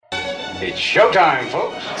It's showtime,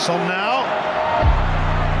 folks. Son now.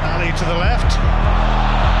 Ali to the left.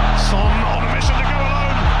 Son on a mission to go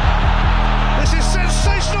alone. This is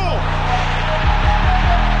sensational.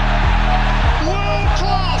 World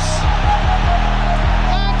class.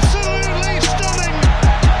 Absolutely stunning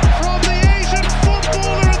from the Asian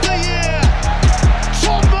Footballer of the Year.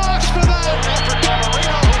 Top marks for that.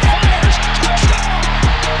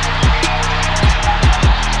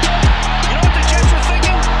 You know what the Jets were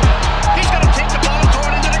thinking? He's going to take the ball and throw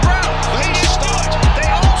it into the ground. They stopped. They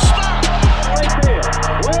all stopped. Right there.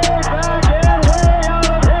 Way back and way out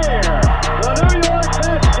of here. The New York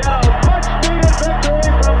Mets get a much-needed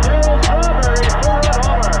victory from Darryl Strawberry for a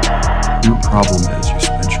homer. Your problem is you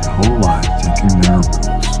spent your whole life thinking there are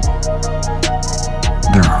rules.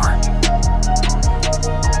 There aren't.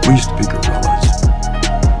 We used to be gorillas.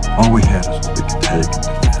 All we had is what we could take and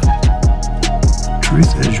defend.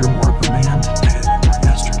 Truth is, you're more of a man today than you were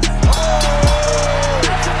yesterday.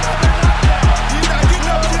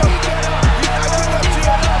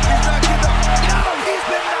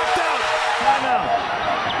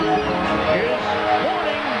 Here's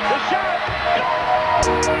Warning, the shot.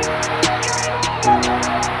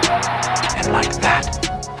 And like that,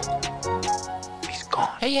 he's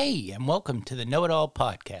gone. Hey, and welcome to the Know It All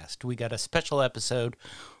podcast. We got a special episode.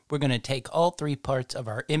 We're going to take all three parts of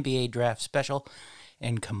our NBA draft special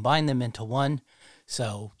and combine them into one.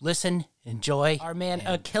 So listen, enjoy. Our man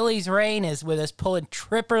Achilles Rain is with us pulling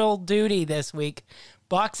triple duty this week.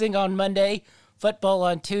 Boxing on Monday, football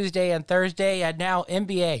on Tuesday and Thursday, and now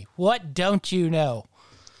NBA. What don't you know?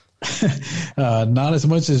 Not as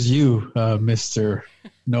much as you, Mr.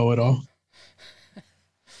 Know-It-All.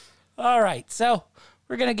 All right, so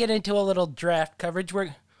we're going to get into a little draft coverage.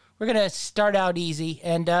 We're going to start out easy,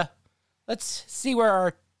 and let's see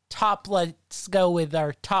where let's go with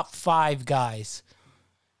our top 5 guys.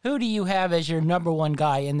 Who do you have as your number one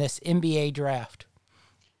guy in this NBA draft?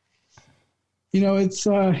 You know, it's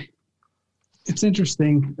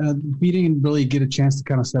interesting. We didn't really get a chance to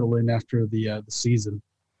kind of settle in after the season.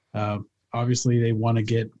 Obviously, they want to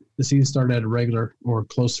get the season started at a regular or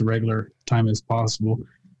close to regular time as possible.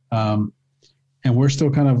 And we're still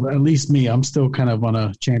kind of, at least me, I'm still kind of on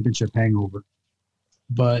a championship hangover.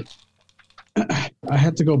 But I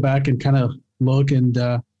had to go back and kind of look, and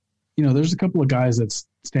there's a couple of guys that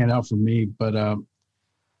stand out for me, but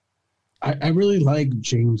I really like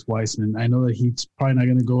James Wiseman. I know that he's probably not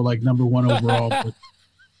going to go like number one overall, but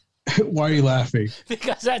why are you laughing?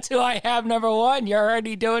 Because that's who I have number one. You're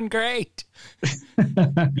already doing great.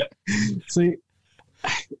 See,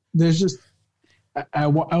 there's just I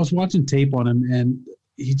was watching tape on him, and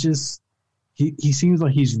he seems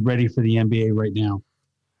like he's ready for the NBA right now.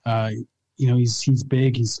 He's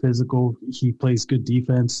big, he's physical, he plays good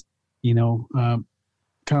defense.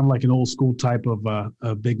 Kind of like an old school type of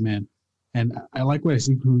a big man. And I like what I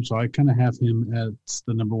see from him, so I kind of have him as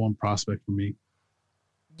the number one prospect for me.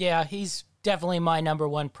 Yeah, he's definitely my number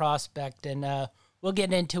one prospect, and we'll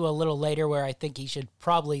get into a little later where I think he should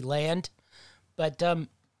probably land. But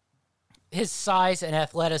his size and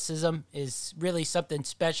athleticism is really something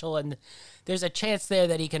special, and there's a chance there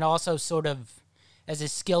that he can also sort of, as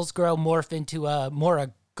his skills grow, morph into a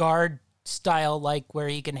guard style, like where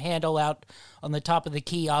he can handle out on the top of the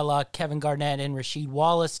key, a la Kevin Garnett and Rasheed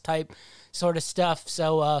Wallace type sort of stuff.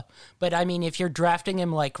 So, but I mean, if you're drafting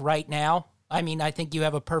him like right now, I mean, I think you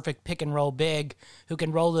have a perfect pick and roll big who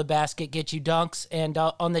can roll the basket, get you dunks, and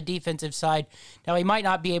on the defensive side, now he might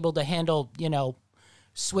not be able to handle,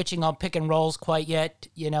 switching on pick and rolls quite yet.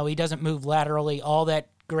 He doesn't move laterally all that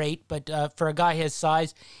great, but for a guy his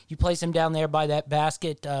size, you place him down there by that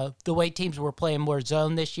basket. The way teams were playing more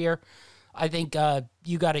zone this year, I think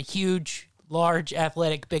you got a huge, large,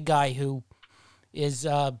 athletic big guy who is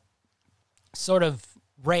sort of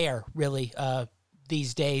rare, really,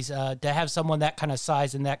 these days, to have someone that kind of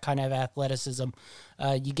size and that kind of athleticism.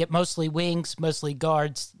 You get mostly wings, mostly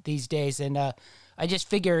guards these days, and I just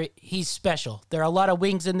figure he's special. There are a lot of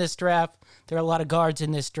wings in this draft. There are a lot of guards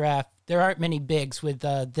in this draft. There aren't many bigs with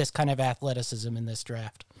this kind of athleticism in this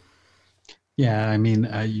draft. Yeah, I mean,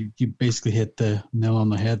 you basically hit the nail on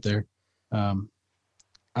the head there.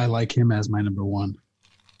 I like him as my number one.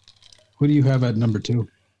 Who do you have at number 2?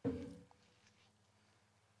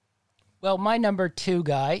 Well, my number 2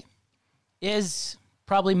 guy is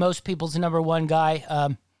probably most people's number 1 guy.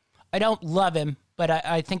 I don't love him, but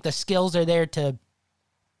I think the skills are there to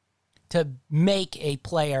make a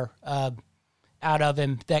player out of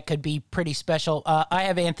him that could be pretty special. I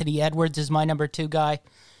have Anthony Edwards as my number 2 guy.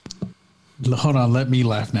 Hold on, let me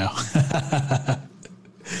laugh now.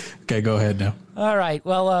 Okay, go ahead now. All right,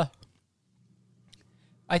 well,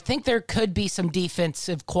 I think there could be some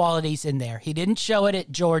defensive qualities in there. He didn't show it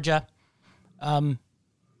at Georgia, and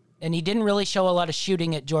he didn't really show a lot of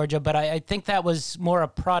shooting at Georgia, but I think that was more a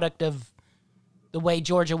product of the way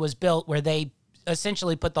Georgia was built, where they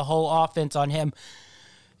essentially put the whole offense on him.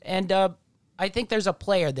 And I think there's a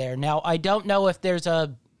player there. Now, I don't know if there's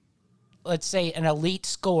let's say, an elite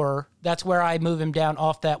scorer. That's where I move him down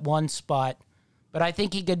off that one spot. But I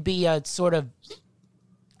think he could be a sort of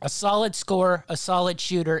a solid scorer, a solid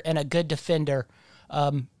shooter, and a good defender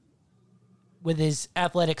with his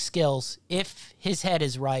athletic skills, if his head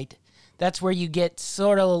is right. That's where you get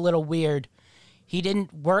sort of a little weird. He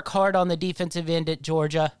didn't work hard on the defensive end at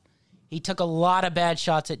Georgia. He took a lot of bad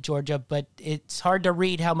shots at Georgia, but it's hard to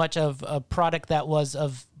read how much of a product that was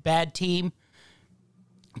of bad team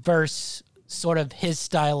versus sort of his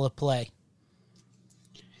style of play.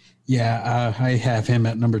 Yeah, I have him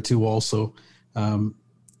at number 2 also.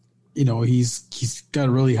 He's got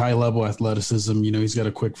a really high level athleticism. He's got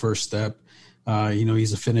a quick first step.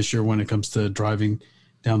 He's a finisher when it comes to driving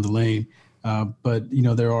down the lane. But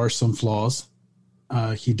there are some flaws.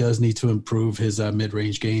 He does need to improve his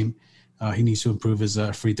mid-range game. He needs to improve his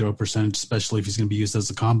free throw percentage, especially if he's going to be used as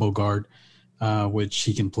a combo guard, which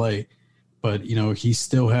he can play. But, he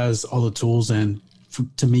still has all the tools. And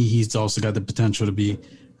to me, he's also got the potential to be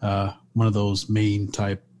one of those main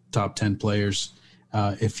type top 10 players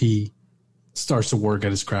if he starts to work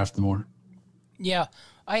at his craft more. Yeah,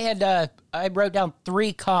 I wrote down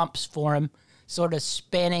 3 comps for him, sort of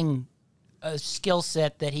spanning a skill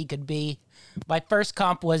set that he could be. My first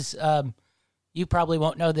comp was, you probably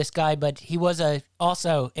won't know this guy, but he was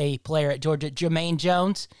also a player at Georgia, Jermaine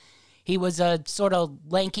Jones. He was a sort of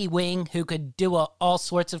lanky wing who could do all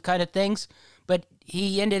sorts of kind of things, but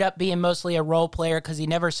he ended up being mostly a role player because he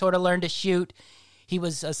never sort of learned to shoot. He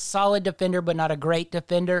was a solid defender, but not a great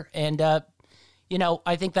defender. And,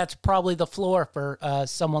 I think that's probably the floor for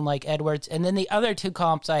someone like Edwards. And then the other 2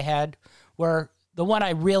 comps I had were the one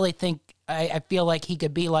I really think I feel like he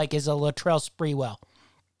could be like is a Latrell Sprewell,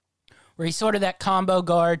 where he's sort of that combo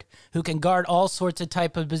guard who can guard all sorts of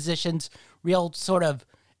type of positions, real sort of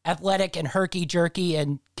athletic and herky-jerky,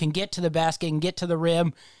 and can get to the basket and get to the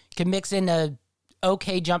rim, can mix in a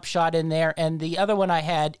okay jump shot in there. And the other one I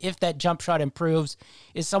had, if that jump shot improves,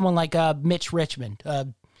 is someone like Mitch Richmond, a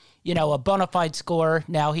bona fide scorer.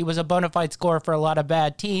 Now, he was a bona fide scorer for a lot of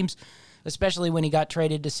bad teams, especially when he got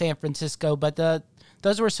traded to San Francisco. But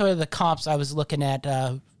those were sort of the comps I was looking at,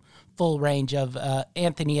 full range of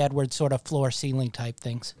Anthony Edwards sort of floor-ceiling type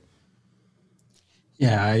things.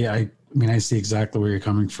 Yeah, I see exactly where you're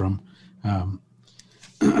coming from.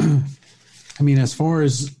 As far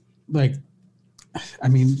as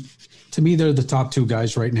to me, they're the top 2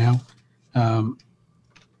 guys right now.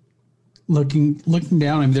 Looking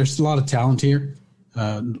down, there's a lot of talent here.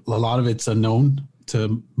 A lot of it's unknown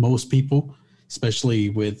to most people, especially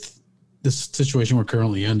with this situation we're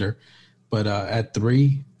currently under. But at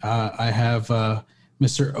 3, I have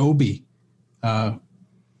Mr. Obi.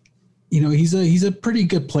 He's a pretty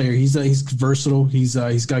good player. He's versatile. He's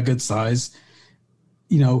got good size.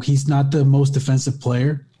 He's not the most defensive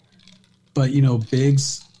player, but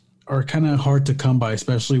bigs are kind of hard to come by,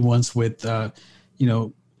 especially once with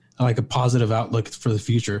like a positive outlook for the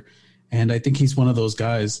future. And I think he's one of those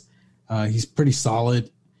guys. He's pretty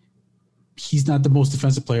solid. He's not the most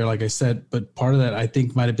defensive player, like I said, but part of that I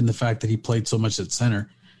think might have been the fact that he played so much at center.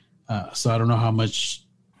 So I don't know how much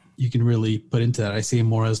you can really put into that. I see him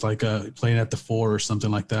more as like playing at the 4 or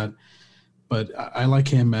something like that. But I like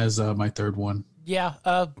him as my 3rd one. Yeah,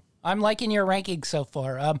 I'm liking your ranking so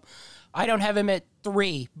far. I don't have him at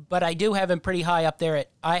 3, but I do have him pretty high up there.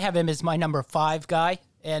 I have him as my number 5 guy,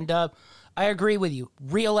 and I agree with you.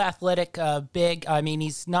 Real athletic, big.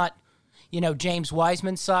 He's not, James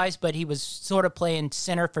Wiseman size, but he was sort of playing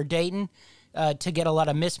center for Dayton to get a lot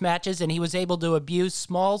of mismatches, and he was able to abuse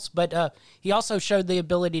smalls, but he also showed the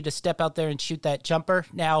ability to step out there and shoot that jumper.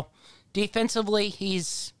 Now, defensively,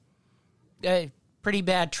 he's a pretty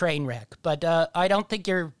bad train wreck, but I don't think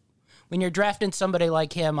when you're drafting somebody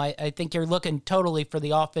like him, I think you're looking totally for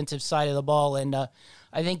the offensive side of the ball, and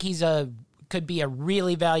I think he's could be a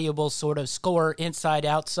really valuable sort of scorer inside,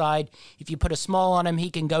 outside. If you put a small on him, he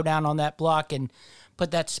can go down on that block and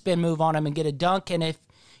put that spin move on him and get a dunk, and if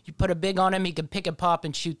you put a big on him, he can pick and pop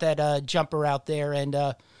and shoot that jumper out there and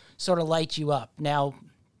sort of light you up. Now,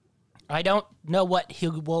 I don't know what he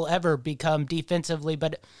will ever become defensively,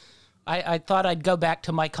 but I thought I'd go back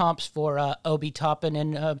to my comps for Obi Toppin.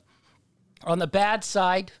 And on the bad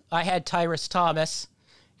side, I had Tyrus Thomas.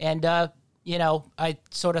 And, I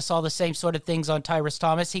sort of saw the same sort of things on Tyrus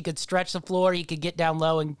Thomas. He could stretch the floor. He could get down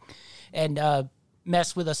low and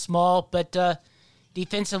mess with a small, but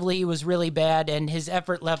defensively he was really bad, and his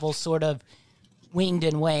effort level sort of winged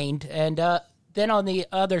and waned. And then on the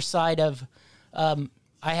other side of,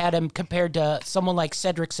 I had him compared to someone like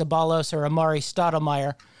Cedric Ceballos or Amari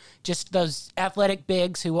Stoudemire, just those athletic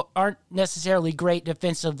bigs who aren't necessarily great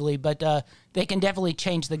defensively, but they can definitely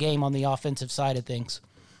change the game on the offensive side of things.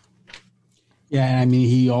 Yeah, I mean,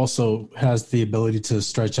 he also has the ability to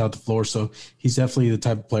stretch out the floor, so he's definitely the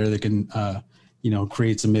type of player that can,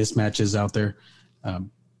 create some mismatches out there.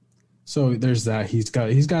 So there's that. He's got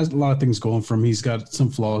a lot of things going for him. He's got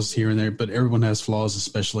some flaws here and there, but everyone has flaws,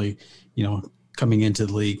 especially, coming into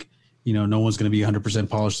the league. No one's going to be 100%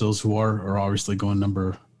 polished. Those who are obviously going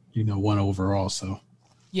number, 1 overall. So,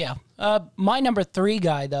 yeah. My number 3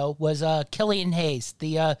 guy, though, was Killian Hayes,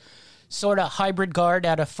 the sort of hybrid guard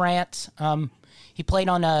out of France. He played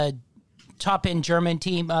on a top-end German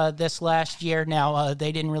team this last year. Now,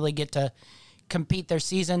 they didn't really get to compete their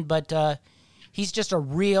season, but he's just a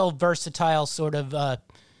real versatile sort of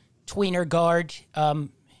tweener guard.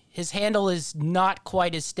 His handle is not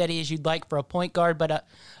quite as steady as you'd like for a point guard, but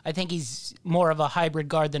I think he's more of a hybrid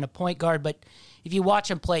guard than a point guard. But if you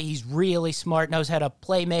watch him play, he's really smart, knows how to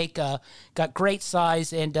play make, got great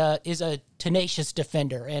size, and is a tenacious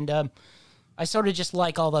defender. And I sort of just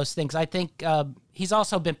like all those things. I think he's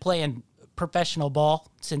also been playing professional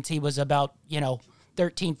ball since he was about,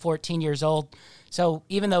 13, 14 years old. So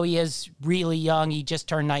even though he is really young, he just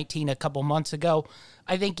turned 19 a couple months ago,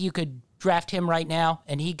 I think you could draft him right now,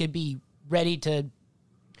 and he could be ready to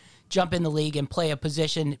jump in the league and play a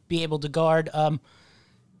position, be able to guard.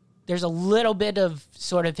 There's a little bit of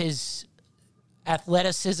sort of his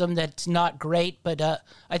athleticism that's not great, but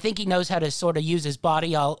I think he knows how to sort of use his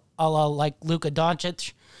body, a la like Luka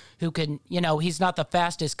Doncic, who can, he's not the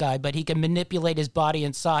fastest guy, but he can manipulate his body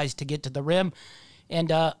and size to get to the rim. And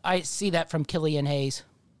I see that from Killian Hayes.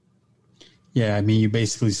 Yeah, I mean, you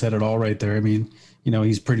basically said it all right there. I mean,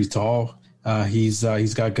 he's pretty tall. He's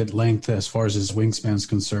got good length as far as his wingspan is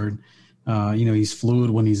concerned. He's fluid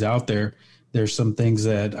when he's out there. There's some things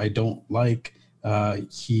that I don't like.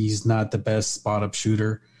 He's not the best spot-up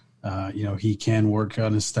shooter. He can work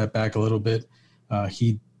on his step back a little bit.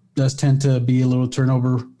 He does tend to be a little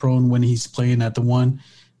turnover prone when he's playing at the 1.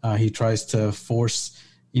 He tries to force,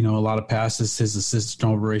 a lot of passes. His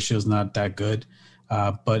assist-to-turnover ratio is not that good.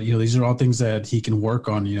 But, these are all things that he can work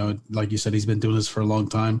on. Like you said, he's been doing this for a long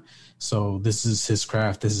time. So this is his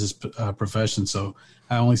craft. This is his profession. So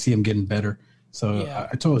I only see him getting better. So yeah.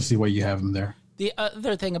 I totally see why you have him there. The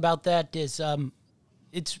other thing about that is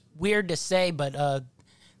it's weird to say, but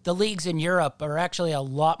the leagues in Europe are actually a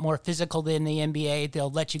lot more physical than the NBA. They'll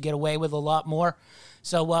let you get away with a lot more.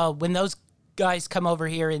 So when those guys come over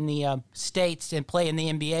here in the States and play in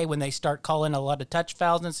the NBA, when they start calling a lot of touch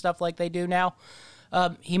fouls and stuff like they do now,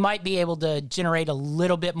 he might be able to generate a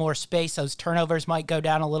little bit more space. Those turnovers might go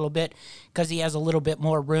down a little bit because he has a little bit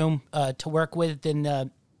more room to work with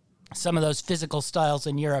than some of those physical styles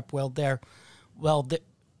in Europe.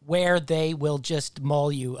 Where they will just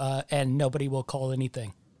maul you and nobody will call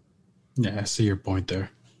anything. Yeah, I see your point there.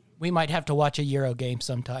 We might have to watch a Euro game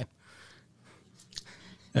sometime.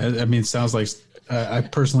 I mean, it sounds like I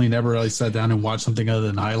personally never really sat down and watched something other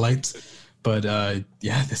than highlights. But,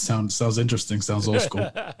 yeah, this sounds interesting. Sounds old school.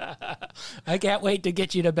 I can't wait to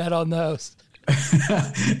get you to bet on those.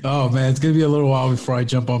 Oh, man, it's going to be a little while before I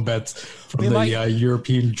jump on bets from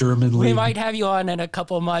European German League. We might have you on in a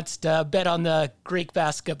couple months to bet on the Greek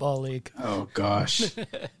Basketball League. Oh, gosh.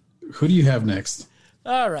 Who do you have next?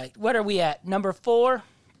 All right. What are we at? Number 4?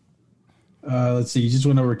 Let's see. You just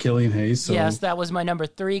went over Killian Hayes. So. Yes, that was my number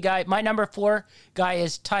 3 guy. My number 4 guy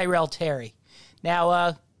is Tyrell Terry.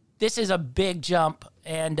 Now, this is a big jump,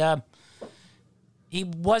 and he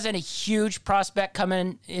wasn't a huge prospect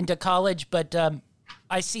coming into college, but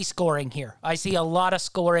I see scoring here. I see a lot of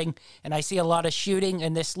scoring, and I see a lot of shooting,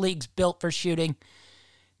 and this league's built for shooting.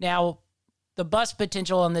 Now, the bust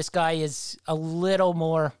potential on this guy is a little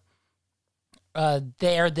more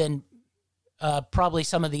there than probably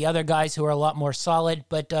some of the other guys who are a lot more solid,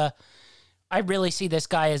 but I really see this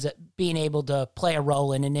guy as being able to play a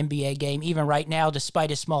role in an NBA game, even right now, despite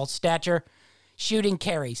his small stature. Shooting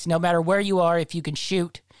carries. No matter where you are, if you can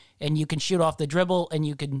shoot, and you can shoot off the dribble, and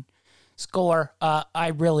you can score,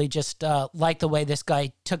 I really just like the way this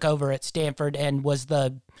guy took over at Stanford and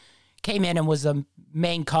came in and was the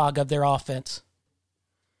main cog of their offense.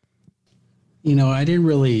 I didn't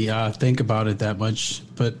really think about it that much,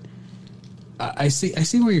 but I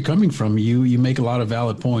see where you're coming from. You make a lot of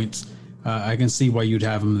valid points. I can see why you'd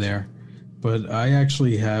have him there, but I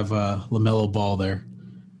actually have LaMelo Ball there.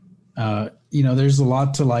 there's a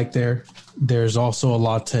lot to like there. There's also a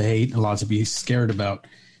lot to hate, a lot to be scared about.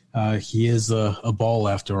 He is a ball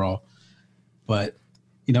after all, but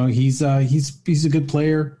he's a good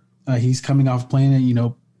player. He's coming off playing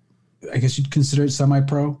it. I guess you'd consider it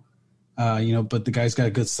semi-pro. But the guy's got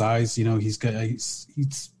a good size. He's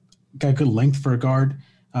got good length for a guard.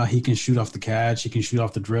 He can shoot off the catch. He can shoot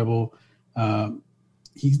off the dribble.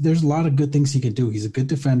 There's a lot of good things he can do. He's a good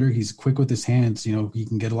defender. He's quick with his hands. He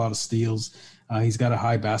can get a lot of steals. He's got a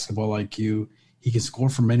high basketball IQ. He can score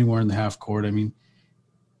from anywhere in the half court. I mean,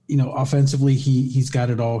 offensively, he's got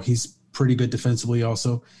it all. He's pretty good defensively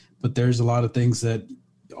also. But there's a lot of things that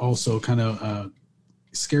also kind of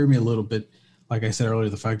scare me a little bit. Like I said earlier,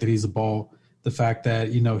 the fact that he's a ball, the fact that,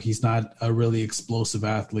 he's not a really explosive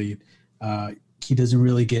athlete. He doesn't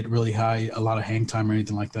really get really high, a lot of hang time or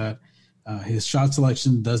anything like that. His shot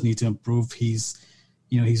selection does need to improve. He's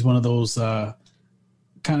one of those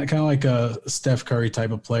kind of like a Steph Curry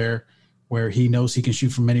type of player where he knows he can shoot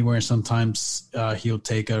from anywhere. And sometimes he'll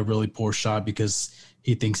take a really poor shot because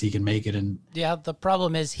he thinks he can make it. And yeah, the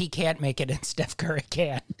problem is he can't make it and Steph Curry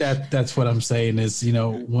can. That's what I'm saying is,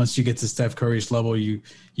 once you get to Steph Curry's level, you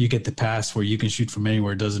get the pass where you can shoot from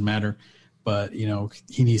anywhere. It doesn't matter. But,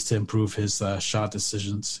 he needs to improve his shot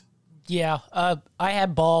decisions. Yeah, I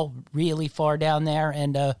had Ball really far down there,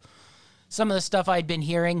 and some of the stuff I'd been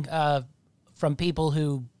hearing from people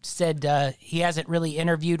who said he hasn't really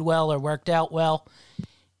interviewed well or worked out well,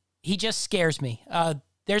 he just scares me.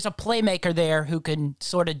 There's a playmaker there who can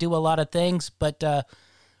sort of do a lot of things, but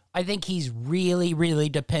I think he's really, really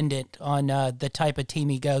dependent on the type of team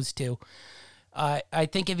he goes to. I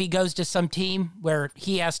think if he goes to some team where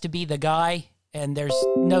he has to be the guy and there's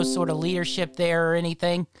no sort of leadership there or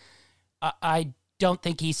anything, I don't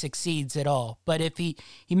think he succeeds at all. But if he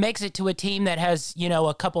makes it to a team that has,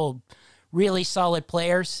 a couple really solid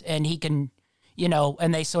players and he can,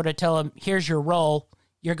 and they sort of tell him, here's your role,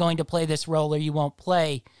 you're going to play this role or you won't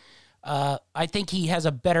play, I think he has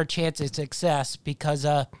a better chance of success because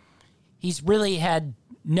he's really had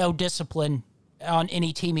no discipline on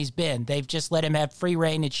any team he's been. They've just let him have free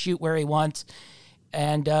reign and shoot where he wants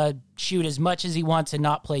and shoot as much as he wants and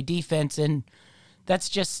not play defense. And that's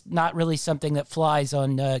just not really something that flies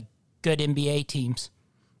on good NBA teams.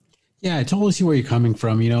 Yeah, I totally see where you're coming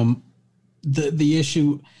from. The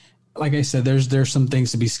issue, like I said, there's some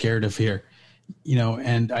things to be scared of here,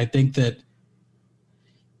 and I think that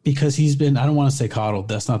because he's been, I don't want to say coddled,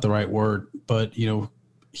 that's not the right word, but,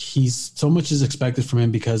 he's so much is expected from him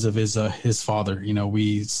because of his father.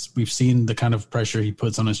 We've seen the kind of pressure he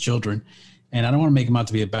puts on his children, and I don't want to make him out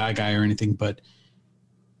to be a bad guy or anything, but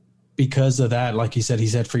because of that, like you said,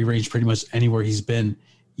 he's had free range pretty much anywhere he's been,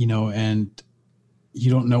 and you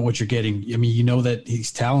don't know what you're getting. I mean, that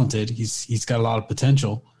he's talented, he's got a lot of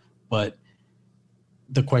potential, but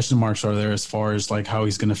the question marks are there as far as like how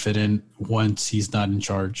he's going to fit in once he's not in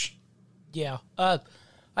charge. Yeah.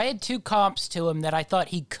 I had two comps to him that I thought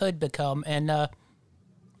he could become, and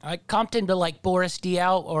I comped him to like Boris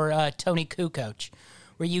Diaw or Tony Kukoc,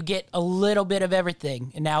 where you get a little bit of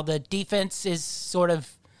everything. And now the defense is sort of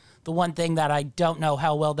the one thing that I don't know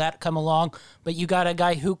how well that come along, but you got a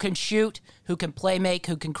guy who can shoot, who can play make,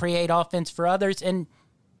 who can create offense for others, and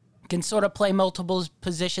can sort of play multiple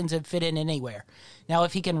positions and fit in anywhere. Now,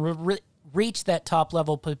 if he can reach that top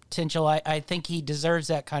level potential, I think he deserves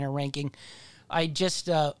that kind of ranking.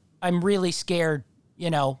 I'm really scared,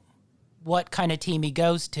 what kind of team he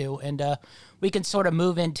goes to. And we can sort of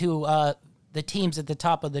move into the teams at the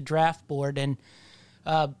top of the draft board. And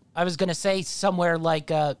I was going to say somewhere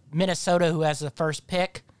like Minnesota, who has the first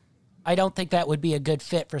pick. I don't think that would be a good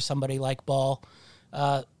fit for somebody like Ball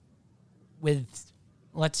with,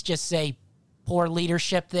 let's just say, poor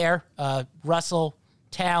leadership there. Russell,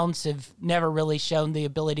 Towns have never really shown the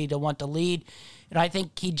ability to want to lead. And I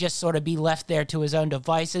think he'd just sort of be left there to his own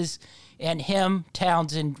devices. And him,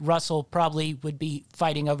 Towns, and Russell probably would be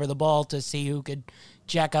fighting over the ball to see who could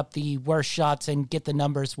jack up the worst shots and get the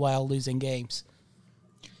numbers while losing games.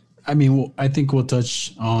 I mean, I think we'll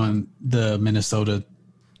touch on the Minnesota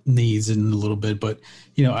needs in a little bit. But,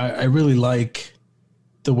 I really like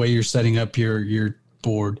the way you're setting up your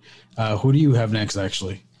board. Who do you have next,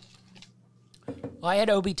 actually? Well, I had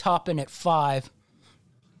Obi Toppin at 5.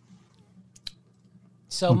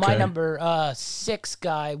 So Okay. my number 6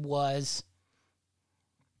 guy was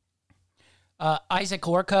Isaac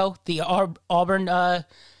Orko, the Auburn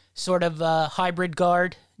sort of hybrid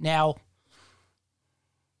guard. Now,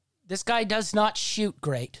 this guy does not shoot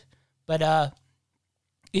great, but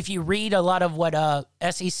if you read a lot of what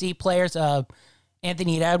SEC players,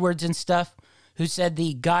 Anthony Edwards and stuff, who said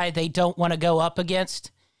the guy they don't want to go up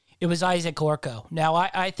against it was Isaac Orko. Now,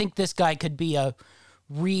 I think this guy could be a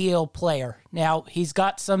real player. Now, he's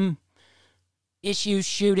got some issues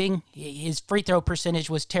shooting. His free throw percentage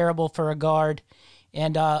was terrible for a guard.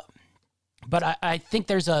 And but I think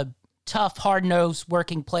there's a tough, hard-nosed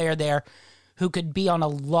working player there who could be on a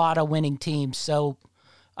lot of winning teams. So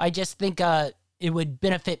I just think it would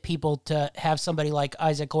benefit people to have somebody like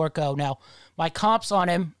Isaac Orko. Now, my comps on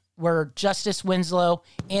him were Justice Winslow,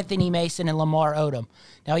 Anthony Mason, and Lamar Odom.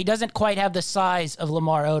 Now, he doesn't quite have the size of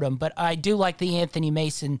Lamar Odom, but I do like the Anthony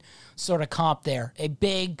Mason sort of comp there. A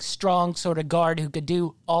big, strong sort of guard who could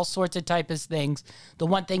do all sorts of types of things. The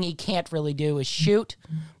one thing he can't really do is shoot,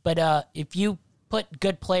 but if you put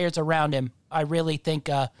good players around him, I really think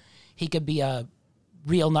he could be a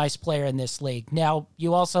real nice player in this league. Now,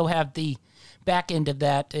 you also have the back end of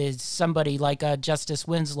that is somebody like Justice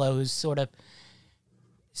Winslow, who's sort of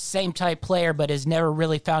same type player, but has never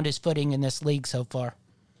really found his footing in this league so far.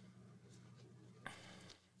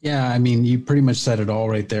 Yeah, I mean, you pretty much said it all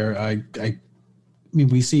right there. I mean,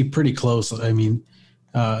 we see pretty close. I mean,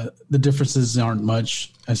 the differences aren't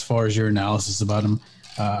much as far as your analysis about him.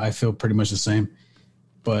 I feel pretty much the same.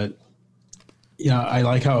 But, I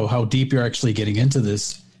like how deep you're actually getting into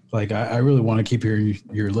this. Like, I really want to keep hearing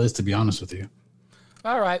your list, to be honest with you.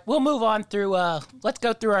 All right, we'll move on through, let's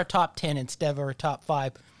go through our top 10 instead of our top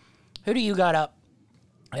 5. Who do you got up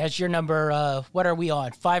as your number, what are we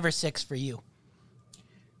on, 5 or 6 for you?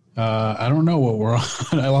 I don't know what we're on.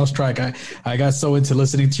 I lost track. I got so into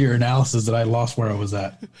listening to your analysis that I lost where I was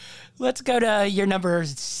at. Let's go to your number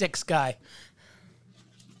 6 guy.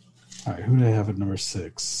 All right, who do I have at number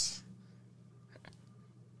 6?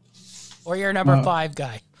 Or your number 5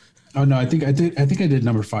 guy. Oh no, I think I did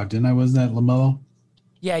number 5, didn't I? Wasn't that LaMelo?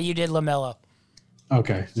 Yeah, you did LaMelo.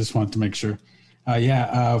 Okay, just wanted to make sure.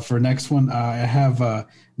 For next one, I have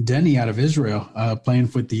Denny out of Israel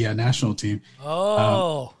playing with the national team.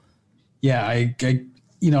 Oh. I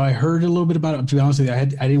heard a little bit about it. To be honest with you, I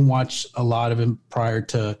didn't watch a lot of him prior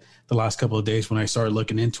to the last couple of days when I started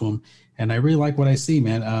looking into him, and I really like what I see,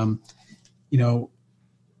 man.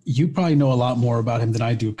 You probably know a lot more about him than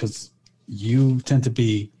I do because you tend to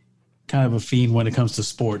be kind of a fiend when it comes to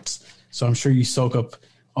sports. So I'm sure you soak up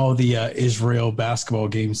all the Israel basketball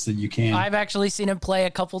games that you can. I've actually seen him play a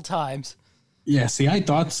couple times. Yeah, see, I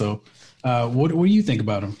thought so. What do you think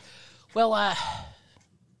about him? Well,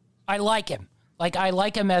 I like him. I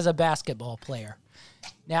like him as a basketball player.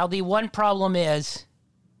 Now, the one problem is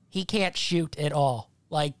he can't shoot at all.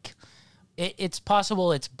 It's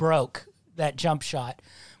possible it's broke, that jump shot.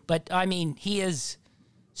 But, I mean, he is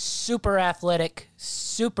super athletic,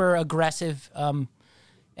 super aggressive,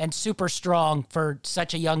 and super strong for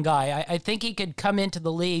such a young guy. I think he could come into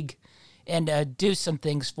the league and do some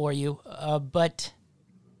things for you, but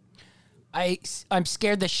I'm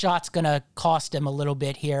scared the shot's going to cost him a little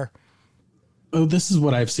bit here. Oh, this is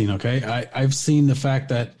what I've seen, okay? I've seen the fact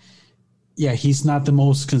that, he's not the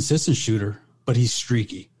most consistent shooter, but he's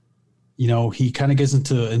streaky. He kind of gets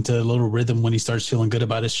into a little rhythm when he starts feeling good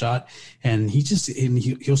about his shot, and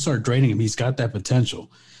he'll start draining him. He's got that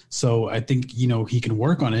potential. So I think, he can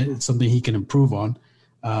work on it. It's something he can improve on.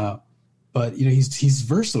 But, he's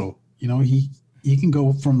versatile. He can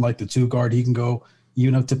go from the 2 guard. He can go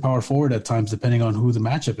even up to power forward at times, depending on who the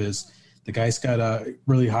matchup is. The guy's got a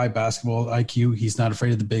really high basketball IQ. He's not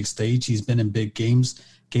afraid of the big stage. He's been in big games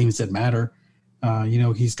that matter.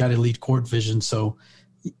 He's got elite court vision. So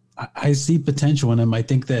I see potential in him. I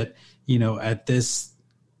think that, at this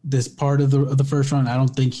part of the first round, I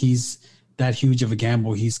don't think he's that huge of a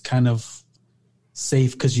gamble. He's kind of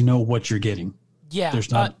safe because you know what you're getting. Yeah,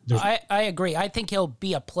 I agree. I think he'll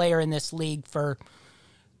be a player in this league for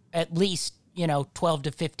at least, 12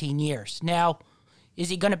 to 15 years. Now, is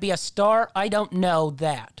he going to be a star? I don't know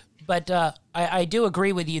that. But I do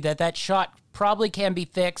agree with you that shot probably can be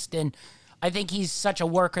fixed, and I think he's such a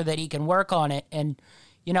worker that he can work on it. And,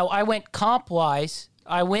 I went comp-wise.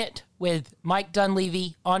 I went with Mike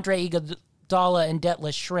Dunleavy, Andre Iguodala, and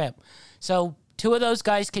Detlef Schrempf. So 2 of those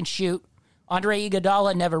guys can shoot. Andre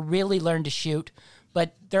Iguodala never really learned to shoot,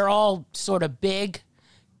 but they're all sort of big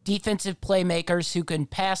defensive playmakers who can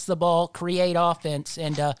pass the ball, create offense,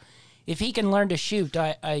 and if he can learn to shoot,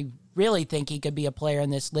 I really think he could be a player in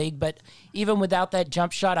this league. But even without that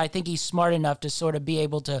jump shot, I think he's smart enough to sort of be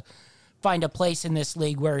able to find a place in this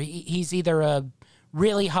league where he's either a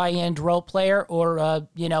really high-end role player or,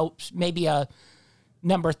 maybe a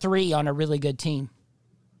number 3 on a really good team.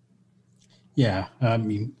 Yeah, I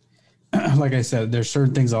mean, like I said, there's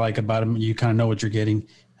certain things I like about him. You kind of know what you're getting.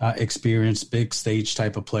 Experienced, big stage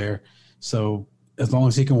type of player. So as long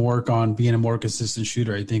as he can work on being a more consistent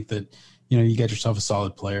shooter, I think that, you get yourself a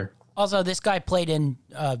solid player. Also, this guy played in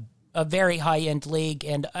a very high-end league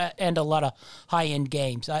and a lot of high-end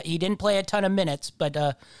games. He didn't play a ton of minutes, but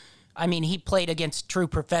he played against true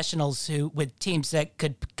professionals with teams that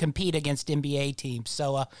could compete against NBA teams.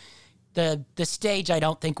 So the stage, I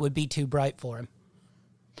don't think, would be too bright for him.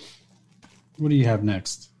 What do you have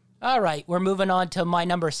next? All right, we're moving on to my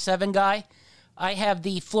number 7 guy. I have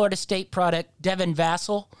the Florida State product, Devin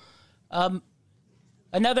Vassell.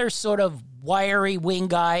 Another sort of wiry wing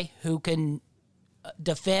guy who can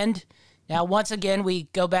defend. Now, once again, we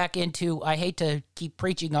go back into, I hate to keep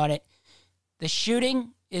preaching on it, the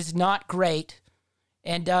shooting is not great,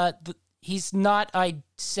 and he's not, I'd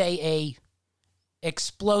say, a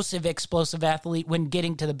explosive athlete when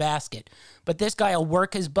getting to the basket. But this guy will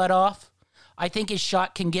work his butt off. I think his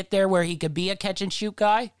shot can get there where he could be a catch-and-shoot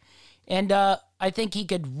guy, and I think he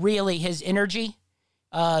could really, his energy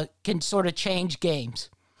can sort of change games.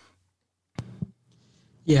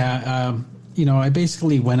 Yeah, I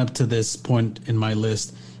basically went up to this point in my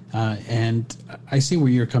list, and I see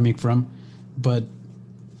where you're coming from, but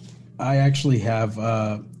I actually have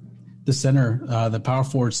the center, the power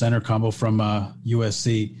forward center combo from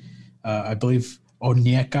USC. I believe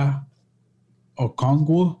Onyeka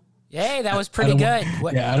Okongwu. Hey, that was pretty good.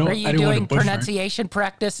 Were you doing pronunciation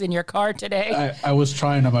practice in your car today? I was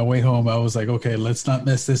trying on my way home. I was like, okay, let's not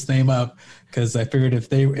mess this name up, because I figured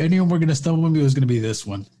if anyone were going to stumble on me, it was going to be this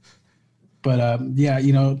one. But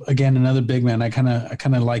again, another big man. I kind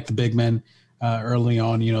of like the big men early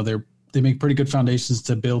on. They make pretty good foundations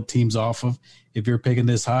to build teams off of. If you're picking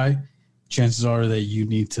this high, chances are that you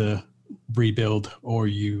need to rebuild or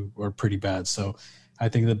you are pretty bad. So I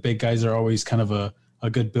think the big guys are always kind of a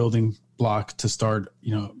good building block to start,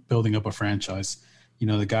 building up a franchise.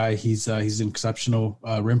 The guy, he's an exceptional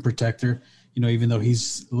rim protector, even though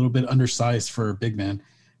he's a little bit undersized for a big man.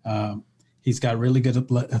 He's got really good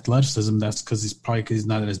athleticism. That's because he's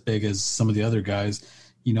not as big as some of the other guys,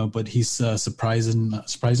 but he's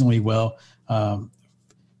surprisingly well.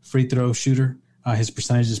 Free throw shooter. His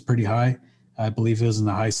percentage is pretty high. I believe he was in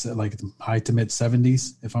the high to mid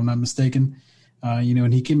 70s, if I'm not mistaken.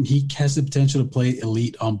 And he has the potential to play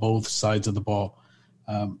elite on both sides of the ball.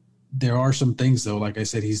 There are some things though, like I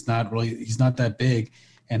said, he's not that big,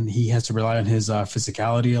 and he has to rely on his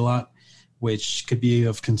physicality a lot, which could be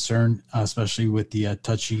of concern, especially with the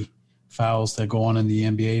touchy fouls that go on in the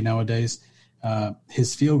NBA nowadays.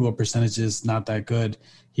 His field goal percentage is not that good.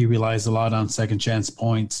 He relies a lot on second chance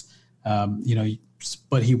points,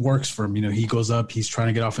 but he works for him. He goes up, he's trying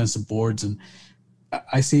to get offensive boards, and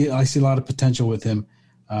I see a lot of potential with him.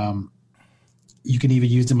 You can even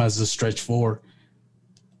use him as a stretch four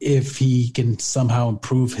if he can somehow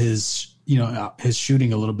improve his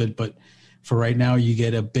shooting a little bit. But for right now, you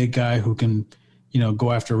get a big guy who can,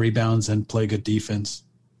 go after rebounds and play good defense.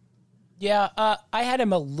 Yeah, I had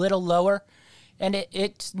him a little lower, and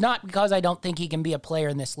it's not because I don't think he can be a player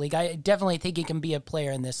in this league. I definitely think he can be a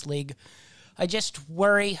player in this league. I just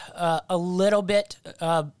worry a little bit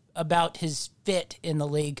about his fit in the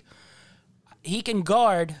league. He can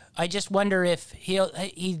guard. I just wonder if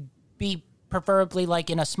he'd be preferably like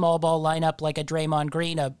in a small ball lineup like a Draymond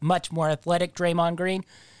Green, a much more athletic Draymond Green.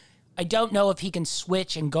 I don't know if he can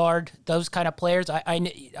switch and guard those kind of players.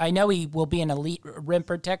 I know he will be an elite rim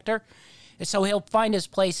protector, so he'll find his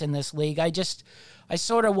place in this league. I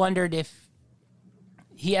sort of wondered if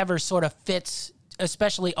he ever sort of fits,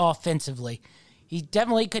 especially offensively. He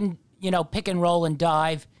definitely can, pick and roll and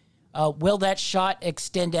dive. Will that shot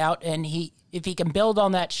extend out? And if he can build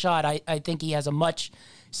on that shot, I think he has a much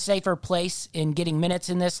safer place in getting minutes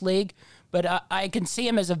in this league. But I can see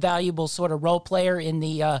him as a valuable sort of role player in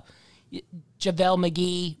the JaVale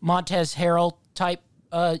McGee, Montrezl Harrell type,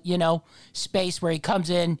 space where he comes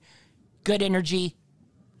in, good energy,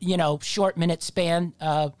 short minute span.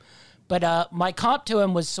 But my comp to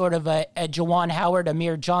him was sort of a Juwan Howard,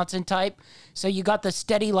 Amir Johnson type. So you got the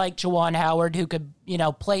steady like Juwan Howard who could,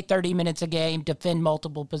 play 30 minutes a game, defend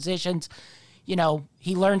multiple positions.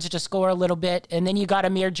 He learns to score a little bit. And then you got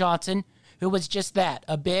Amir Johnson, who was just that,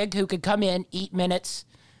 a big who could come in, eat minutes,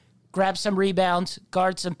 grab some rebounds,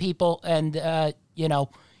 guard some people, and,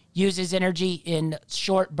 use his energy in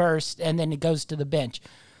short bursts, and then it goes to the bench.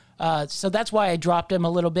 So that's why I dropped him a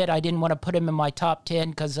little bit. I didn't want to put him in my top 10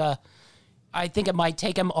 because I think it might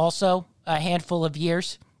take him also a handful of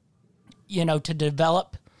years, to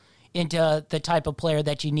develop into the type of player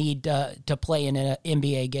that you need to play in an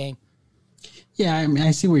NBA game. Yeah, I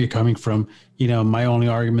see where you're coming from. My only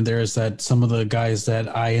argument there is that some of the guys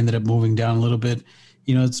that I ended up moving down a little bit,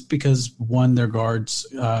 it's because, one, they're guards.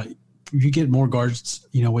 You get more guards,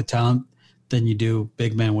 with talent than you do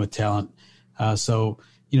big men with talent. So,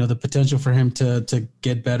 the potential for him to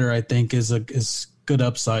get better, I think, is good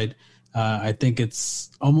upside. I think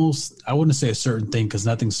it's almost, I wouldn't say a certain thing because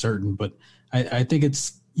nothing's certain, but I think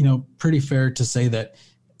it's, pretty fair to say that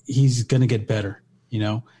he's going to get better,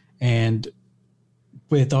 and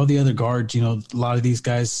with all the other guards, a lot of these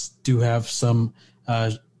guys do have some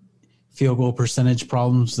field goal percentage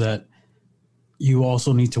problems that you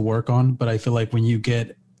also need to work on. But I feel like when you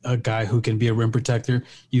get a guy who can be a rim protector,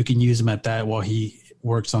 you can use him at that while he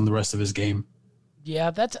works on the rest of his game.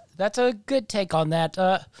 Yeah, that's a good take on that.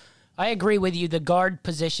 I agree with you. The guard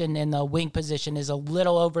position and the wing position is a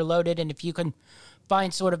little overloaded, and if you can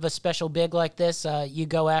find sort of a special big like this, you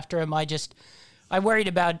go after him. I worried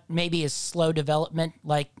about maybe his slow development.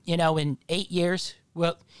 Like, in 8 years,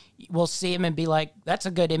 we'll see him and be like, that's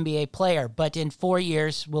a good NBA player. But in 4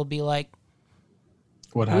 years, we'll be like,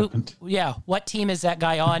 what happened? What team is that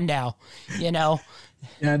guy on now? Yeah,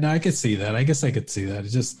 no, I could see that. I guess I could see that.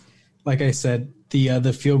 It's just, like I said,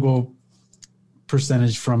 the field goal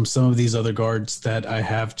percentage from some of these other guards that I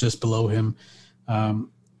have just below him,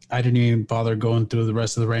 I didn't even bother going through the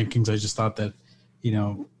rest of the rankings. I just thought that,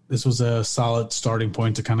 this was a solid starting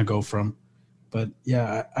point to kind of go from. But,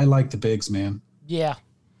 yeah, I like the bigs, man. Yeah.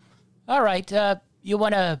 All right. You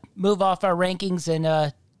want to move off our rankings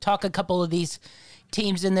and talk a couple of these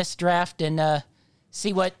teams in this draft and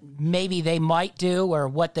see what maybe they might do or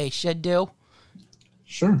what they should do?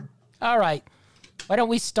 Sure. All right. Why don't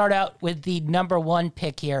we start out with the number 1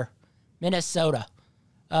 pick here, Minnesota.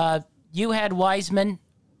 You had Wiseman.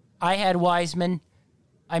 I had Wiseman.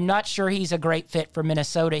 I'm not sure he's a great fit for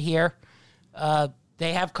Minnesota here.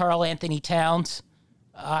 They have Karl Anthony Towns.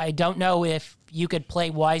 I don't know if you could play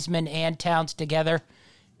Wiseman and Towns together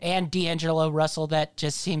and D'Angelo Russell. That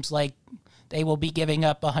just seems like they will be giving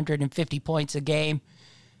up 150 points a game.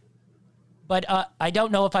 But I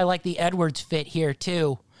don't know if I like the Edwards fit here,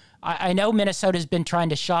 too. I know Minnesota's been trying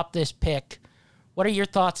to shop this pick. What are your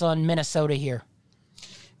thoughts on Minnesota here?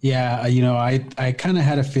 Yeah, I kind of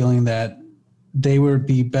had a feeling that they would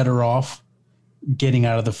be better off getting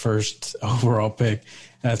out of the first overall pick.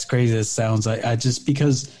 That's crazy as it sounds. I just,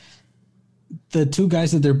 because the two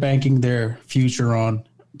guys that they're banking their future on,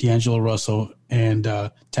 D'Angelo Russell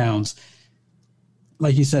and Towns,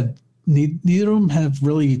 like you said, neither of them have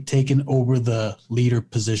really taken over the leader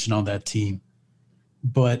position on that team.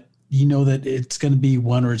 But you know that it's going to be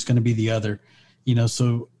one or it's going to be the other,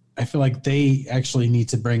 so I feel like they actually need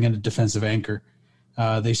to bring in a defensive anchor.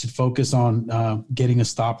 They should focus on getting a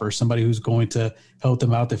stopper, somebody who's going to help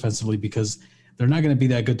them out defensively, because they're not going to be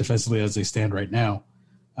that good defensively as they stand right now.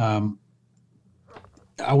 I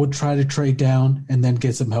would try to trade down and then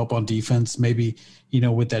get some help on defense. Maybe,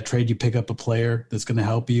 with that trade, you pick up a player that's going to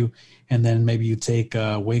help you, and then maybe you take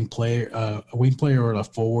a wing player or a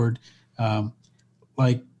forward.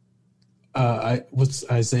 What's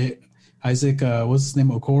Isaac, what's his name?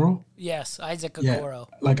 Okoro? Yes, Isaac Okoro.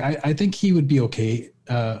 Yeah, I think he would be okay.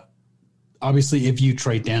 Obviously, if you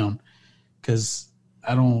trade down, because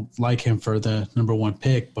I don't like him for the number 1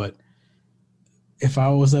 pick, but if I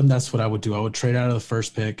was them, that's what I would do. I would trade out of the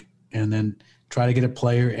first pick and then try to get a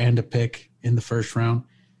player and a pick in the first round,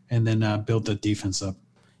 and then build the defense up.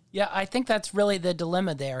 Yeah, I think that's really the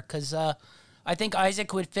dilemma there, because I think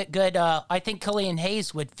Isaac would fit good. I think Killian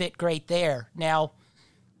Hayes would fit great there. Now,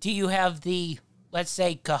 do you have the, let's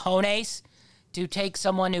say, cojones to take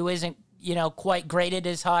someone who isn't, quite graded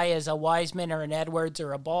as high as a Wiseman or an Edwards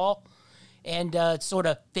or a Ball and sort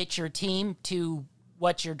of fit your team to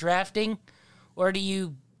what you're drafting? Or do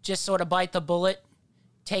you just sort of bite the bullet,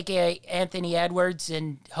 take a Anthony Edwards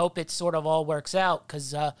and hope it sort of all works out?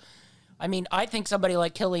 Because, I think somebody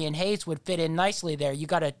like Killian Hayes would fit in nicely there. You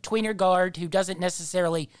got a tweener guard who doesn't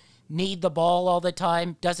necessarily need the ball all the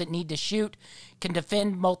time, doesn't need to shoot, can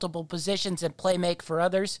defend multiple positions and play make for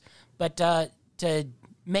others. But to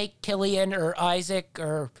make Killian or Isaac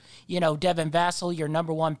or, Devin Vassell your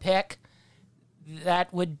number 1 pick,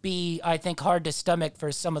 that would be, I think, hard to stomach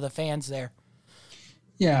for some of the fans there.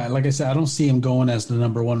 Yeah, like I said, I don't see him going as the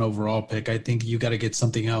number 1 overall pick. I think you got to get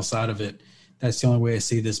something else out of it. That's the only way I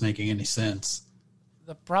see this making any sense.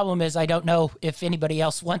 The problem is I don't know if anybody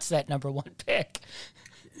else wants that number 1 pick.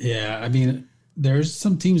 Yeah, there's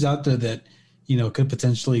some teams out there that, could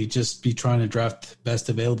potentially just be trying to draft best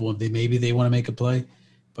available. Maybe they want to make a play.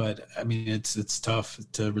 But, it's tough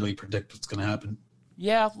to really predict what's going to happen.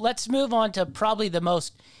 Yeah, let's move on to probably the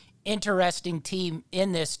most interesting team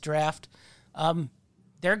in this draft.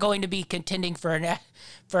 They're going to be contending for an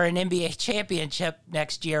NBA championship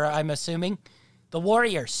next year, I'm assuming. The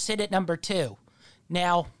Warriors sit at number 2.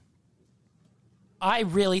 Now, I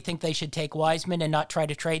really think they should take Wiseman and not try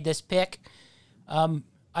to trade this pick.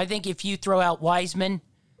 I think if you throw out Wiseman,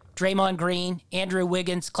 Draymond Green, Andrew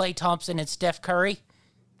Wiggins, Klay Thompson, and Steph Curry,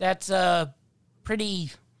 that's a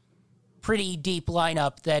pretty deep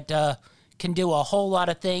lineup that can do a whole lot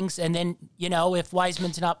of things. And then, if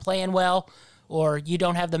Wiseman's not playing well or you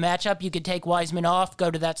don't have the matchup, you could take Wiseman off, go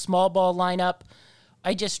to that small ball lineup.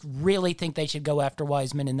 I just really think they should go after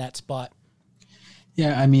Wiseman in that spot.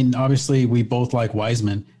 Yeah, I mean, obviously we both like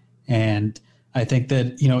Wiseman, and I think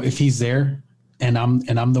that, if he's there and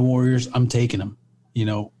I'm the Warriors, I'm taking him.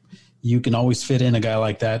 You can always fit in a guy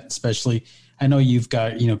like that, especially I know you've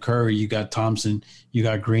got, Curry, you got Thompson, you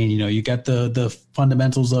got Green, you got the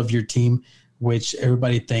fundamentals of your team, which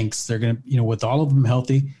everybody thinks they're going to, with all of them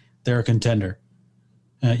healthy, they're a contender.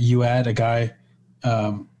 You add a guy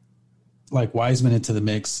like Wiseman into the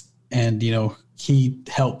mix and, he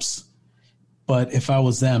helps. But if I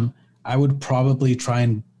was them, I would probably try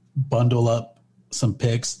and bundle up some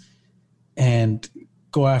picks and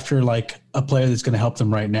go after like a player that's going to help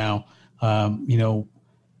them right now.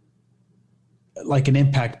 Like an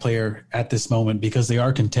impact player at this moment, because they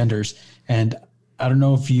are contenders. And I don't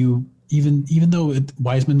know if you, even though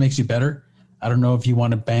Wiseman makes you better, I don't know if you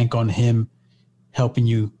want to bank on him helping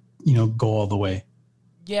you, go all the way.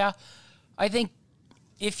 Yeah, I think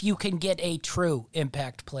if you can get a true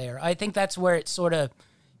impact player, I think that's where it sort of,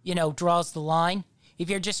 draws the line. If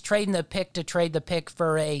you're just trading the pick to trade the pick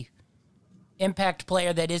for a impact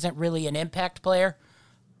player that isn't really an impact player,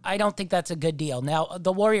 I don't think that's a good deal. Now,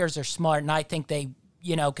 the Warriors are smart, and I think they,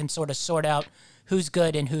 can sort of sort out who's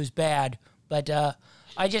good and who's bad. But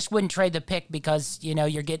I just wouldn't trade the pick because,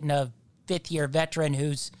 you're getting a fifth-year veteran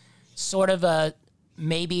who's sort of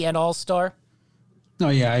maybe an all-star. No,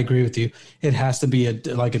 yeah, I agree with you. It has to be a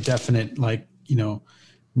definite,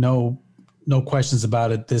 no questions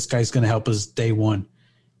about it. This guy's going to help us day one.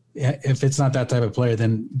 If it's not that type of player,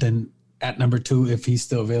 then at number 2, if he's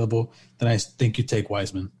still available, then I think you take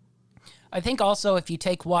Wiseman. I think also if you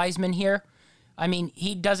take Wiseman here, I mean,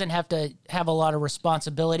 he doesn't have to have a lot of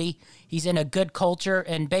responsibility. He's in a good culture,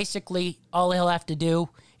 and basically all he'll have to do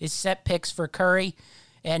is set picks for Curry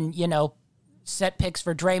and, set picks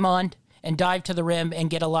for Draymond and dive to the rim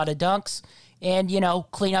and get a lot of dunks and,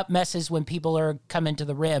 clean up messes when people are coming to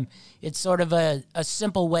the rim. It's sort of a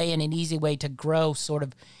simple way and an easy way to grow sort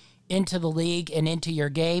of into the league and into your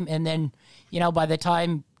game. And then, by the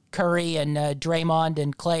time Curry and Draymond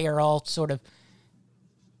and Klay are all sort of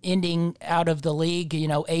ending out of the league,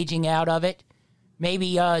 aging out of it,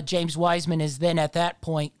 maybe James Wiseman is then at that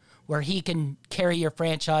point where he can carry your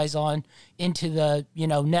franchise on into the,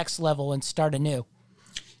 next level and start anew.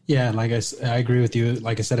 Yeah, I agree with you.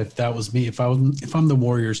 Like I said, if that was me, if I'm the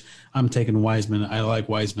Warriors, I'm taking Wiseman. I like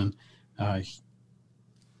Wiseman.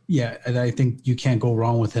 Yeah, and I think you can't go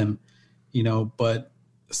wrong with him, but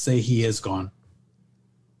say he is gone.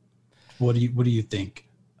 What do you think?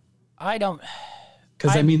 I don't.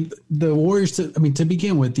 Because the Warriors. To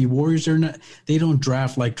begin with, the Warriors are not. They don't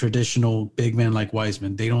draft like traditional big men like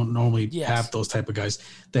Wiseman. They don't normally have those type of guys.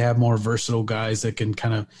 They have more versatile guys that can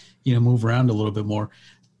kind of move around a little bit more.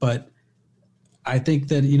 But I think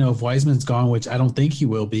that if Wiseman's gone, which I don't think he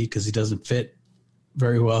will be, because he doesn't fit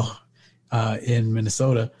very well in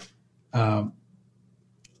Minnesota.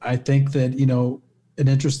 I think that an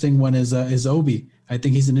interesting one is Obi. I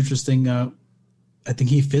think he's an interesting. I think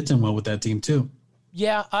he fits in well with that team too.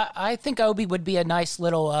 Yeah, I think Obi would be a nice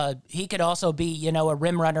little. He could also be a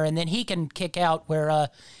rim runner, and then he can kick out where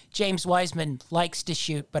James Wiseman likes to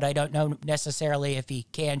shoot, but I don't know necessarily if he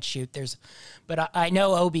can shoot. But I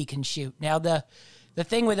know Obi can shoot. Now the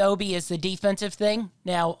thing with Obi is the defensive thing.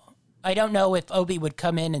 Now I don't know if Obi would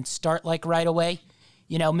come in and start like right away.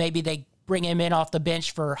 Maybe they bring him in off the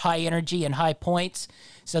bench for high energy and high points,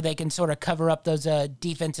 so they can sort of cover up those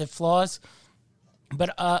defensive flaws.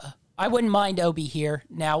 But I wouldn't mind Obi here.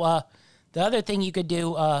 Now, the other thing you could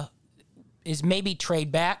do is maybe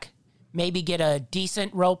trade back, maybe get a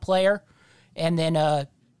decent role player, and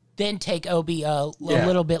then take Obi a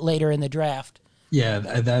little bit later in the draft. Yeah,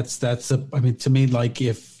 to me, like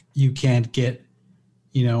if you can't get,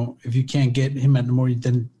 him at the more,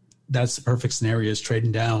 then that's the perfect scenario is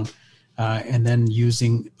trading down, and then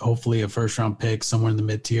using hopefully a first round pick somewhere in the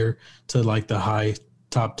mid tier to like the high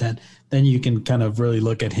top 10. Then you can kind of really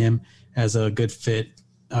look at him as a good fit,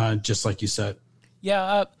 just like you said.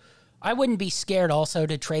 Yeah, I wouldn't be scared also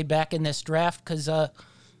to trade back in this draft because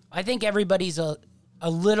I think everybody's a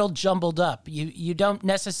little jumbled up. You don't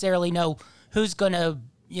necessarily know who's going to,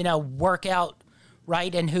 work out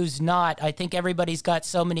right and who's not. I think everybody's got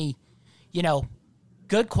so many,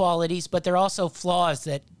 good qualities, but they're also flaws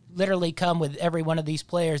that literally come with every one of these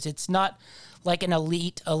players. It's not like an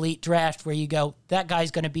elite draft where you go, that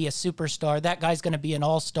guy's going to be a superstar, that guy's going to be an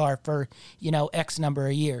all-star for, X number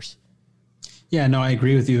of years. Yeah, no, I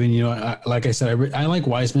agree with you. And, like I said, I like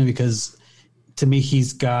Wiseman because to me,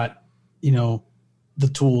 he's got, the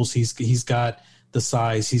tools, he's got the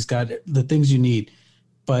size, he's got the things you need.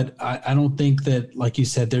 But I don't think that, like you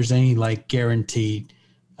said, there's any like guaranteed,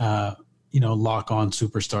 lock on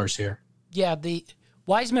superstars here. Yeah, the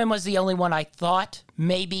Wiseman was the only one I thought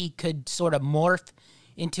maybe could sort of morph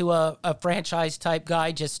into a franchise type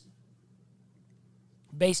guy just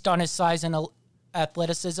based on his size and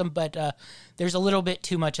athleticism, but there's a little bit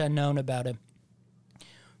too much unknown about him.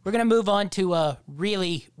 We're going to move on to a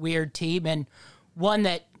really weird team and one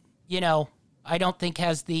that, I don't think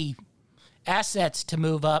has the assets to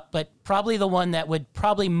move up, but probably the one that would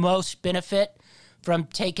probably most benefit from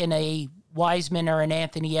taking a Wiseman or an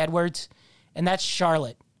Anthony Edwards, and that's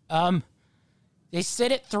Charlotte. They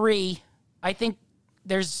sit at 3. I think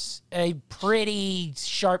there's a pretty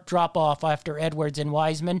sharp drop-off after Edwards and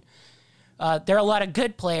Wiseman. There are a lot of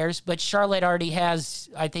good players, but Charlotte already has,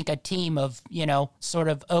 I think, a team of, sort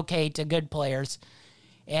of okay to good players.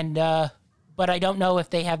 And but I don't know if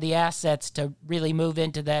they have the assets to really move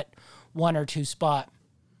into that 1 or 2 spot.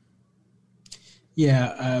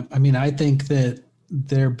 Yeah, I think that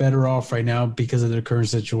they're better off right now because of their current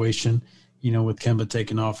situation, with Kemba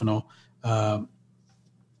taking off and all.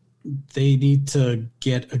 They need to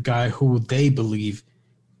get a guy who they believe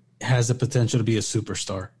has the potential to be a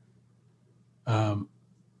superstar. Like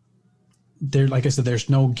I said, there's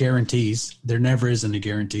no guarantees. There never is any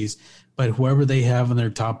guarantees. But whoever they have on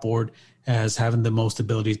their top board as having the most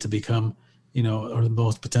ability to become, or the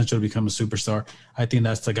most potential to become a superstar, I think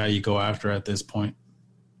that's the guy you go after at this point.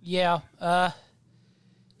 Yeah.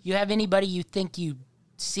 You have anybody you think you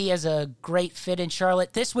see as a great fit in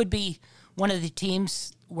Charlotte? This would be one of the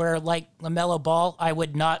teams where, like LaMelo Ball, I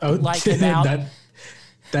would not like him out.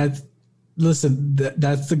 That's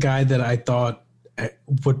the guy that I thought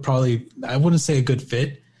would probably, I wouldn't say a good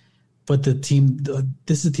fit, but this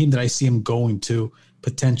is a team that I see him going to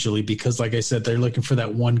potentially because, like I said, they're looking for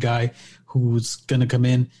that one guy who's going to come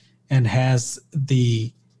in and has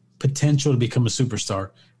the potential to become a superstar.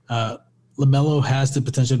 LaMelo has the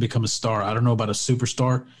potential to become a star. I don't know about a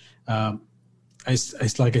superstar. Like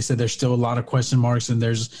I said, there's still a lot of question marks, and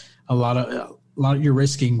there's a lot you're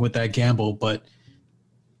risking with that gamble. But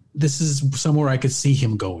this is somewhere I could see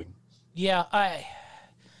him going. Yeah, I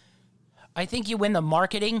think you win the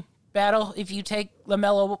marketing battle if you take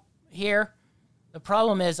LaMelo here. The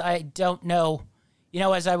problem is I don't know.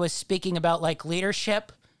 As I was speaking about like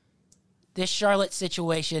leadership, this Charlotte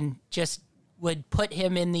situation just would put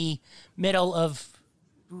him in the middle of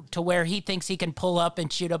to where he thinks he can pull up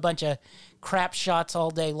and shoot a bunch of crap shots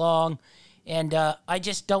all day long. And I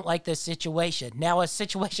just don't like this situation. Now, a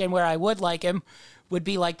situation where I would like him would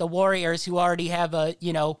be like the Warriors, who already have a,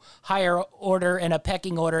 higher order and a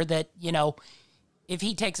pecking order that, if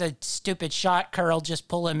he takes a stupid shot, Kerr will just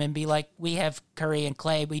pull him and be like, we have Curry and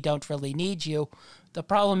Clay, we don't really need you. The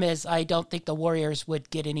problem is I don't think the Warriors would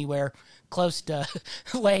get anywhere close to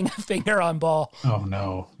laying a finger on Ball. Oh,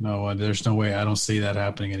 no, there's no way. I don't see that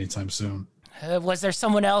happening anytime soon. Was there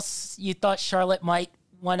someone else you thought Charlotte might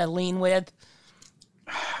want to lean with?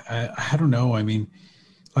 I don't know.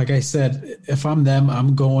 Like I said, if I'm them,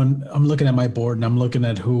 I'm looking at my board and I'm looking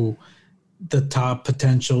at who the top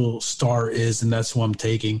potential star is, and that's who I'm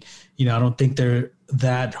taking. I don't think they're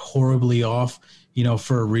that horribly off,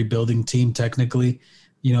 for a rebuilding team technically,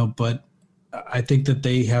 but I think that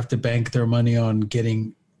they have to bank their money on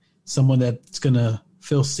getting someone that's going to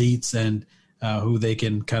fill seats and who they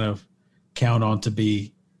can kind of count on to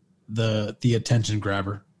be the attention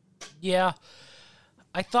grabber. Yeah.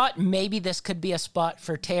 I thought maybe this could be a spot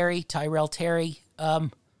for Tyrell Terry.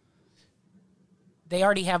 They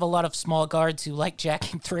already have a lot of small guards who like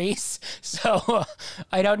jacking threes, so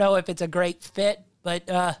I don't know if it's a great fit, but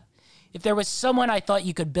if there was someone I thought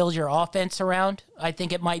you could build your offense around, I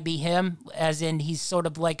think it might be him, as in he's sort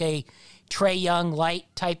of like a Trae Young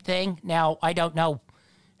light type thing. Now, I don't know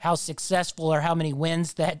how successful or how many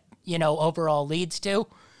wins that, overall leads to,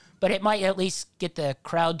 but it might at least get the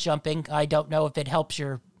crowd jumping. I don't know if it helps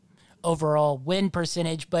your overall win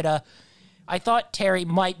percentage, but I thought Terry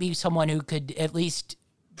might be someone who could at least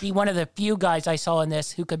be one of the few guys I saw in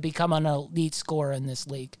this who could become an elite scorer in this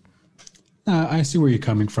league. I see where you're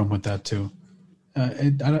coming from with that too.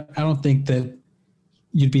 I don't think that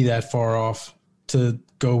you'd be that far off to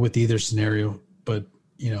go with either scenario, but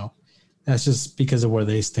that's just because of where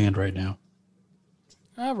they stand right now.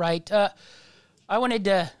 All right. I wanted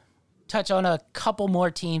to touch on a couple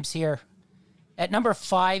more teams here. At number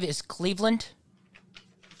 5 is Cleveland.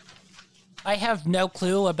 I have no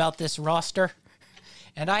clue about this roster,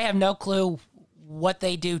 and I have no clue what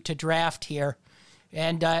they do to draft here.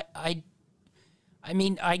 And I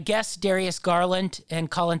guess Darius Garland and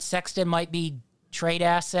Colin Sexton might be trade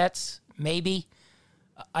assets, maybe.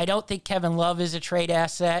 I don't think Kevin Love is a trade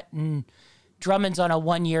asset, and Drummond's on a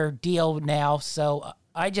 1-year deal now, so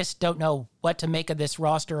I just don't know what to make of this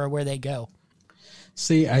roster or where they go.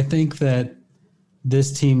 See, I think that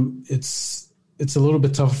this team, it's a little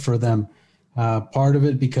bit tougher for them. Part of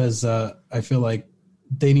it because I feel like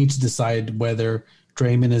they need to decide whether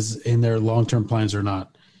Draymond is in their long-term plans or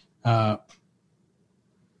not.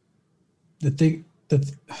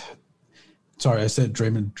 Sorry, I said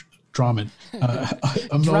Drummond. Drummond.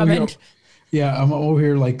 I'm over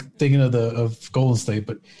here like thinking of Golden State,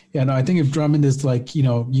 but yeah, no, I think if Drummond is like, you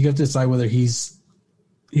have to decide whether he's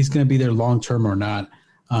going to be there long-term or not.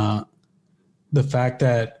 The fact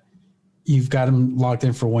that you've got him locked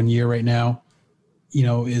in for 1 year right now,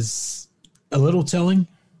 is a little telling.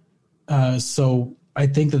 So I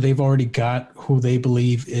think that they've already got who they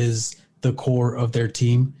believe is the core of their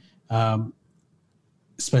team,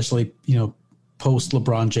 especially, post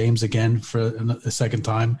LeBron James again for a second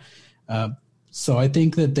time. So I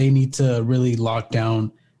think that they need to really lock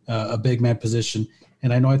down a big man position.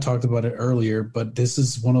 And I know I talked about it earlier, but this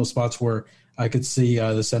is one of those spots where I could see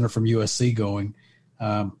the center from USC going.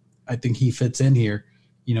 I think he fits in here.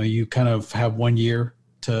 You kind of have 1 year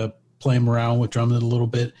to play him around with Drummond a little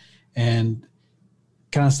bit and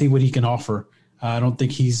kind of see what he can offer. I don't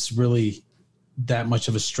think he's really that much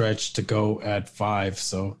of a stretch to go at 5.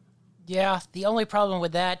 So, yeah, the only problem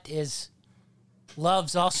with that is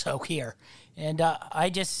Love's also here. And I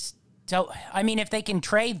just don't – I mean, if they can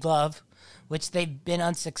trade Love, which they've been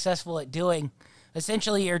unsuccessful at doing,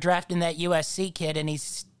 essentially you're drafting that USC kid and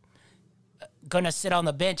he's going to sit on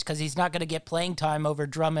the bench because he's not going to get playing time over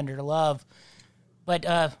Drummond or Love.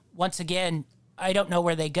 But once again, I don't know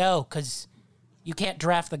where they go because you can't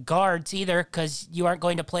draft the guards either because you aren't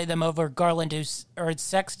going to play them over Garland or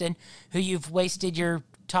Sexton, who you've wasted your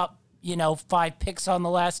top, 5 picks on the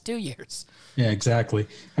last 2 years. Yeah, exactly.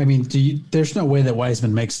 I mean, there's no way that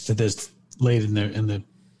Wiseman makes it to this late in the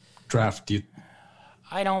draft.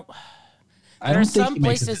 I don't. I There are don't think some he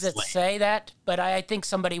makes it places this that late. say that, but I think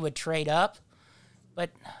somebody would trade up. But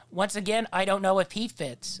once again, I don't know if he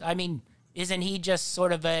fits. I mean, isn't he just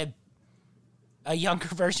sort of a younger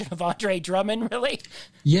version of Andre Drummond, really?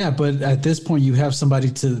 Yeah, but at this point, you have somebody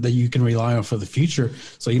that you can rely on for the future,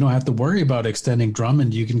 so you don't have to worry about extending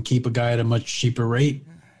Drummond. You can keep a guy at a much cheaper rate.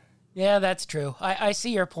 Yeah, that's true. I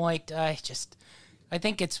see your point. I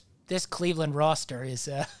think it's this Cleveland roster is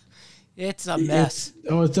it's a mess.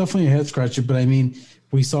 It's definitely a head scratcher. But I mean,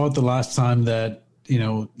 we saw it the last time that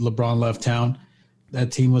LeBron left town.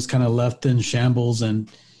 That team was kind of left in shambles, and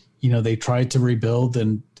they tried to rebuild,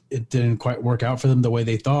 and it didn't quite work out for them the way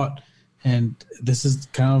they thought. And this is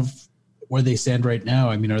kind of where they stand right now.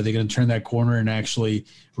 I mean, are they going to turn that corner and actually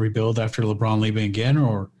rebuild after LeBron leaving again,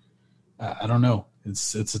 or I don't know.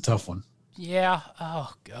 It's a tough one. Yeah.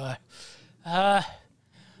 Oh, God.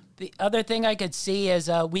 The other thing I could see is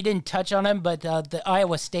we didn't touch on him, but the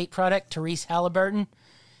Iowa State product, Therese Halliburton.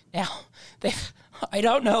 Now, I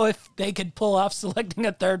don't know if they could pull off selecting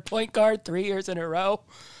a third point guard 3 years in a row,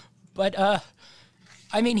 but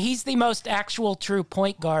I mean, he's the most actual true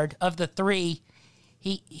point guard of the three.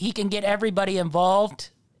 He can get everybody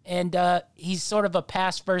involved, and he's sort of a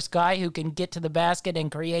pass-first guy who can get to the basket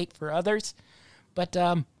and create for others. But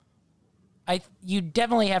you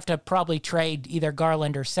definitely have to probably trade either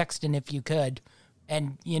Garland or Sexton if you could,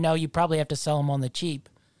 and you probably have to sell them on the cheap.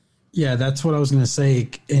 Yeah, that's what I was going to say.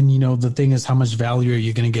 And the thing is, how much value are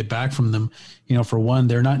you going to get back from them? For one,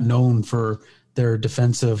 they're not known for their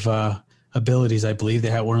defensive abilities. I believe they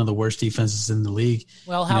had one of the worst defenses in the league.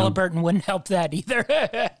 Well, Halliburton wouldn't help that either.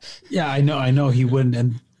 Yeah, I know he wouldn't.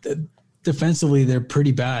 And defensively, they're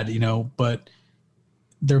pretty bad, but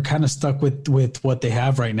they're kind of stuck with what they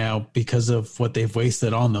have right now because of what they've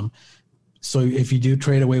wasted on them. So if you do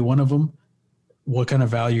trade away one of them, what kind of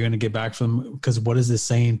value you're going to get back from them? Because what is this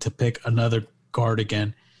saying to pick another guard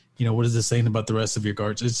again? What is this saying about the rest of your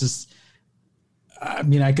guards? It's just, I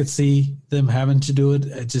mean, I could see them having to do it.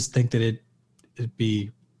 I just think that it'd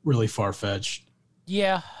be really far-fetched.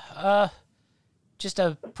 Yeah, just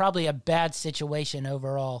probably a bad situation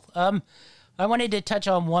overall. I wanted to touch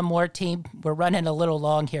on one more team. We're running a little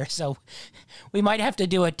long here, so we might have to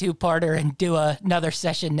do a two-parter and do another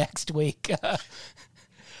session next week.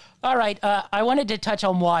 All right, I wanted to touch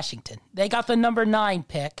on Washington. They got the number 9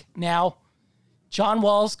 pick. Now, John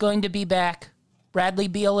Wall's going to be back. Bradley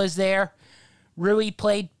Beal is there. Rui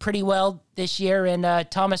played pretty well this year, and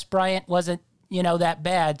Thomas Bryant wasn't, that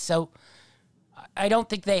bad. So I don't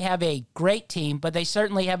think they have a great team, but they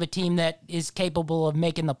certainly have a team that is capable of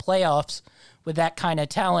making the playoffs with that kind of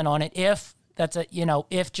talent on it. If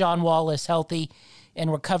John Wall is healthy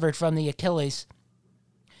and recovered from the Achilles.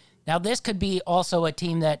 Now, this could be also a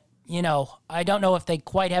team that, I don't know if they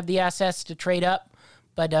quite have the assets to trade up,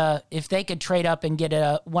 but if they could trade up and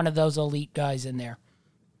get one of those elite guys in there.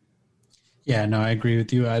 Yeah, no, I agree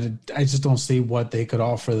with you. I just don't see what they could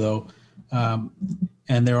offer, though.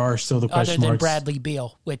 And there are still the question marks. Other than marks. Bradley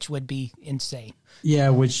Beal, which would be insane. Yeah,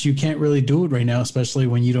 which you can't really do it right now, especially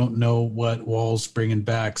when you don't know what Wall's bringing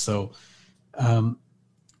back. So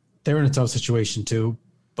they're in a tough situation too.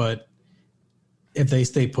 But if they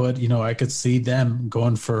stay put, I could see them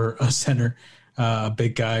going for a center, a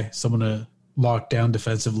big guy, someone to lock down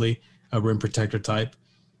defensively, a rim protector type.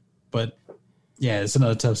 But yeah, it's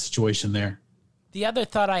another tough situation there. The other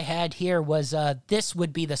thought I had here was this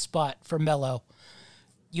would be the spot for Melo.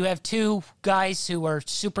 You have two guys who are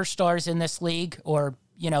superstars in this league or,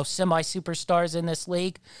 semi-superstars in this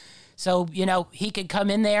league. So, he could come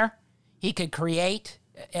in there, he could create,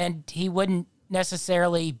 and he wouldn't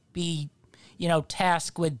necessarily be,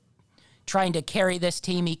 tasked with trying to carry this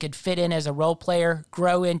team. He could fit in as a role player,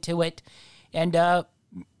 grow into it, and,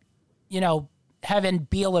 having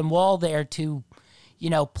Beal and Wall there to,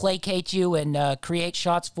 placate you and create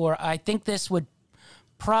shots for, I think this would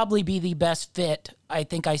probably be the best fit I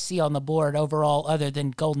think I see on the board overall other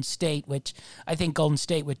than Golden State, which I think Golden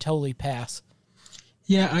State would totally pass.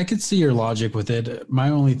 Yeah, I could see your logic with it. My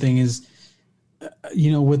only thing is,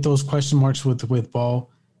 with those question marks with Ball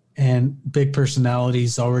and big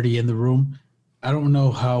personalities already in the room, I don't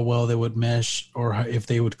know how well they would mesh or if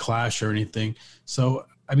they would clash or anything. So,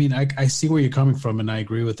 I see where you're coming from, and I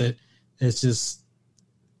agree with it. It's just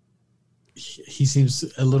he seems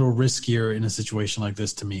a little riskier in a situation like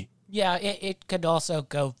this to me. Yeah, it could also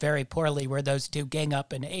go very poorly where those two gang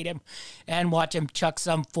up and hate him and watch him chuck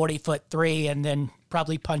some 40-foot three and then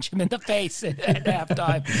probably punch him in the face at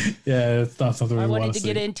halftime. Yeah, it's not something we want to see. I wanted to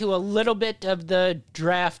get into a little bit of the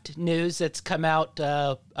draft news that's come out,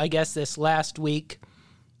 I guess, this last week.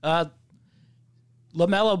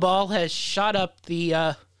 LaMelo Ball has shot up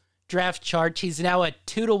the draft chart. He's now a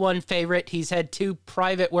 2-1 favorite. He's had 2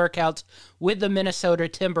 private workouts with the Minnesota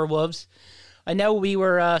Timberwolves. I know we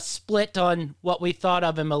were split on what we thought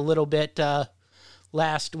of him a little bit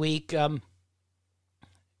last week.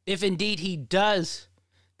 If indeed he does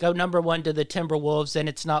go number 1 to the Timberwolves, then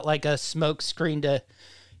it's not like a smoke screen to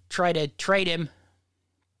try to trade him.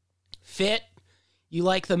 Fit? You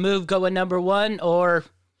like the move going number 1, or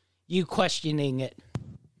you questioning it?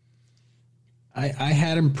 I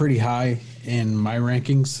had him pretty high in my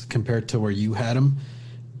rankings compared to where you had him.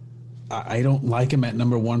 I don't like him at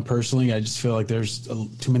number 1 personally. I just feel like there's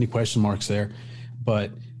too many question marks there.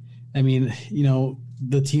 But,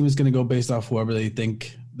 the team is going to go based off whoever they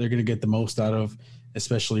think they're going to get the most out of,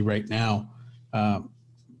 especially right now.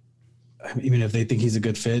 Even if they think he's a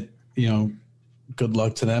good fit, good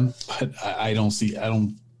luck to them. But I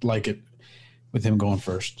don't like it with him going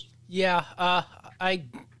first. Yeah, I'm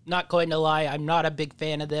not going to lie. I'm not a big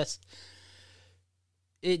fan of this.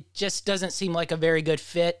 It just doesn't seem like a very good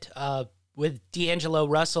fit with D'Angelo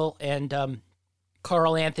Russell and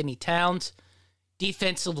Karl Anthony Towns.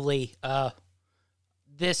 Defensively,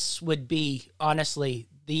 this would be, honestly,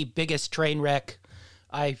 the biggest train wreck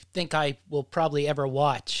I think I will probably ever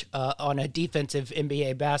watch on a defensive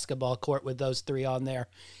NBA basketball court with those 3 on there.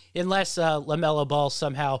 Unless LaMelo Ball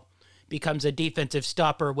somehow becomes a defensive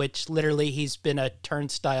stopper, which literally he's been a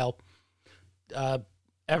turnstile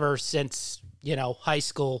ever since, high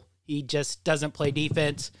school. He just doesn't play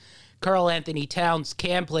defense. Karl Anthony Towns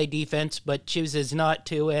can play defense, but chooses not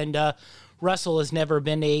to. And Russell has never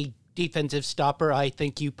been a defensive stopper. I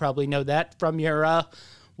think you probably know that from your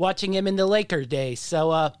watching him in the Lakers days.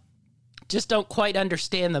 So just don't quite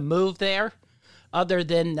understand the move there, other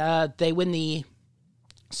than they win the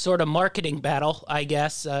sort of marketing battle, I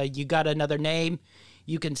guess. You got another name.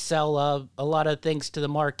 You can sell a lot of things to the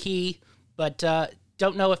marquee, but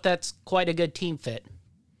don't know if that's quite a good team fit.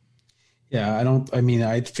 Yeah,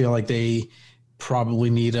 I feel like they probably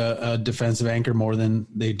need a defensive anchor more than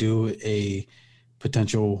they do a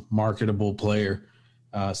potential marketable player.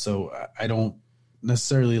 So I don't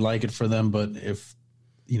necessarily like it for them, but if,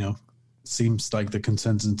 seems like the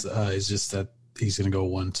consensus is just that he's going to go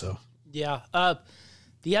 1. So yeah.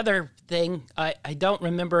 The other thing, I don't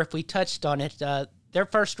remember if we touched on it. Their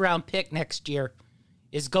first round pick next year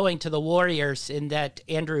is going to the Warriors in that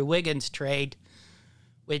Andrew Wiggins trade.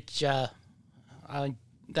 which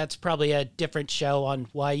that's probably a different show on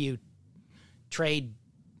why you trade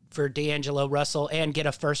for D'Angelo Russell and get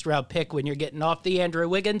a first-round pick when you're getting off the Andrew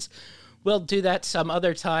Wiggins. We'll do that some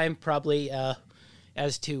other time, probably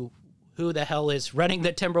as to who the hell is running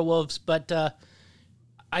the Timberwolves. But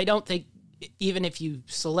I don't think even if you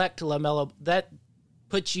select LaMelo, that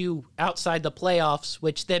puts you outside the playoffs,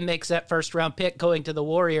 which then makes that first-round pick going to the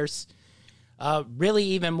Warriors really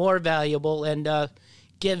even more valuable and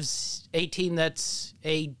gives a team that's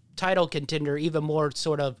a title contender even more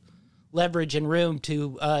sort of leverage and room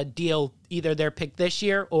to deal either their pick this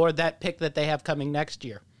year or that pick that they have coming next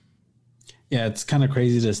year. Yeah, it's kind of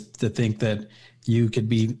crazy to think that you could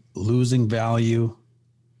be losing value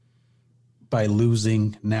by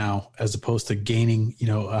losing now as opposed to gaining,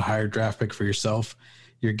 a higher draft pick for yourself.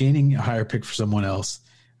 You're gaining a higher pick for someone else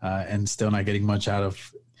and still not getting much out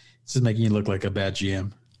of. This is making you look like a bad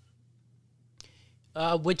GM.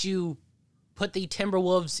 Would you put the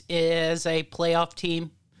Timberwolves as a playoff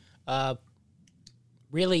team?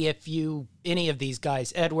 Really, if any of these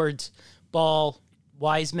guys, Edwards, Ball,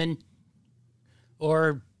 Wiseman,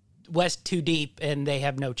 or West too deep and they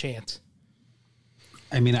have no chance?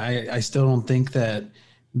 I mean, I still don't think that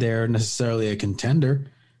they're necessarily a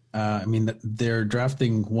contender. They're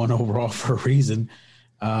drafting 1 overall for a reason.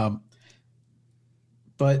 But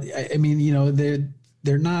I mean,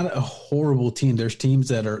 they're not a horrible team. There's teams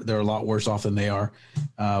they're a lot worse off than they are.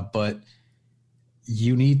 But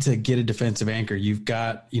you need to get a defensive anchor. You've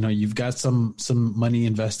got some money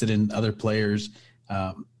invested in other players.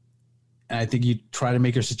 And I think you try to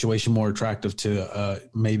make your situation more attractive to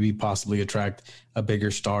maybe possibly attract a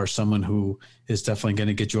bigger star, someone who is definitely going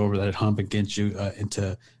to get you over that hump and get you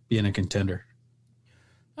into being a contender.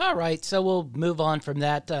 All right, so we'll move on from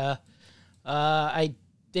that. I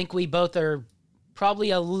think we both are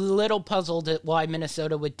probably a little puzzled at why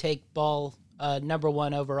Minnesota would take Ball number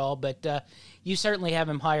 1 overall, but you certainly have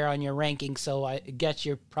him higher on your ranking, so I guess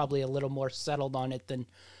you're probably a little more settled on it than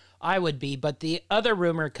I would be. But the other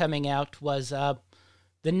rumor coming out was the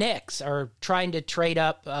Knicks are trying to trade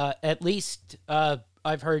up at least,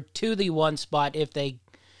 I've heard, to the 1 spot if they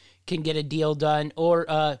can get a deal done,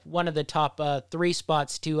 or one of the top 3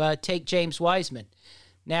 spots to take James Wiseman.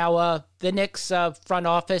 Now, the Knicks front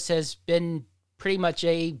office has been pretty much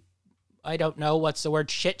I don't know, what's the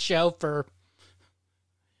word, shit show for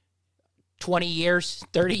 20 years,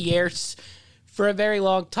 30 years, for a very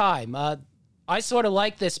long time. I sort of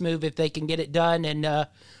like this move if they can get it done and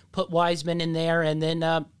put Wiseman in there and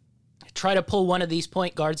then try to pull one of these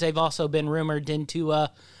point guards. They've also been rumored into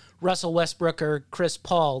Russell Westbrook or Chris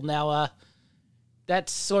Paul. Now,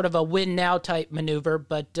 that's sort of a win-now type maneuver,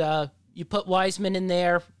 but you put Wiseman in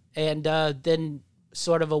there and then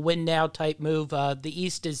sort of a win-now type move. The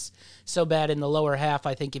East is so bad in the lower half.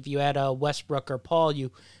 I think if you add a Westbrook or Paul,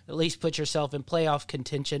 you at least put yourself in playoff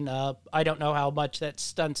contention. I don't know how much that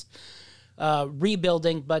stunts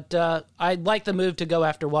rebuilding, but I like the move to go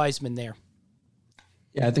after Wiseman there.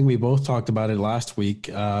 Yeah, I think we both talked about it last week,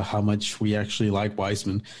 how much we actually like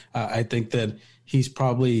Wiseman. I think that he's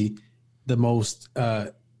probably the most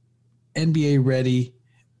NBA-ready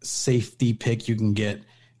safety pick you can get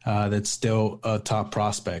that's still a top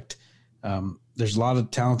prospect. There's a lot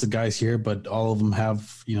of talented guys here, but all of them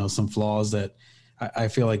have, some flaws that I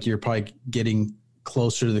feel like you're probably getting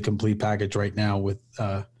closer to the complete package right now with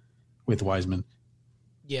Wiseman.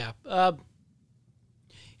 Yeah.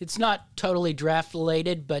 It's not totally draft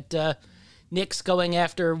related, but Knicks going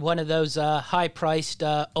after one of those high-priced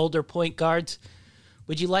older point guards.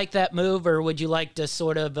 Would you like that move, or would you like to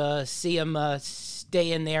sort of see him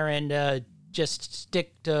stay in there and just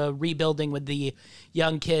stick to rebuilding with the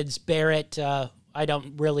young kids? Barrett, I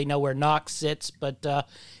don't really know where Knox sits, but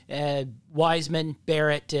Wiseman,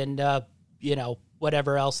 Barrett, and,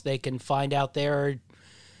 whatever else they can find out there.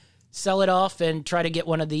 Sell it off and try to get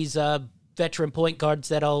one of these veteran point guards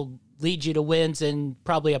that'll lead you to wins and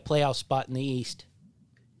probably a playoff spot in the East.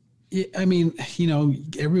 Yeah, I mean,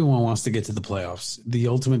 everyone wants to get to the playoffs. The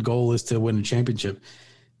ultimate goal is to win a championship.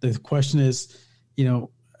 The question is,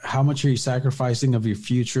 how much are you sacrificing of your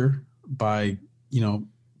future by,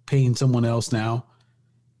 paying someone else now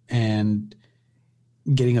and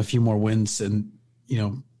getting a few more wins and,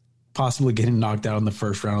 possibly getting knocked out in the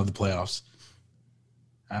first round of the playoffs?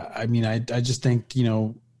 I just think,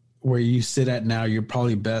 where you sit at now, you're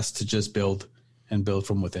probably best to just build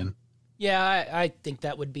from within. Yeah, I think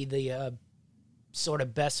that would be the sort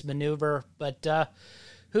of best maneuver, but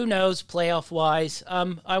who knows playoff-wise.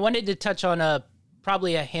 I wanted to touch on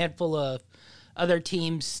probably a handful of other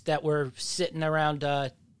teams that were sitting around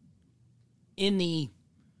in the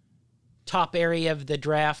top area of the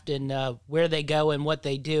draft and where they go and what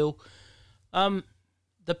they do.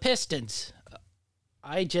 The Pistons,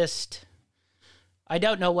 I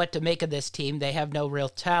don't know what to make of this team. They have no real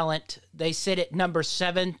talent. They sit at number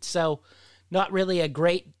 7, so not really a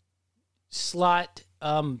great slot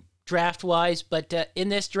draft-wise, but in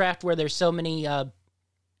this draft where there's so many, I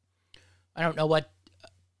don't know what,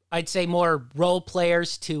 I'd say more role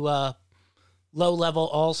players to low-level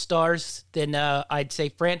all-stars than I'd say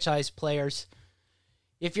franchise players.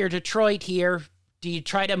 If you're Detroit here, do you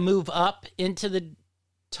try to move up into the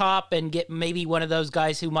top and get maybe one of those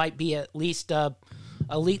guys who might be at least a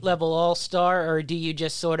elite-level all-star, or do you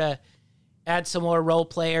just sort of add some more role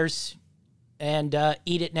players and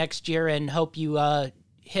eat it next year and hope you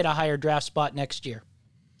hit a higher draft spot next year?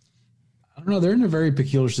 I don't know. They're in a very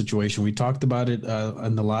peculiar situation. We talked about it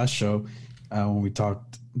on the last show when we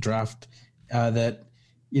talked draft, that,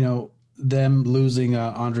 them losing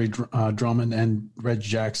Andre Drummond and Reggie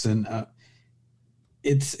Jackson,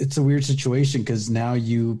 it's a weird situation because now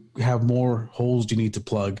you have more holes you need to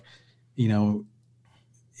plug.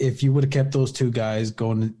 If you would have kept those two guys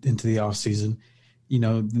going into the offseason,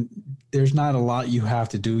 there's not a lot you have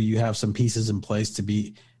to do. You have some pieces in place to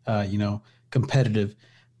be, competitive.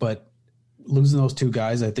 But losing those two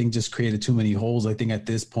guys, I think, just created too many holes. I think at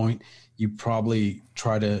this point, you probably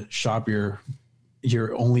try to shop your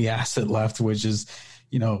only asset left, which is,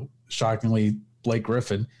 shockingly Blake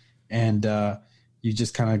Griffin. And you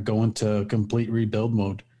just kind of go into complete rebuild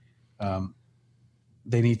mode.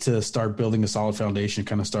 They need to start building a solid foundation,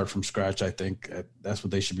 kind of start from scratch. I think that's what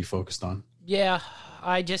they should be focused on. Yeah,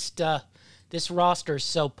 I just this roster is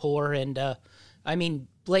so poor, and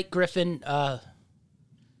Blake Griffin,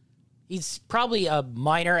 he's probably a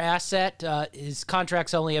minor asset. His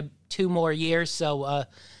contract's only 2 more years, so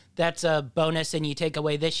that's a bonus. And you take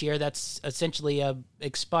away this year, that's essentially a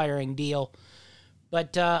expiring deal.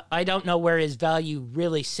 But I don't know where his value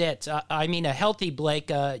really sits. A healthy Blake,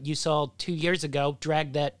 you saw 2 years ago,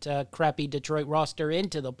 dragged that crappy Detroit roster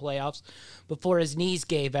into the playoffs before his knees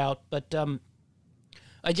gave out. But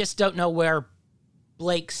I just don't know where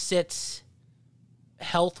Blake sits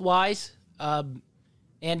health-wise, and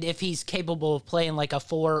if he's capable of playing like a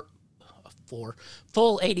full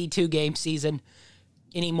 82-game season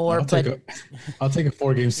anymore. I'll take a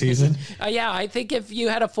 4-game season. Yeah, I think if you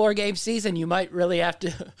had a 4-game season, you might really have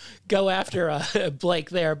to go after Blake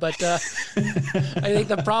there. But I think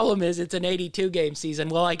the problem is it's an 82-game season.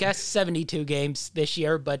 Well, I guess 72 games this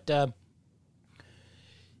year. But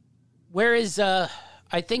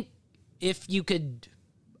I think if you could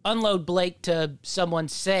unload Blake to someone,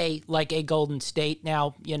 say, like a Golden State.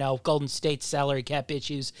 Now, Golden State's salary cap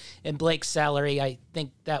issues and Blake's salary, I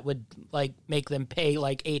think that would make them pay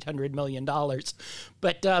 $800 million.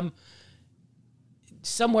 But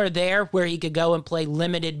somewhere there where he could go and play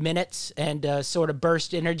limited minutes and sort of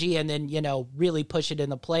burst energy and then, really push it in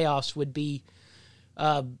the playoffs would be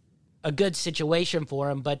a good situation for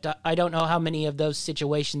him. But I don't know how many of those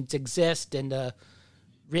situations exist. And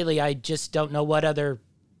really, I just don't know what other,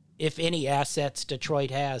 if any, assets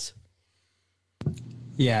Detroit has.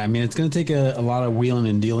 Yeah, it's going to take a lot of wheeling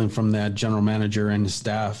and dealing from that general manager and his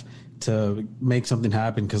staff to make something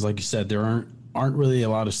happen because, like you said, there aren't really a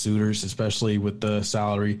lot of suitors, especially with the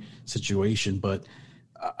salary situation. But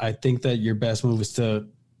I think that your best move is to,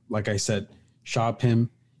 like I said, shop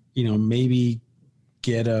him, maybe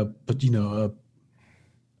get a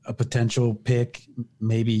potential pick.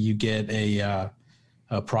 Maybe you get a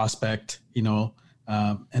prospect,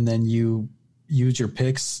 and then you use your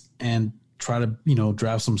picks and try to,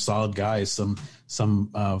 draft some solid guys, some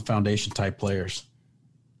foundation type players.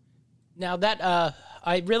 Now that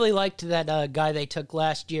I really liked that guy they took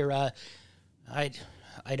last year. I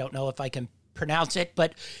don't know if I can pronounce it,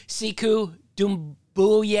 but Sekou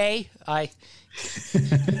Doumbouya.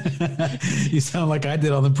 You sound like I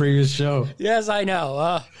did on the previous show. Yes, I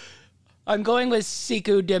know. I'm going with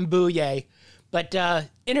Sekou Doumbouya. But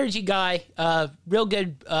energy guy, real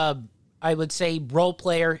good, I would say, role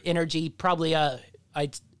player energy. Probably,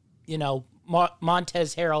 Montez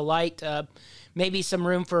Harrell light. Maybe some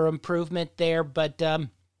room for improvement there. But,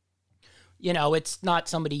 it's not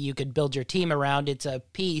somebody you could build your team around. It's a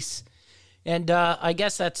piece. And I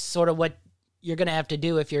guess that's sort of what you're going to have to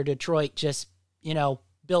do if you're Detroit. Just,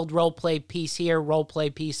 build role play piece here, role play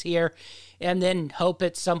piece here, and then hope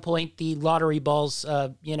at some point the lottery balls,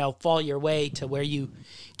 fall your way to where you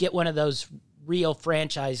get one of those real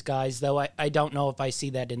franchise guys, though I don't know if I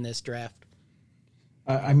see that in this draft.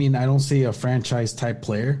 I don't see a franchise type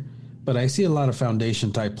player, but I see a lot of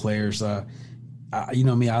foundation type players. I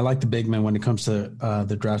like the big men when it comes to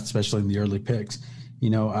the draft, especially in the early picks.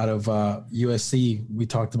 out of USC. We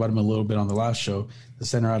talked about him a little bit on the last show. The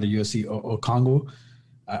center out of USC, Okongwu.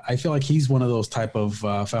 I feel like he's one of those type of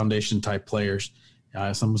foundation type players.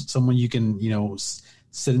 Someone you can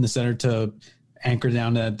sit in the center to anchor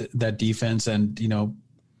down that defense and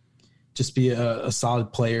just be a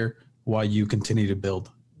solid player while you continue to build.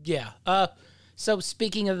 Yeah. So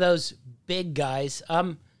speaking of those big guys,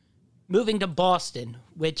 moving to Boston,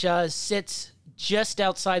 which sits just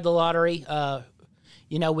outside the lottery,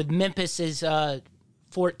 with Memphis's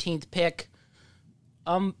 14th pick.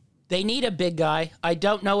 They need a big guy. I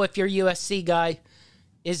don't know if your USC guy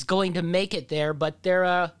is going to make it there, but there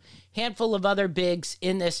are a handful of other bigs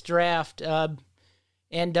in this draft. And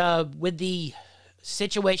with the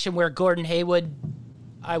situation where Gordon Hayward,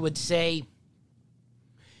 I would say,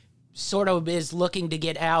 sort of is looking to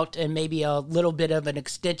get out and maybe a little bit of an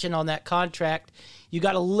extension on that contract, you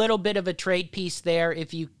got a little bit of a trade piece there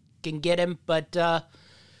if you can get him. But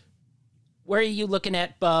where are you looking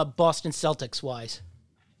at Boston Celtics wise?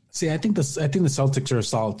 See, I think the Celtics are a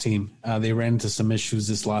solid team. They ran into some issues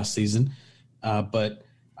this last season, but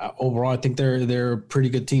overall, I think they're a pretty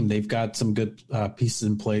good team. They've got some good pieces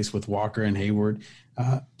in place with Walker and Hayward.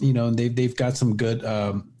 And they've got some good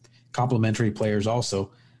complementary players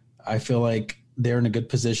also. I feel like they're in a good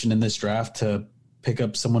position in this draft to pick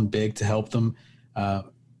up someone big to help them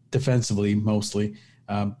defensively, mostly.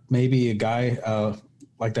 Maybe a guy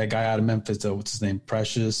like that guy out of Memphis, what's his name?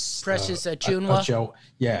 Precious Achunwa.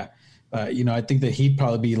 Yeah. I think that he'd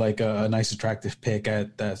probably be like a nice, attractive pick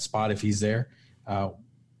at that spot if he's there. I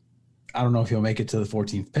don't know if he'll make it to the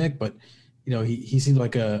 14th pick, but, he seems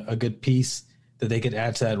like a good piece that they could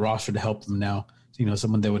add to that roster to help them now.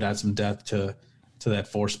 Someone that would add some depth to that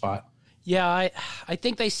 4 spot. Yeah, I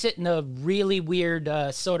think they sit in a really weird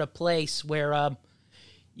sort of place where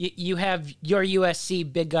you have your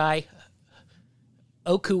USC big guy,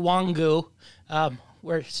 Okuwangu.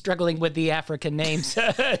 We're struggling with the African names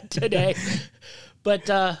today. But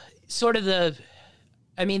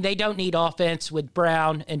they don't need offense with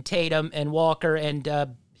Brown and Tatum and Walker and,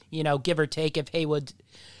 give or take if Hayward's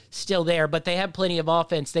still there. But they have plenty of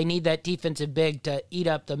offense. They need that defensive big to eat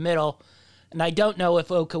up the middle. And I don't know if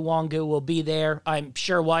Okuwangu will be there. I'm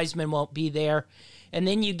sure Wiseman won't be there. And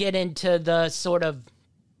then you get into the sort of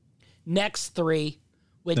next 3,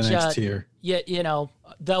 which the next tier.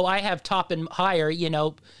 Though I have Toppin higher,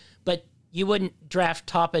 but you wouldn't draft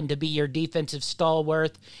Toppin to be your defensive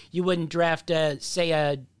stalwart. You wouldn't draft,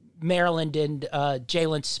 say, Maryland and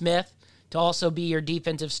Jalen Smith to also be your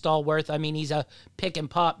defensive stalwart. I mean, he's a pick and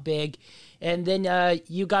pop big. And then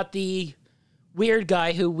you got the weird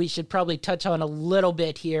guy who we should probably touch on a little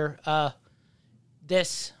bit here.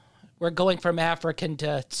 We're going from African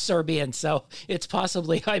to Serbian, so it's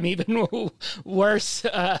possibly I'm even worse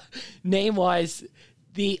name-wise.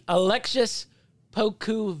 The Alexis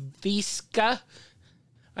Pokuševski.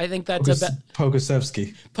 I think that's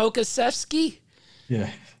Pokusevski. Pokusevski? Yeah.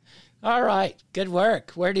 All right. Good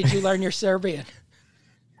work. Where did you learn your Serbian?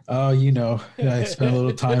 Oh, I spent a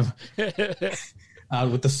little time out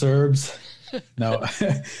with the Serbs. No,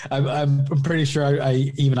 I'm pretty sure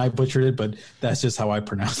I butchered it, but that's just how I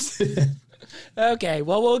pronounce it. Okay,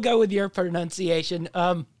 well, we'll go with your pronunciation.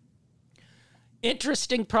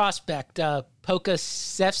 Interesting prospect,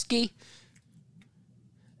 Pokusevski.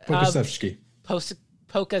 Pokusevski.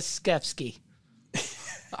 Pokusevski.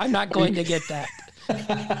 I'm not going to get that.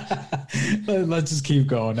 Let's just keep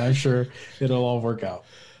going. I'm sure it'll all work out.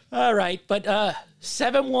 All right, but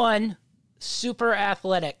 7'1", super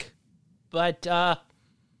athletic. But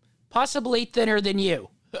possibly thinner than you,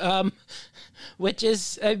 which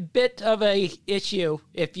is a bit of a issue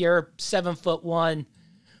if you're 7'1".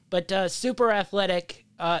 But super athletic.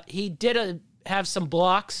 He did have some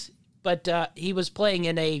blocks, but he was playing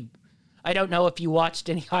in I don't know if you watched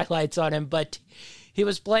any highlights on him, but he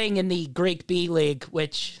was playing in the Greek B League,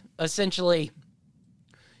 which essentially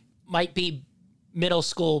might be middle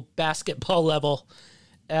school basketball level.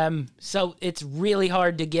 So it's really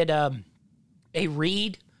hard to get a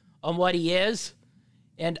read on what he is,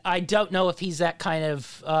 and I don't know if he's that kind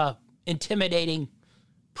of intimidating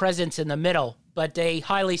presence in the middle, but a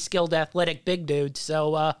highly skilled athletic big dude.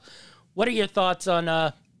 So what are your thoughts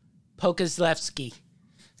on Pokusevski?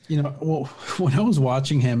 Well, when I was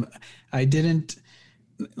watching him, I didn't,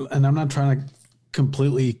 and I'm not trying to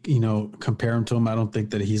completely, compare him to him. I don't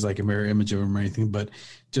think that he's like a mirror image of him or anything, but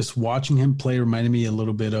just watching him play reminded me a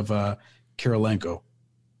little bit of Kirilenko.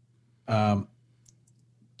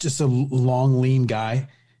 Just a long, lean guy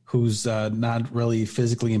who's not really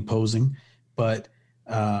physically imposing, but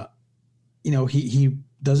he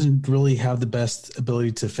doesn't really have the best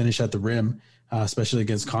ability to finish at the rim, especially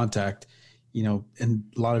against contact, and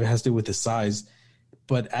a lot of it has to do with his size.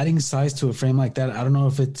 But adding size to a frame like that, I don't know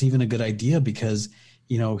if it's even a good idea because,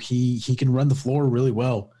 he can run the floor really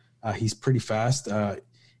well. He's pretty fast.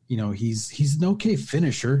 He's an okay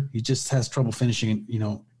finisher. He just has trouble finishing,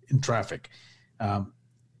 in traffic.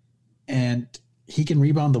 And he can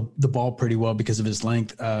rebound the ball pretty well because of his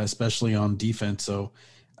length, especially on defense. So,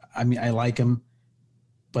 I mean, I like him,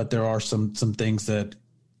 but there are some things that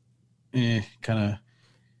kind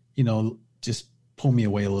of, just pull me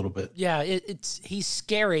away a little bit. Yeah, he's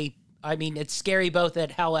scary. I mean, it's scary both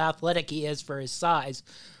at how athletic he is for his size,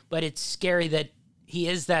 but it's scary that he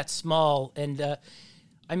is that small. And,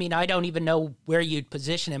 I mean, I don't even know where you'd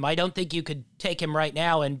position him. I don't think you could take him right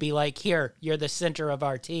now and be like, here, you're the center of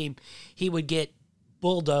our team. He would get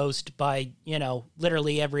bulldozed by,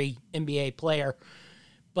 literally every NBA player.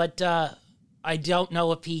 But I don't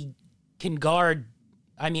know if he can guard.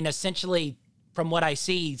 I mean, essentially, from what I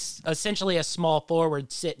see, he's essentially a small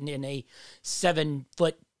forward sitting in a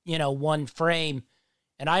 7-foot, one frame.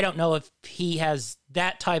 And I don't know if he has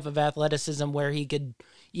that type of athleticism where he could,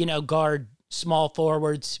 guard small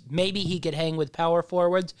forwards. Maybe he could hang with power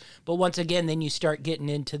forwards. But once again, then you start getting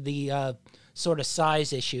into the sort of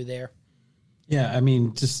size issue there. Yeah, I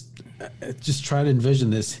mean, just try to envision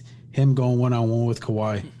this, him going one-on-one with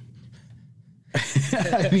Kawhi.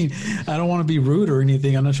 I mean, I don't want to be rude or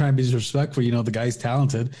anything. I'm not trying to be disrespectful. The guy's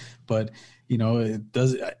talented, but it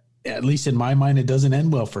does, at least in my mind, it doesn't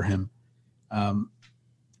end well for him.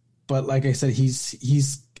 But like I said,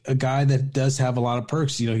 he's a guy that does have a lot of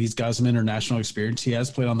perks. He's got some international experience. He has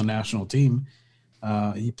played on the national team.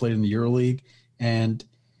 He played in the EuroLeague, and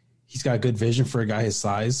he's got good vision for a guy his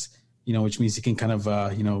size, which means he can kind of,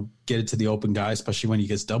 get it to the open guy, especially when he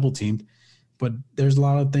gets double teamed. But there's a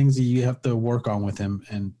lot of things that you have to work on with him,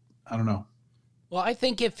 and I don't know. Well, I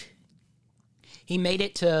think if he made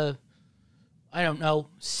it to,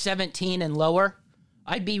 17 and lower,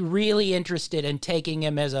 I'd be really interested in taking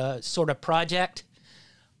him as a sort of project.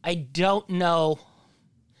 I don't know,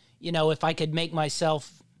 if I could make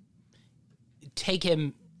myself take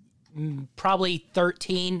him probably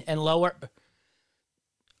 13 and lower.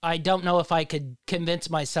 I don't know if I could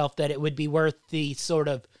convince myself that it would be worth the sort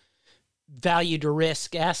of value to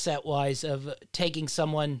risk asset wise of taking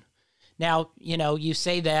someone. Now, you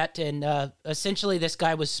say that, and essentially this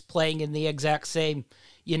guy was playing in the exact same,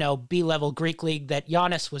 B-level Greek league that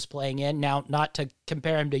Giannis was playing in. Now, not to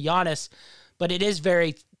compare him to Giannis, but it is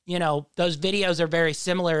very, those videos are very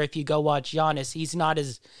similar if you go watch Giannis. He's not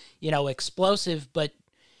as, explosive, but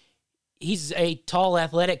he's a tall,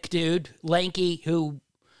 athletic dude, lanky, who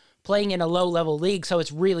playing in a low-level league, so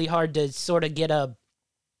it's really hard to sort of get a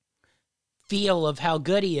feel of how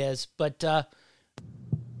good he is. But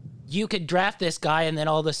you could draft this guy, and then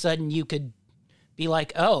all of a sudden you could be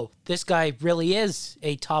like, oh, this guy really is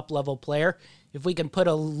a top-level player. If we can put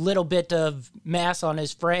a little bit of mass on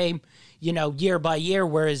his frame, year by year,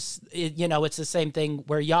 whereas, it's the same thing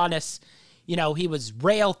where Giannis, he was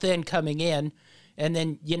rail thin coming in, and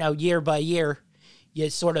then, year by year,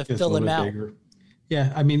 you sort of fill him out. Bigger.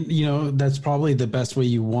 Yeah, I mean, that's probably the best way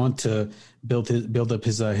you want to build up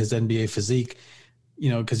his NBA physique,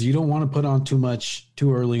 because you don't want to put on too much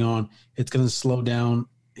too early on. It's going to slow down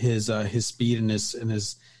his speed and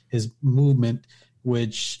his movement,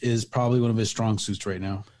 which is probably one of his strong suits right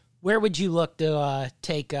now. Where would you look to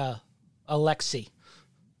take Alex G?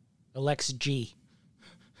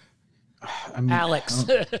 I mean, Alex.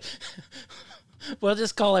 We'll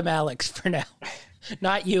just call him Alex for now.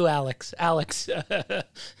 Not you, Alex. Alex. The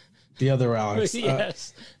other Alex.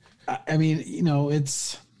 Yes. I mean,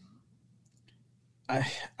 it's.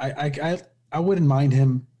 I wouldn't mind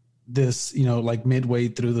him this, like midway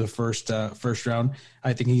through the first round.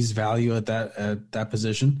 I think he's value at that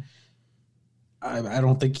position. I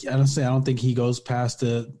don't think he goes past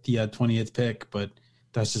the 20th pick, but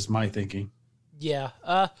that's just my thinking. Yeah.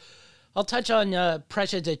 I'll touch on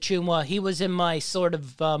Precious Achiuwa. He was in my sort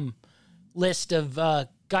of list of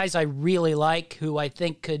guys I really like who I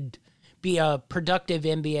think could be a productive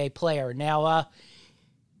NBA player. Now,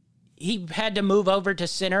 he had to move over to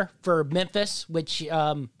center for Memphis, which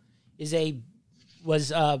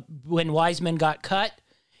was when Wiseman got cut,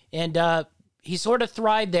 and he sort of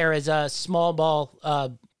thrived there as a small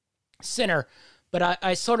ball center. But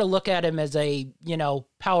I sort of look at him as a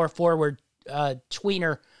power forward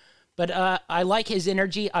tweener. But I like his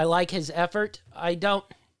energy. I like his effort. I don't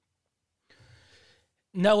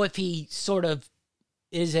know if he sort of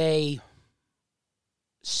is a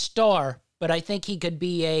star, but I think he could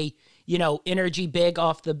be a, energy big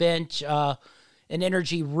off the bench. an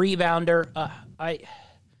energy rebounder.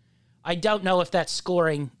 I don't know if that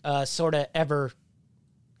scoring sort of ever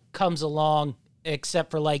comes along,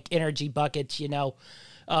 except for like energy buckets,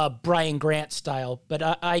 Brian Grant style.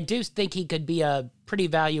 But I do think he could be a pretty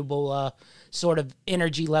valuable sort of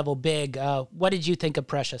energy level big. What did you think of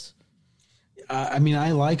Precious? I mean,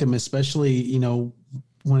 I like him, especially,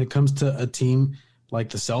 when it comes to a team like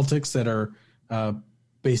the Celtics that are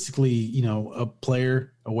basically, a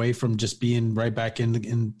player away from just being right back into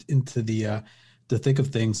the thick of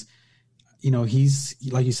things. He's,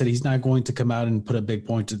 like you said, he's not going to come out and put a big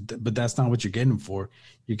point, but that's not what you're getting him for.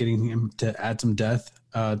 You're getting him to add some depth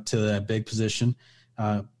to that big position.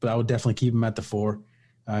 But I would definitely keep him at the 4.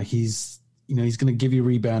 He's going to give you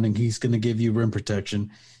rebounding. He's going to give you rim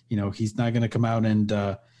protection. He's not going to come out and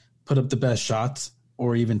put up the best shots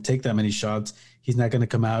or even take that many shots. He's not going to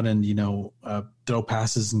come out and, throw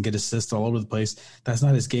passes and get assists all over the place. That's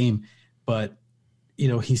not his game. But,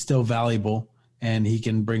 he's still valuable and he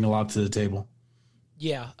can bring a lot to the table.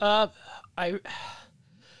 Yeah.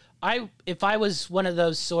 If I was one of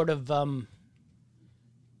those sort of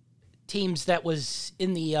teams that was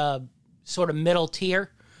in the sort of middle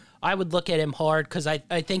tier, I would look at him hard because I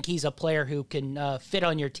think he's a player who can fit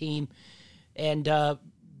on your team and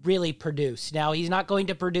really produce. Now, he's not going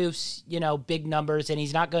to produce, big numbers, and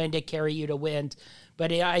he's not going to carry you to wins,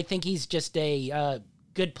 but I think he's just a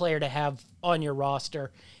good player to have on your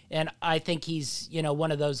roster, and I think he's,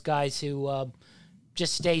 one of those guys who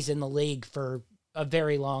just stays in the league for a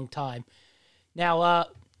very long time. Now,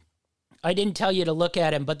 I didn't tell you to look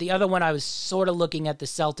at him, but the other one I was sort of looking at the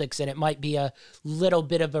Celtics, and it might be a little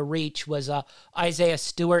bit of a reach, was Isaiah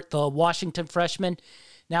Stewart, the Washington freshman.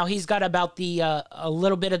 Now, he's got about a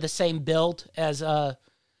little bit of the same build as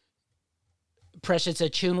Precious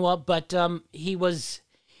Achiuwa, but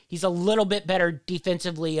he's a little bit better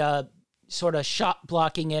defensively, sort of shot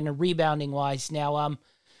blocking and rebounding wise. Now,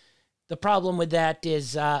 the problem with that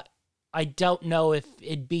is I don't know if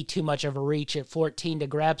it'd be too much of a reach at 14 to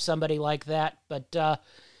grab somebody like that, but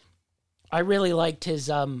I really liked his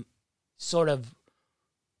sort of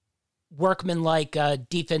workmanlike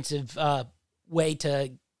defensive way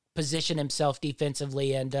to position himself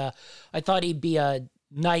defensively, and I thought he'd be a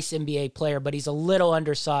nice NBA player, but he's a little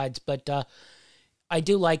undersized, but I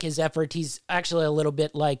do like his effort. He's actually a little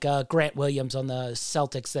bit like Grant Williams on the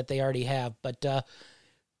Celtics that they already have, but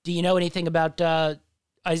do you know anything about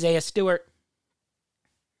Isaiah Stewart?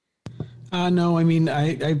 No, I mean,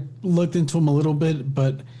 I looked into him a little bit,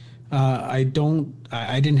 but I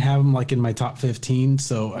didn't have him like in my top 15,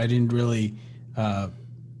 so I didn't really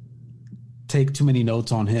take too many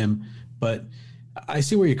notes on him, but I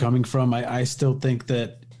see where you're coming from. I still think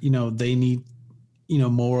that, they need,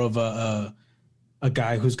 more of a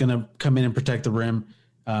guy who's going to come in and protect the rim,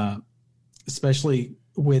 especially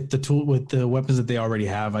with the weapons that they already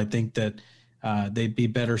have. I think that they'd be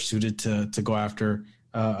better suited to go after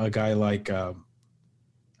a guy like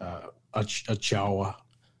Achiuwa.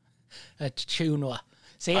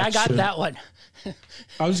 See, I got that one.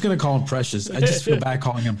 I was going to call him Precious. I just feel bad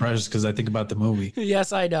calling him Precious because I think about the movie.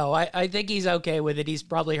 Yes, I know. I think he's okay with it. He's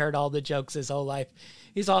probably heard all the jokes his whole life.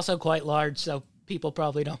 He's also quite large, so people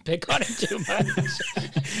probably don't pick on him too much.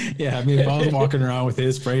 Yeah, I mean, if I was walking around with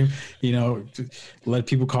his frame, let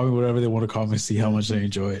people call me whatever they want to call me, see how much they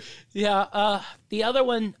enjoy it. Yeah, the other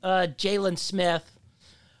one, Jalen Smith,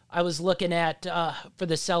 I was looking at for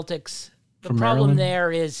the Celtics. The From problem Maryland?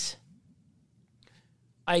 there is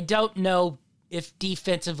I don't know if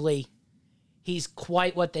defensively he's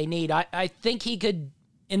quite what they need. I think he could,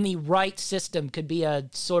 in the right system, could be a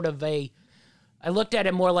sort of I looked at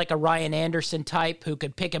him more like a Ryan Anderson type who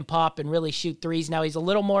could pick and pop and really shoot threes. Now, he's a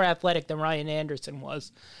little more athletic than Ryan Anderson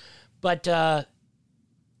was. But I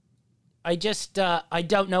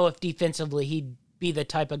don't know if defensively he'd be the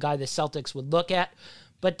type of guy the Celtics would look at.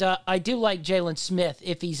 But I do like Jalen Smith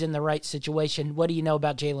if he's in the right situation. What do you know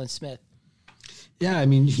about Jalen Smith? Yeah, I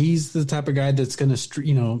mean, he's the type of guy that's going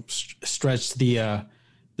to, stretch the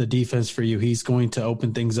defense for you. He's going to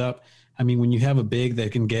open things up. I mean, when you have a big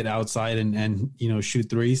that can get outside and shoot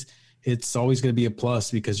threes, it's always going to be a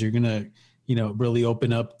plus because you're going to, really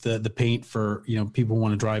open up the paint for, people who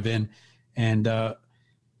want to drive in. And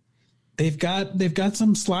they've got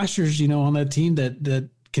some slashers, on that team that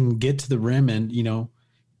can get to the rim. And,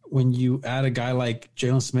 when you add a guy like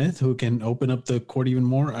Jalen Smith who can open up the court even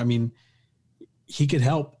more, I mean, he could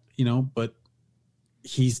help, but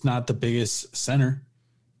he's not the biggest center.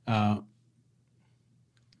 I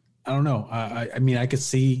don't know. I mean, I could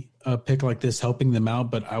see a pick like this helping them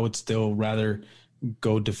out, but I would still rather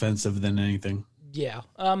go defensive than anything. Yeah.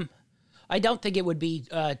 I don't think it would be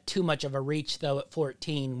too much of a reach though at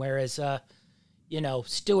 14. Whereas,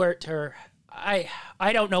 Stewart or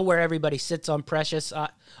I don't know where everybody sits on Precious.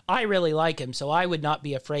 I really like him, so I would not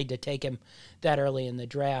be afraid to take him that early in the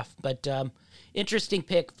draft. But interesting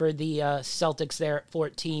pick for the Celtics there at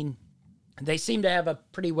 14. They seem to have a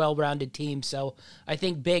pretty well-rounded team, so I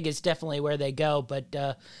think big is definitely where they go. But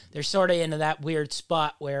they're sort of into that weird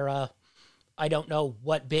spot where I don't know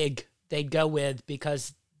what big they'd go with,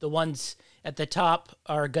 because the ones at the top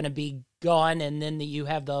are going to be gone, and then you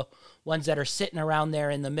have the ones that are sitting around there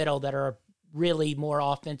in the middle that are really more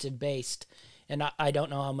offensive based, and I don't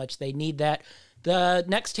know how much they need that. The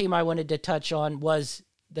next team I wanted to touch on was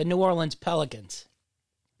the New Orleans Pelicans.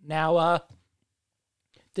 Now,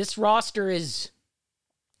 this roster is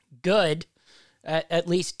good, at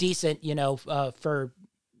least decent, for,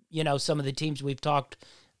 some of the teams we've talked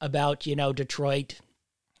about, Detroit,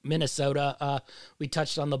 Minnesota. We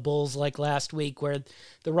touched on the Bulls like last week, where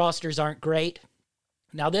the rosters aren't great.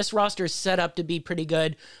 Now, this roster is set up to be pretty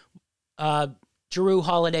good. Jrue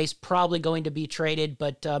Holiday's probably going to be traded,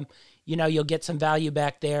 but, you'll get some value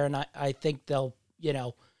back there, and I think they'll,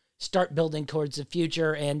 start building towards the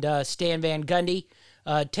future. And Stan Van Gundy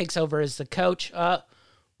takes over as the coach. What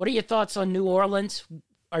are your thoughts on New Orleans?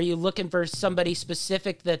 Are you looking for somebody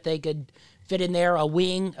specific that they could fit in there, a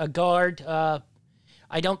wing, a guard? I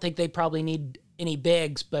don't think they probably need any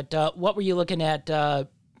bigs, but what were you looking at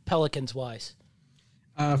Pelicans-wise?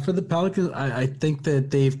 For the Pelicans, I think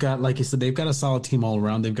that they've got, like you said, they've got a solid team all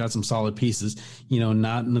around. They've got some solid pieces,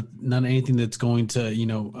 not anything that's going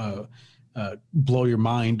to, blow your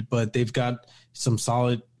mind, but they've got some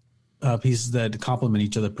solid pieces that complement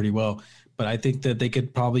each other pretty well. But I think that they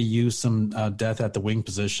could probably use some depth at the wing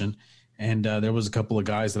position. And there was a couple of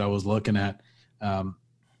guys that I was looking at.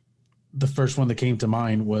 The first one that came to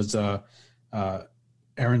mind was Aaron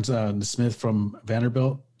Smith from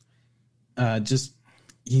Vanderbilt.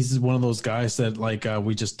 He's one of those guys that, like,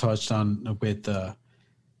 we just touched on with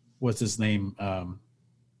what's his name,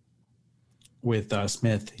 with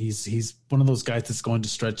Smith. He's one of those guys that's going to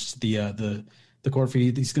stretch the court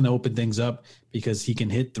feed. He's going to open things up because he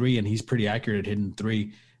can hit three, and he's pretty accurate at hitting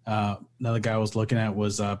three. Another guy I was looking at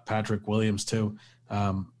was Patrick Williams too.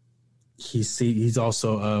 He's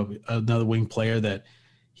also another wing player that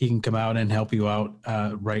he can come out and help you out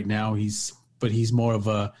right now. He's more of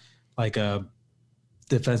a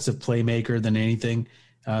defensive playmaker than anything.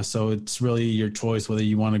 So it's really your choice whether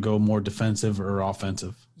you want to go more defensive or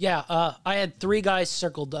offensive. Yeah, I had three guys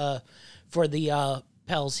circled for the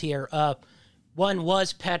Pels here. One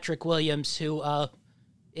was Patrick Williams, who,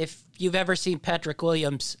 if you've ever seen Patrick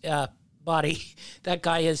Williams' body, that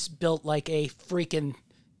guy is built like a freaking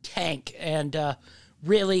tank. And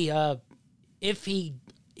really, if he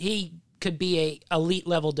could be a elite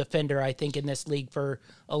level defender, I think, in this league for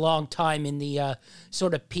a long time, in the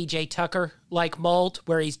sort of PJ Tucker like mold,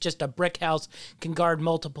 where he's just a brick house, can guard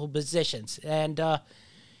multiple positions. And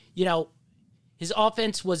his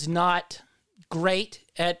offense was not great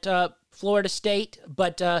at Florida State,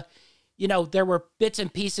 but there were bits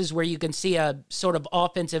and pieces where you can see a sort of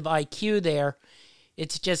offensive IQ there.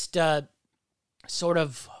 It's just sort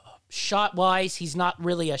of shot-wise, he's not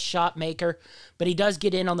really a shot maker, but he does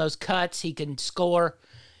get in on those cuts. He can score,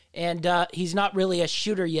 and he's not really a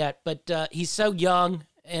shooter yet, but he's so young,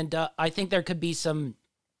 and I think there could be some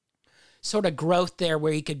sort of growth there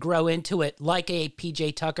where he could grow into it, like a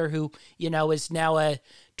PJ Tucker, who, is now a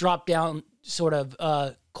drop-down sort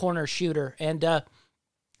of corner shooter. And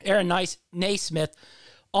Aaron Naismith,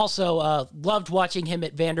 also loved watching him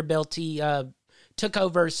at Vanderbilt. He took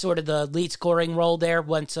over sort of the lead scoring role there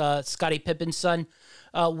once Scottie Pippen's son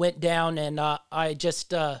went down, and I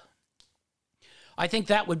think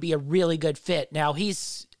that would be a really good fit. Now,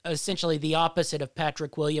 he's essentially the opposite of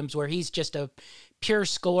Patrick Williams, where he's just a pure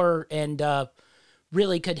scorer and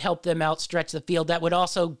really could help them out, stretch the field. That would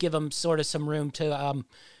also give them sort of some room to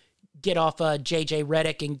get off J.J.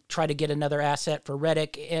 Redick and try to get another asset for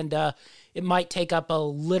Redick, and it might take up a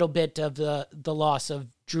little bit of the loss of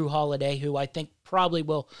Jrue Holiday, who I think probably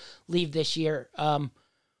will leave this year.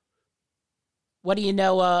 What do you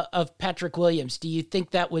know of Patrick Williams? Do you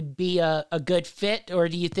think that would be a good fit, or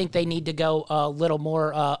do you think they need to go a little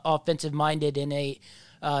more offensive-minded in a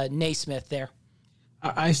Naismith there?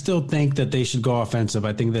 I still think that they should go offensive.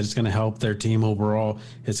 I think that it's going to help their team overall.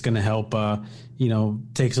 It's going to help,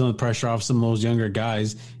 take some of the pressure off some of those younger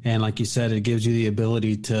guys. And like you said, it gives you the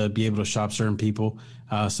ability to be able to shop certain people,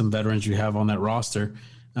 some veterans you have on that roster.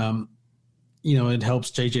 It helps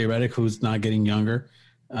J.J. Redick, who's not getting younger.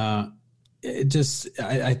 I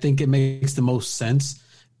think it makes the most sense.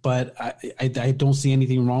 but I don't see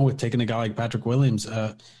anything wrong with taking a guy like Patrick Williams.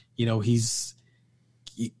 He's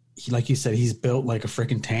like you said, he's built like a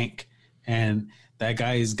freaking tank, and that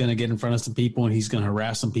guy is going to get in front of some people and he's going to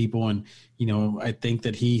harass some people. And, I think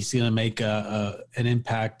that he's going to make an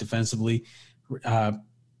impact defensively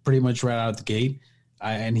pretty much right out of the gate.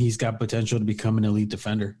 And he's got potential to become an elite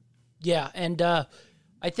defender. Yeah. And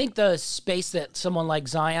I think the space that someone like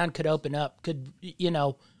Zion could open up could,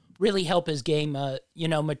 really help his game,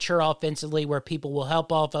 mature offensively where people will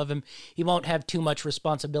help off of him. He won't have too much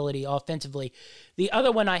responsibility offensively. The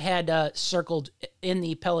other one I had circled in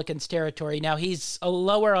the Pelicans territory. Now he's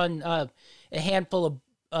lower on a handful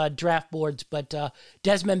of draft boards, but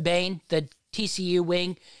Desmond Bane, the TCU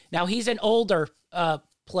wing. Now he's an older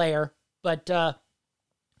player, but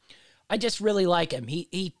I just really like him.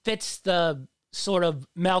 He fits the sort of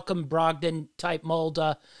Malcolm Brogdon type mold.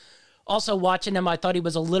 Also watching him, I thought he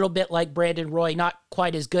was a little bit like Brandon Roy, not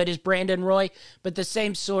quite as good as Brandon Roy, but the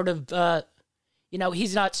same sort of,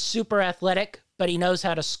 he's not super athletic, but he knows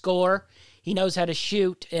how to score. He knows how to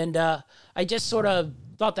shoot. And I just sort of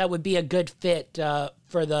thought that would be a good fit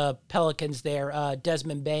for the Pelicans there,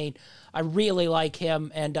 Desmond Bane. I really like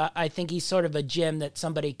him, and I think he's sort of a gem that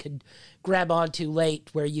somebody could grab onto late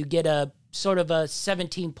where you get a sort of a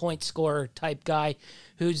 17-point scorer type guy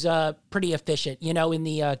who's pretty efficient, in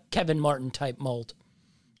the Kevin Martin type mold.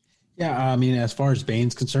 Yeah, I mean, as far as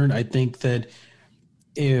Bane's concerned, I think that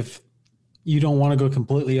if you don't want to go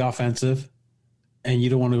completely offensive and you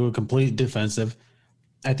don't want to go completely defensive,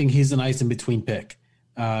 I think he's a nice in-between pick.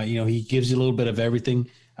 He gives you a little bit of everything.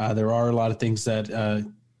 There are a lot of things that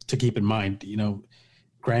to keep in mind.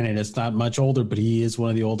 Granted, it's not much older, but he is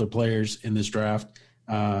one of the older players in this draft.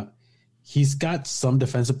 He's got some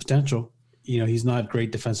defensive potential. He's not a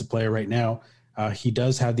great defensive player right now. He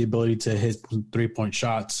does have the ability to hit 3-point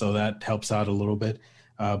shots, so that helps out a little bit.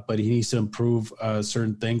 But he needs to improve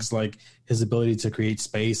certain things like his ability to create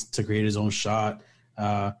space, to create his own shot.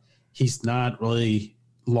 He's not really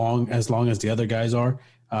long as the other guys are,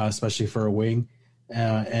 especially for a wing.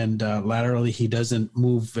 And laterally, he doesn't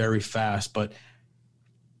move very fast, but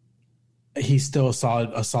he's still a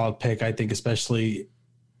solid pick, I think, especially,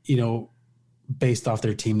 based off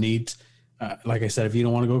their team needs. Like I said, if you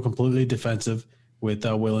don't want to go completely defensive with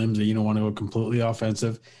Williams, or you don't want to go completely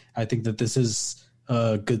offensive, I think that this is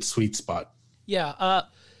a good sweet spot. Yeah,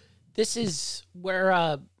 this is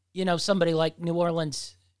where, somebody like New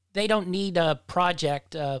Orleans, they don't need a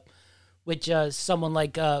project, which someone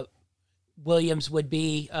like Williams would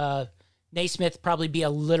be. Naismith probably be a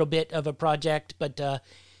little bit of a project, but,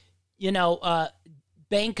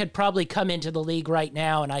 Bane could probably come into the league right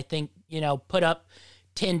now and I think, put up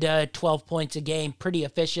 10 to 12 points a game pretty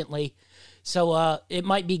efficiently. So it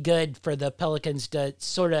might be good for the Pelicans to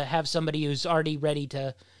sort of have somebody who's already ready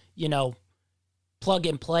to, plug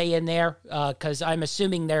and play in there, because I'm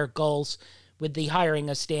assuming their goals with the hiring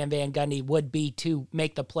of Stan Van Gundy would be to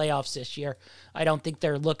make the playoffs this year. I don't think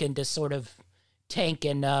they're looking to sort of tank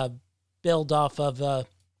and build off of,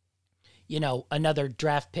 another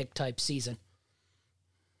draft pick type season.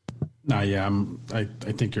 No, yeah, I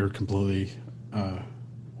think you're completely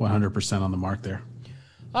 100% on the mark there.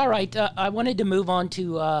 All right, I wanted to move on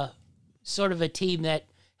to sort of a team that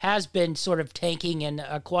has been sort of tanking and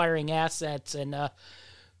acquiring assets, and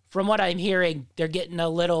from what I'm hearing, they're getting a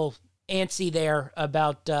little antsy there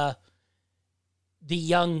about the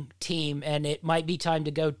young team, and it might be time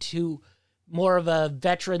to go to more of a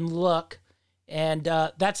veteran look, and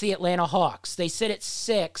that's the Atlanta Hawks. They sit at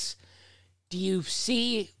 6. Do you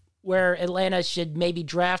see where Atlanta should maybe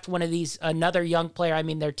draft one of these, another young player? I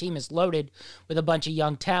mean, their team is loaded with a bunch of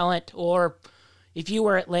young talent. Or if you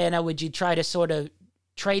were Atlanta, would you try to sort of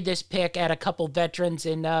trade this pick, add a couple veterans,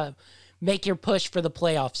 and make your push for the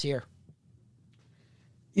playoffs here?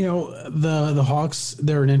 The Hawks,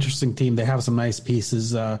 they're an interesting team. They have some nice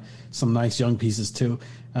pieces, some nice young pieces too.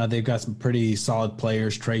 They've got some pretty solid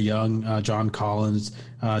players: Trae Young, John Collins,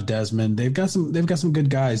 Desmond. They've got some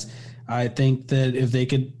good guys. I think that if they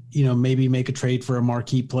could, maybe make a trade for a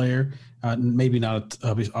marquee player, maybe not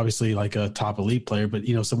obviously like a top elite player, but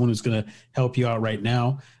someone who's going to help you out right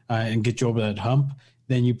now and get you over that hump,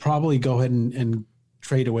 then you probably go ahead and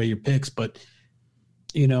trade away your picks. But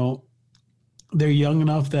they're young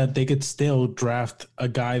enough that they could still draft a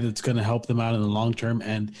guy that's going to help them out in the long term,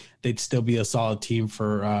 and they'd still be a solid team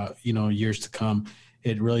for years to come.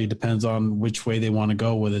 It really depends on which way they want to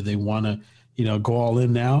go, whether they want to go all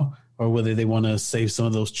in now, or whether they want to save some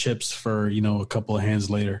of those chips for, a couple of hands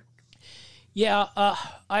later. Yeah,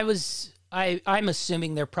 I'm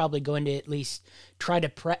assuming they're probably going to at least try to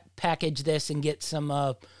package this and get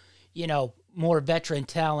some, more veteran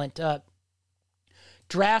talent.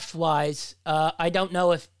 Draft-wise, I don't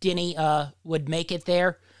know if Denny would make it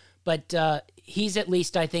there, but he's at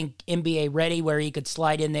least, I think, NBA ready where he could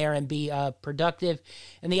slide in there and be productive.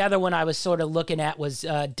 And the other one I was sort of looking at was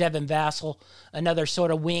Devin Vassell, another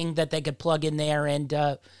sort of wing that they could plug in there. And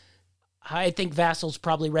I think Vassell's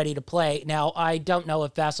probably ready to play. Now, I don't know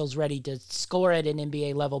if Vassell's ready to score at an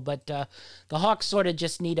NBA level, but the Hawks sort of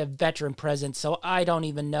just need a veteran presence. So I don't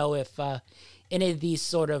even know if any of these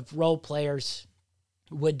sort of role players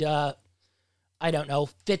would, I don't know,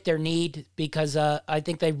 fit their need, because I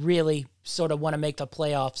think they really sort of want to make the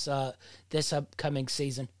playoffs this upcoming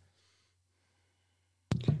season.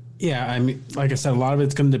 Yeah, I mean, like I said, a lot of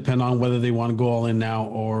it's going to depend on whether they want to go all in now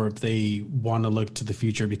or if they want to look to the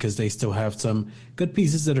future, because they still have some good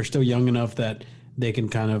pieces that are still young enough that they can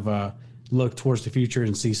kind of look towards the future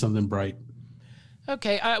and see something bright.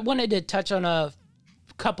 Okay, I wanted to touch on a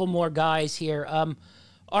couple more guys here.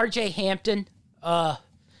 RJ Hampton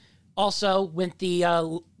also went the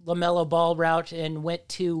LaMelo Ball route and went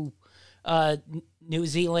to New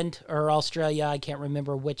Zealand or Australia. I can't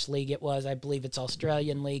remember which league it was. I believe it's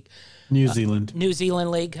Australian league. New Zealand. New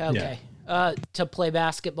Zealand league. Okay. Yeah. To play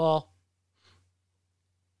basketball.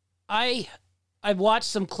 I've watched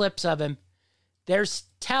some clips of him. There's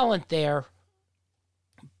talent there,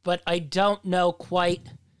 but I don't know quite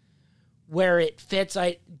where it fits.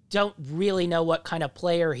 I don't really know what kind of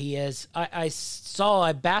player he is. I saw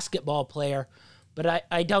a basketball player, but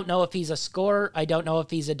I don't know if he's a scorer. I don't know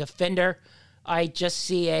if he's a defender. I just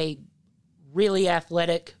see a really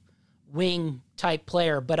athletic wing type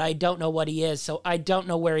player, but I don't know what he is. So I don't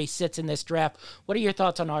know where he sits in this draft. What are your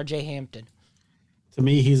thoughts on RJ Hampton? To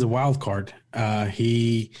me, he's a wild card.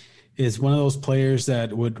 He is one of those players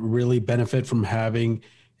that would really benefit from having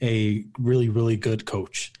a really, really good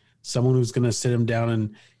coach, someone who's going to sit him down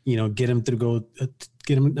and, get him to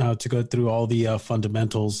go through all the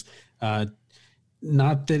fundamentals.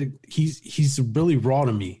 Not that he's really raw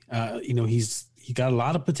to me. He got a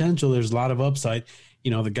lot of potential. There's a lot of upside.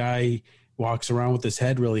 The guy walks around with his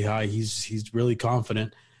head really high. He's really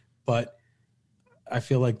confident, but I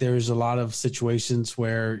feel like there's a lot of situations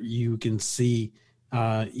where you can see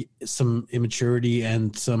some immaturity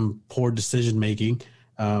and some poor decision making.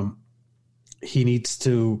 He needs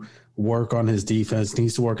to work on his defense.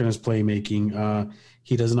 Needs to work on his playmaking.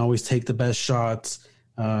 He doesn't always take the best shots.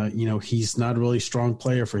 He's not a really strong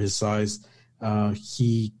player for his size.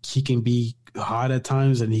 He can be hot at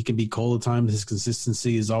times and he can be cold at times. His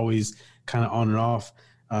consistency is always kind of on and off.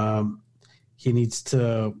 He needs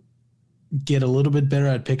to get a little bit better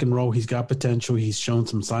at pick and roll. He's got potential. He's shown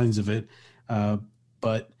some signs of it.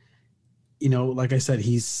 But like I said,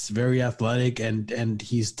 he's very athletic and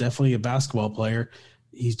he's definitely a basketball player.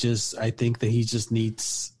 I think that he just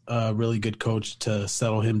needs a really good coach to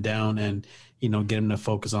settle him down and, get him to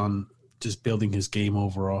focus on just building his game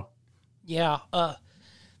overall. Yeah.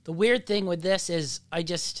 The weird thing with this is I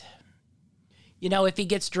just, if he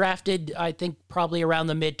gets drafted, I think probably around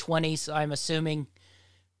the mid-20s, I'm assuming,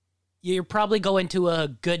 you're probably going to a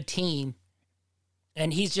good team,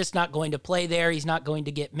 and he's just not going to play there. He's not going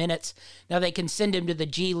to get minutes. Now, they can send him to the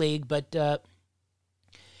G League, but,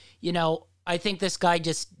 I think this guy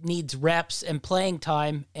just needs reps and playing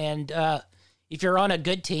time, and if you're on a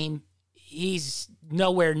good team, he's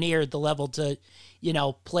nowhere near the level to,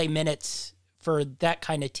 play minutes for that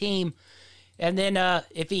kind of team. And then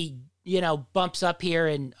if he, bumps up here,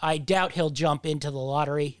 and I doubt he'll jump into the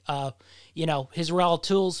lottery, his raw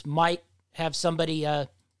tools might have somebody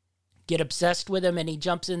get obsessed with him and he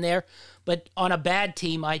jumps in there. But on a bad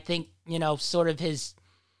team, I think, sort of his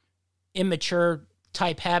immature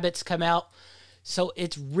type habits come out. So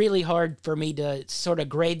it's really hard for me to sort of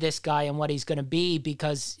grade this guy and what he's going to be,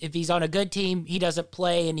 because if he's on a good team, he doesn't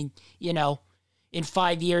play, and in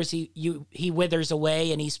 5 years he withers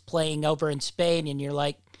away and he's playing over in Spain, and you're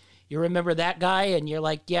like, you remember that guy? And you're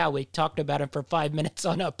like, yeah, we talked about him for 5 minutes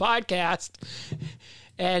on a podcast.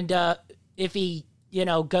 And if he,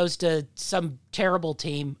 goes to some terrible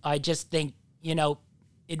team, I just think,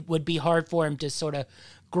 it would be hard for him to sort of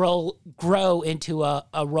grow into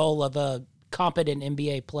a role of a competent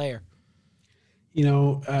NBA player.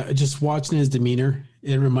 Just watching his demeanor,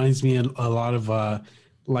 it reminds me a lot of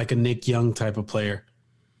like a Nick Young type of player.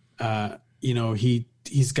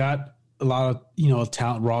 He's got a lot of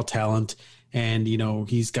talent, raw talent, and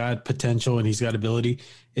he's got potential and he's got ability.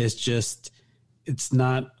 It's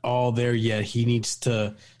not all there yet. He needs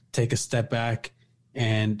to take a step back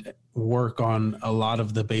and work on a lot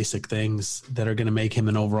of the basic things that are going to make him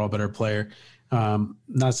an overall better player.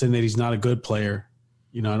 Not saying that he's not a good player.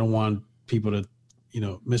 I don't want people to,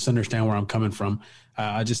 misunderstand where I'm coming from.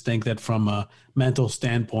 I just think that from a mental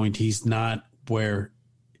standpoint, he's not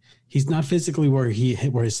physically where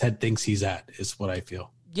his head thinks he's at, is what I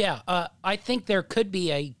feel. Yeah, I think there could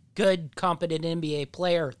be a good, competent NBA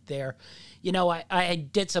player there. I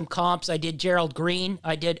did some comps. I did Gerald Green.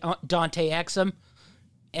 I did Dante Exum.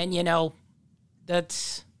 And,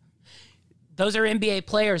 those are NBA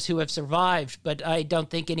players who have survived, but I don't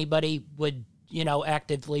think anybody would,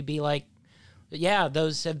 actively be like, yeah,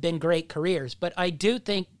 those have been great careers. But I do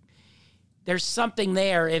think there's something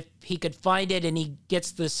there if he could find it and he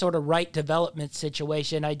gets the sort of right development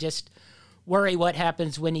situation. I just worry what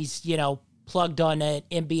happens when he's, plugged on an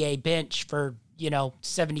NBA bench for,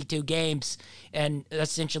 72 games and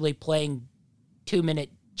essentially playing 2-minute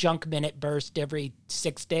junk minute burst every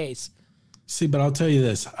 6 days. See, but I'll tell you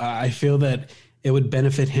this. I feel that it would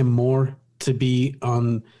benefit him more to be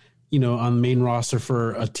on the main roster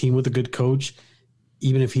for a team with a good coach,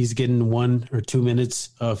 even if he's getting 1 or 2 minutes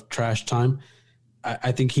of trash time.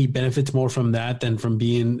 I think he benefits more from that than from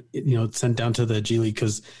being, sent down to the G League,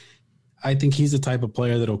 because I think he's the type of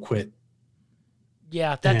player that'll quit.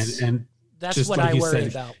 Yeah, that's what I worry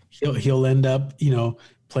about. He'll end up,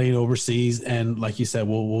 playing overseas, and like you said,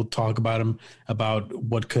 we'll talk about him, about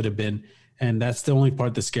what could have been, and that's the only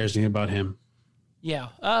part that scares me about him. Yeah.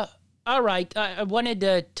 All right. I wanted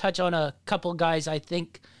to touch on a couple guys I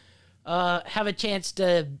think have a chance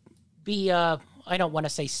to be, I don't want to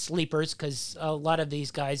say sleepers, because a lot of these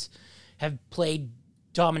guys have played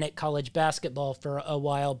dominant college basketball for a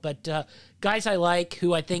while, but guys I like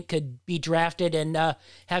who I think could be drafted and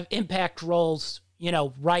have impact roles,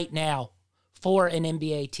 right now for an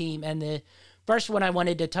NBA team. And the first one I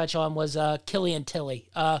wanted to touch on was Killian Tilly,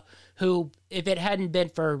 who, if it hadn't been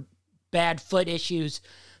for bad foot issues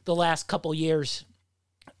the last couple years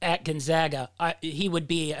at Gonzaga, he would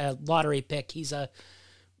be a lottery pick. He's a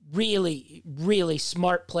really, really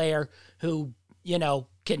smart player who,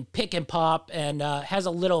 can pick and pop and has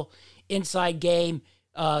a little inside game,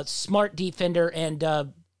 smart defender,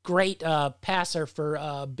 and great passer for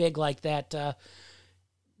a big like that.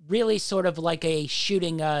 Really sort of like a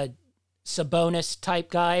shooting Sabonis type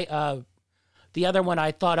guy. The other one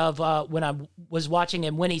I thought of when I was watching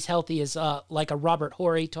him when he's healthy is like a Robert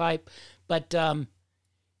Horry type. But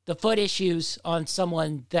the foot issues on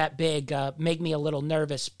someone that big make me a little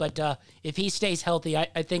nervous. But if he stays healthy,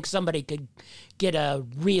 I think somebody could get a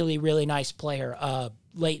really, really nice player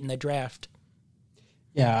late in the draft.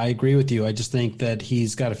 Yeah, I agree with you. I just think that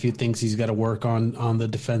he's got a few things he's got to work on the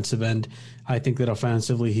defensive end. I think that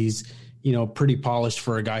offensively he's, pretty polished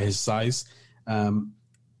for a guy his size.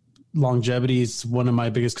 Longevity is one of my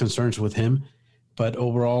biggest concerns with him. But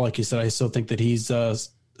overall, like you said, I still think that he's a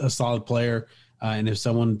solid player. And if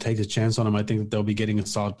someone takes a chance on him, I think that they'll be getting a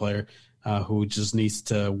solid player who just needs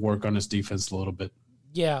to work on his defense a little bit.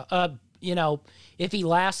 Yeah, if he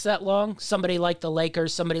lasts that long, somebody like the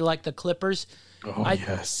Lakers, somebody like the Clippers,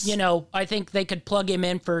 yes. I think they could plug him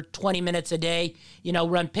in for 20 minutes a day,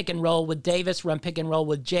 run pick and roll with Davis, run pick and roll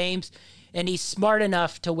with James, and he's smart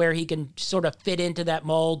enough to where he can sort of fit into that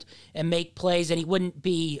mold and make plays, and he wouldn't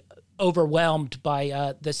be overwhelmed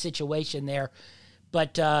by the situation there.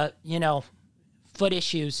 But, foot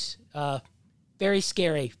issues, very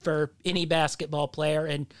scary for any basketball player,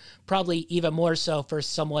 and probably even more so for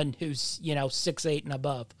someone who's, 6'8" and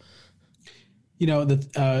above.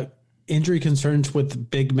 The injury concerns with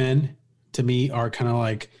big men, to me, are kind of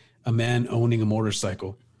like a man owning a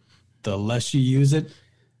motorcycle. The less you use it,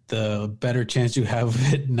 the better chance you have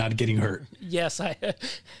of it not getting hurt. Yes.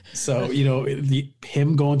 So,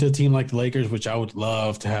 him going to a team like the Lakers, which I would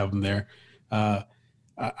love to have him there,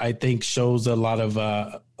 I think shows a lot of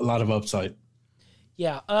upside.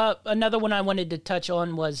 Yeah. Another one I wanted to touch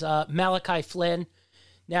on was Malachi Flynn.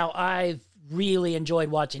 Now, I've really enjoyed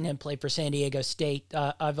watching him play for San Diego State.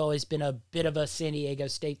 I've always been a bit of a San Diego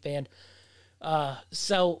State fan.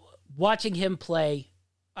 So watching him play,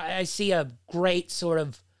 I see a great sort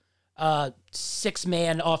of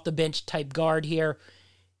 6-man off the bench type guard here,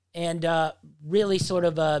 and really sort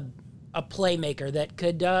of a playmaker that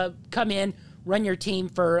could come in, run your team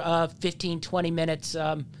for 15, 20 minutes,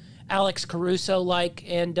 Alex Caruso-like,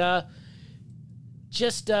 and I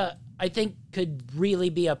think could really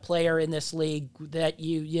be a player in this league that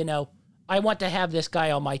I want to have this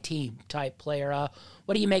guy on my team type player.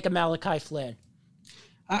 What do you make of Malachi Flynn?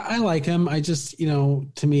 I like him. I just,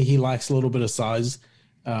 to me, he lacks a little bit of size.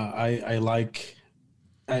 I'd like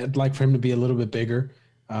for him to be a little bit bigger,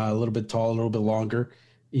 a little bit tall, a little bit longer,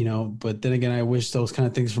 but then again, I wish those kind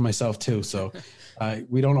of things for myself too. So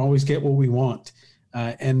we don't always get what we want.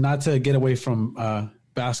 And not to get away from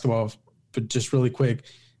basketball but just really quick,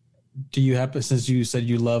 do you happen, since you said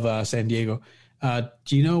you love San Diego,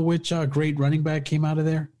 do you know which great running back came out of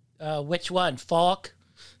there? Which one? Falk?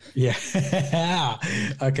 Yeah.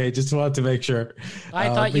 Okay, just wanted to make sure. I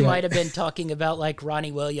thought you might have been talking about like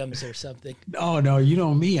Ronnie Williams or something. Oh no, you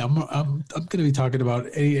know me. I'm going to be talking about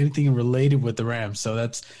anything related with the Rams. So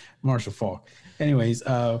that's Marshall Falk. Anyways,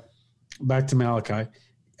 back to Malachi.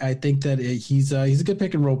 I think that he's a good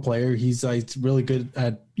pick and roll player. He's really good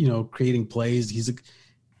at creating plays.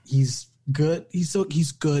 He's good.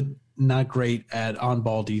 He's good, not great at on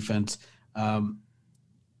ball defense.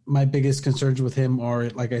 My biggest concerns with him are,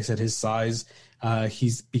 like I said, his size.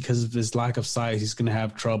 He's, because of his lack of size, he's going to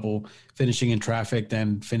have trouble finishing in traffic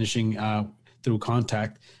than finishing through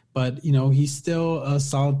contact. But, he's still a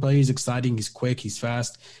solid player. He's exciting. He's quick. He's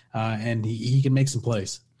fast. And he can make some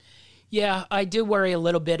plays. Yeah, I do worry a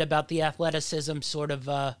little bit about the athleticism sort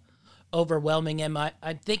of overwhelming him.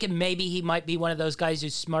 I'm thinking maybe he might be one of those guys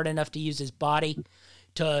who's smart enough to use his body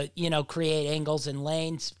to, create angles and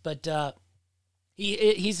lanes. But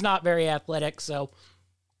he's not very athletic, so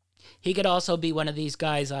he could also be one of these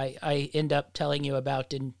guys I end up telling you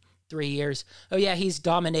about in 3 years. Oh, yeah, he's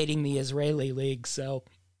dominating the Israeli league, so...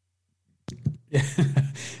 Yeah,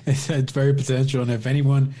 it's very potential, and if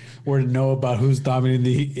anyone were to know about who's dominating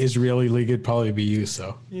the Israeli league, it'd probably be you.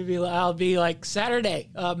 So I'll be like, Saturday,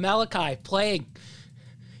 Malachi playing.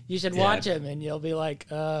 You should watch him, and you'll be like,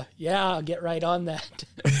 yeah, I'll get right on that.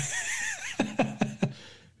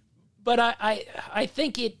 But I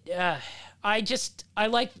think it. I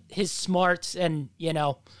like his smarts, and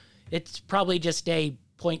it's probably just a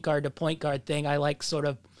point guard to point guard thing. I like sort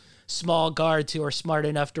of small guards who are smart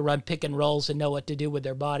enough to run pick and rolls and know what to do with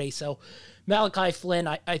their body. So Malachi Flynn,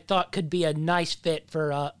 I thought could be a nice fit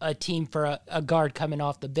for a team for a guard coming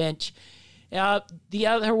off the bench. The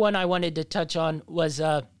other one I wanted to touch on was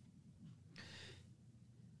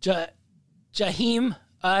Jaheim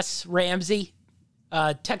Ramsey,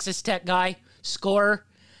 Texas Tech guy, scorer.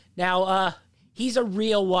 Now, he's a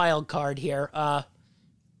real wild card here.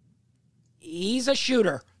 He's a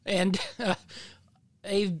shooter and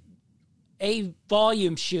a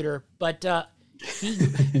volume shooter, but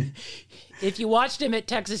if you watched him at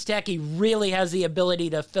Texas Tech, he really has the ability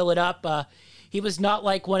to fill it up. He was not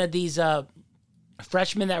like one of these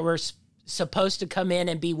freshmen that were supposed to come in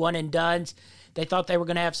and be one and dones. They thought they were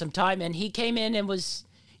going to have some time, and he came in and was,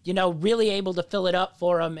 really able to fill it up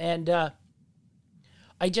for them. And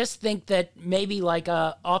I just think that maybe like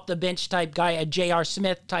a off the bench type guy, a J.R.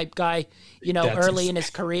 Smith type guy, early in his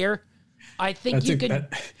career, I think you could.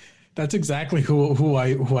 That's exactly who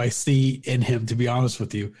I see in him, to be honest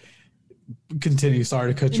with you. Continue.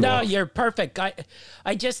 Sorry to cut you off. No, you're perfect.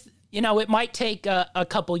 I just, it might take a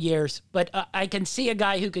couple years, but I can see a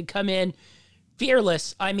guy who could come in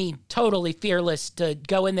fearless. I mean, totally fearless to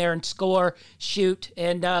go in there and score, shoot,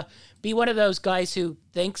 and be one of those guys who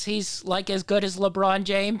thinks he's like as good as LeBron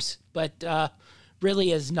James, but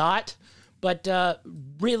really is not. But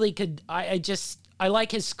really could. I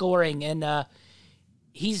like his scoring, and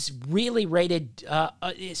he's really rated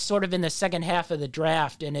sort of in the second half of the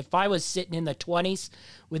draft. And if I was sitting in the 20s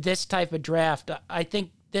with this type of draft, I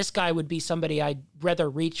think this guy would be somebody I'd rather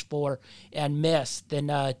reach for and miss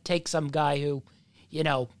than take some guy who,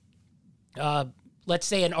 let's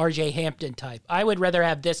say an RJ Hampton type. I would rather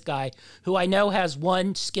have this guy who I know has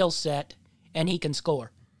one skill set and he can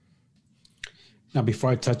score. Now, before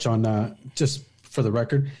I touch on, just for the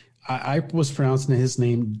record, I was pronouncing his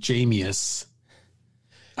name Jamius.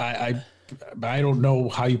 I don't know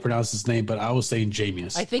how you pronounce his name, but I was saying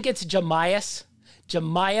Jamius. I think it's Jamias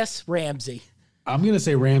Ramsey. I'm going to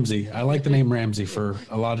say Ramsey. I like the name Ramsey for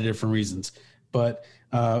a lot of different reasons. But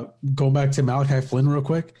going back to Malachi Flynn real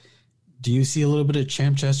quick, do you see a little bit of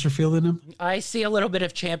Champ Chesterfield in him? I see a little bit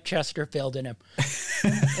of Champ Chesterfield in him.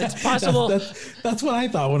 It's possible. That's what I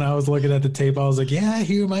thought when I was looking at the tape. I was like, yeah,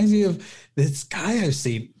 he reminds me of this guy I've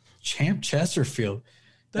seen, Champ Chesterfield.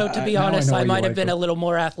 Though, to be honest, I might have been a little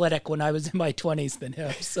more athletic when I was in my 20s than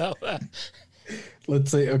him. So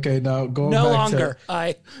let's say, okay, now going no back longer.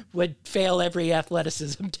 I would fail every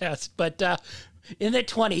athleticism test, but in the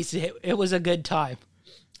 20s, it was a good time.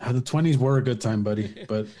 The 20s were a good time, buddy.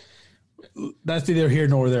 But that's neither here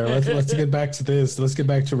nor there. Let's get back to this. Let's get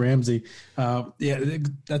back to Ramsey. Yeah,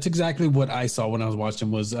 that's exactly what I saw when I was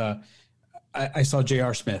watching. Was I saw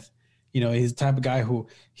J.R. Smith. He's the type of guy who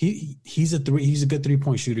he's a good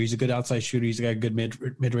 3-point shooter. He's a good outside shooter. He's got a good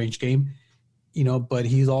mid-range game, but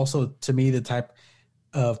he's also, to me, the type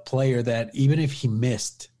of player that even if he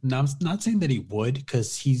missed, now I'm not saying that he would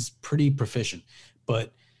because he's pretty proficient,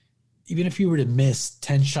 but even if he were to miss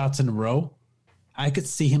 10 shots in a row, I could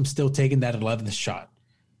see him still taking that 11th shot.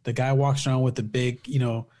 The guy walks around with a big,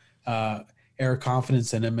 air of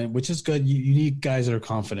confidence in him, and which is good. You need guys that are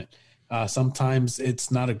confident. Sometimes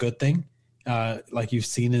it's not a good thing, like you've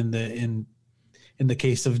seen in the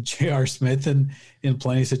case of J.R. Smith and in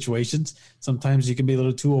plenty of situations. Sometimes you can be a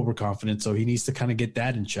little too overconfident, so he needs to kind of get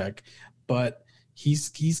that in check. But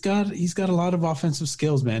he's got a lot of offensive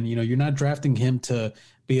skills, man. You're not drafting him to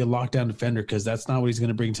be a lockdown defender because that's not what he's going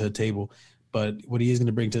to bring to the table. But what he is going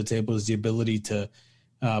to bring to the table is the ability to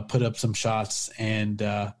put up some shots and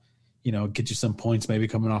get you some points maybe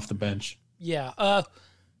coming off the bench. Yeah.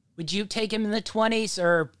 Would you take him in the 20s,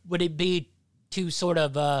 or would it be too sort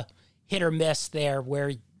of hit or miss there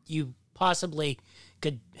where you possibly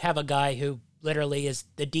could have a guy who literally is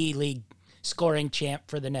the D-League scoring champ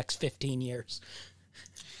for the next 15 years?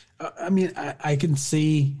 I can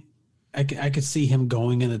see I could see him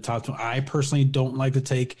going in the top 20. I personally don't like to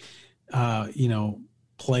take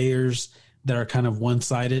players that are kind of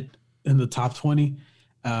one-sided in the top 20.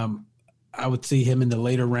 I would see him in the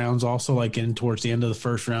later rounds also, like getting towards the end of the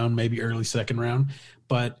first round, maybe early second round.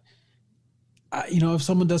 But, if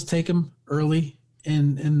someone does take him early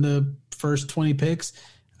in the first 20 picks,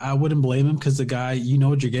 I wouldn't blame him because the guy,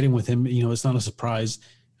 what you're getting with him. It's not a surprise.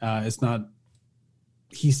 It's not –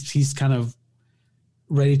 he's kind of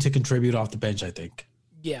ready to contribute off the bench, I think.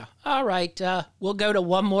 Yeah. All right. We'll go to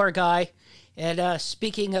one more guy. And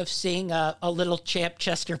speaking of seeing a little Champ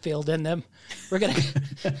Chesterfield in them, we're gonna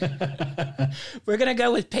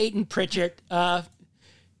go with Peyton Pritchard.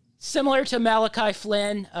 Similar to Malachi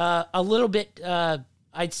Flynn, a little bit,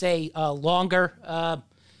 I'd say, longer.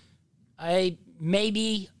 I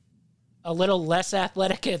maybe a little less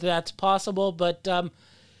athletic if that's possible, but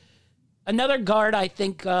another guard I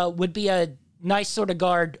think would be a nice sort of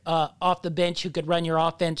guard off the bench who could run your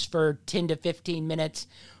offense for 10 to 15 minutes.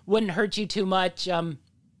 Wouldn't hurt you too much.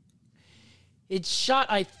 His shot,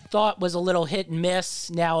 I thought, was a little hit and miss.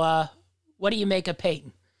 Now, what do you make of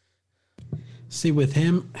Peyton? See, with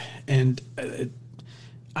him, and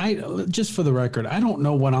I just for the record, I don't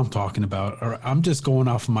know what I'm talking about, or I'm just going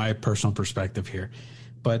off my personal perspective here.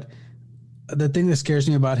 But the thing that scares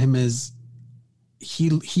me about him is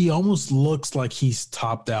he almost looks like he's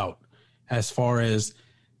topped out as far as,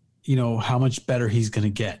 how much better he's going to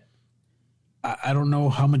get. I don't know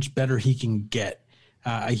how much better he can get.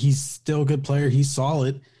 He's still a good player. He's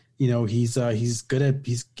solid. He's good at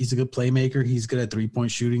he's a good playmaker. He's good at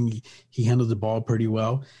 3-point shooting. He handles the ball pretty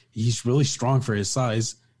well. He's really strong for his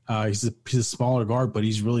size. He's a smaller guard, but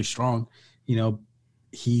he's really strong.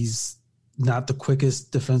 He's not the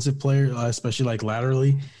quickest defensive player, especially like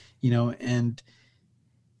laterally. And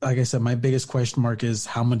like I said, my biggest question mark is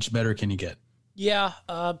how much better can he get? Yeah,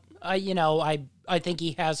 I think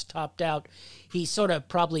he has topped out. He sort of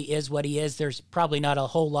probably is what he is. There's probably not a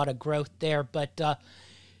whole lot of growth there, but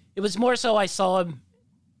it was more so I saw him.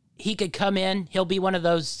 He could come in. He'll be one of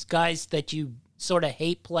those guys that you sort of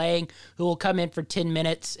hate playing, who will come in for 10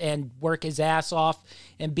 minutes and work his ass off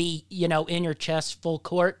and be, in your chest full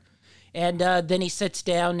court. And then he sits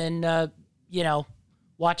down and,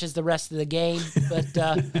 watches the rest of the game. But,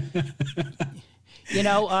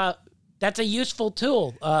 that's a useful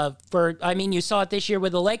tool you saw it this year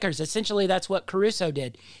with the Lakers. Essentially, that's what Caruso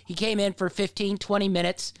did. He came in for 15, 20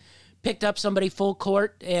 minutes, picked up somebody full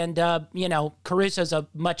court, and, Caruso's a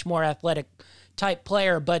much more athletic type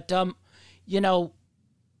player. But,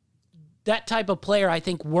 that type of player, I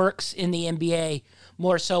think, works in the NBA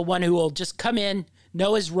more so, one who will just come in,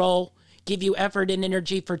 know his role, give you effort and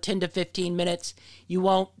energy for 10 to 15 minutes. You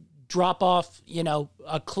won't drop off,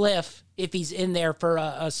 a cliff if he's in there for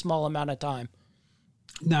a small amount of time.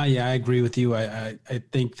 No, yeah, I agree with you. I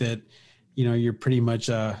think that, you're pretty much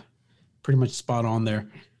spot on there.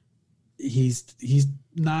 He's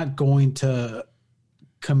not going to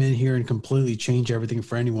come in here and completely change everything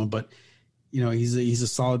for anyone, but he's a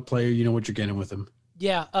solid player. You know what you're getting with him.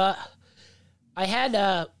 Yeah. I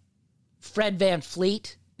had Fred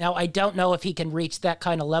VanVleet. Now, I don't know if he can reach that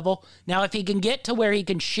kind of level. Now, if he can get to where he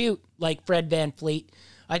can shoot like Fred VanVleet,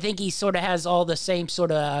 I think he sort of has all the same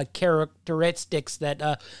sort of characteristics that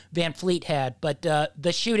VanVleet had. But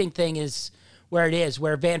the shooting thing is where it is,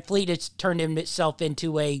 where VanVleet has turned himself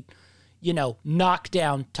into a,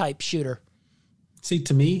 knockdown type shooter. See,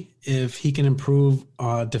 to me, if he can improve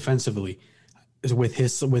defensively with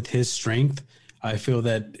his strength, I feel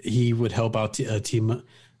that he would help out a team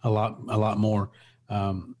a lot more.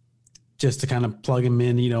 Just to kind of plug him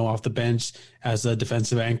in, off the bench as a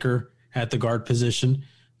defensive anchor at the guard position,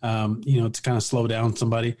 to kind of slow down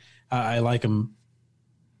somebody. I like him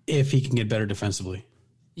if he can get better defensively.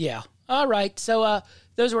 Yeah. All right. So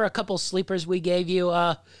those were a couple sleepers we gave you.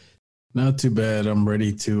 Not too bad. I'm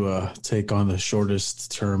ready to take on the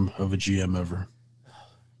shortest term of a GM ever.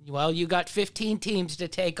 Well, you got 15 teams to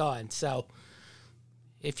take on. So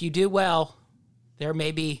if you do well, there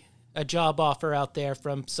may be a job offer out there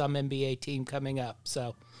from some NBA team coming up.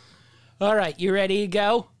 So, all right. You ready to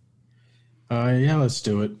go? Yeah, let's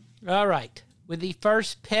do it. All right. With the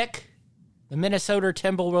first pick, the Minnesota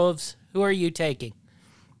Timberwolves, who are you taking?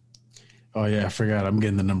 Oh, yeah, I forgot. I'm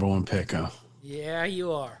getting the number 1 pick. Huh? Yeah,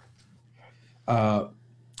 you are.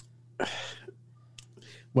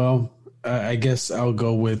 Well, I guess I'll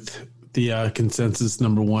go with the consensus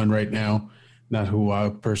number 1 right now. Not who I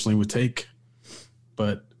personally would take,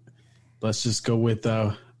 but let's just go with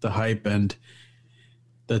the hype. And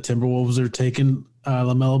the Timberwolves are taking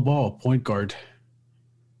LaMelo Ball, point guard.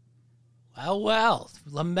 Well,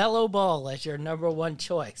 LaMelo Ball as your number 1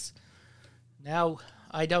 choice. Now,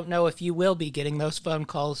 I don't know if you will be getting those phone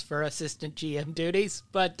calls for assistant GM duties,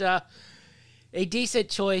 but a decent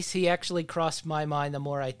choice. He actually crossed my mind the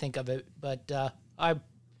more I think of it, but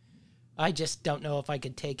I just don't know if I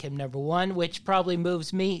could take him number 1, which probably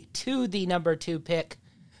moves me to the number 2 pick,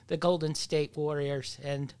 the Golden State Warriors,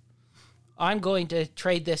 and I'm going to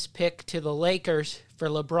trade this pick to the Lakers for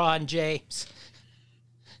LeBron James.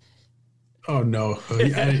 Oh, no.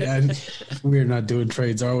 We're not doing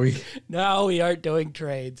trades, are we? No, we aren't doing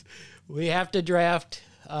trades. We have to draft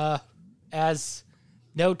as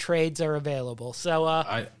no trades are available. So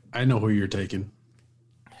I know who you're taking.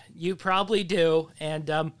 You probably do, and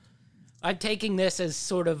I'm taking this as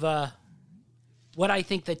sort of what I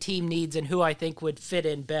think the team needs and who I think would fit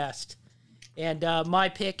in best. And my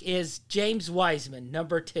pick is James Wiseman,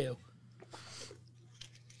 number 2.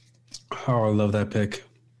 Oh, I love that pick.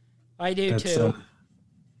 I do too.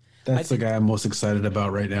 That's the guy I'm most excited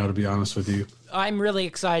about right now, to be honest with you. I'm really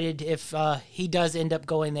excited if he does end up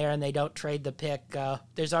going there and they don't trade the pick.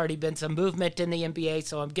 There's already been some movement in the NBA,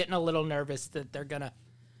 so I'm getting a little nervous that they're going to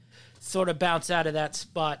sort of bounce out of that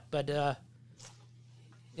spot. But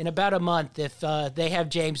in about a month, if they have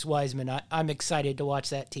James Wiseman, I'm excited to watch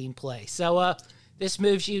that team play. So this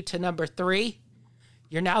moves you to number 3.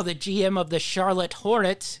 You're now the GM of the Charlotte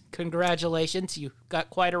Hornets. Congratulations. You got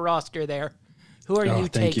quite a roster there. Who are you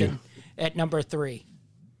taking at number 3?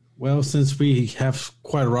 Well, since we have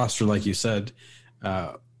quite a roster, like you said,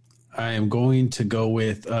 I am going to go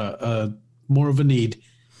with more of a need,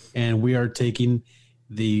 and we are taking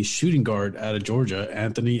the shooting guard out of Georgia,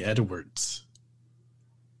 Anthony Edwards.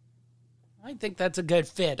 I think that's a good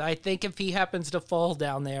fit. I think if he happens to fall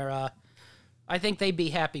down there, I think they'd be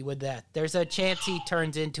happy with that. There's a chance he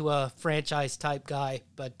turns into a franchise-type guy,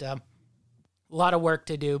 but a lot of work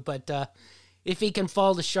to do. But if he can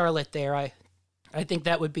fall to Charlotte there, I think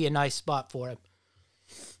that would be a nice spot for him.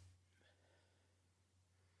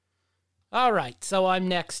 All right, so I'm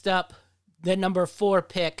next up. The number 4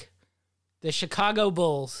 pick, the Chicago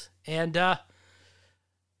Bulls. And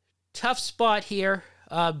tough spot here.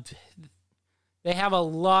 They have a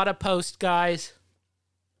lot of post guys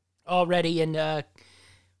already in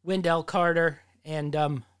Wendell Carter and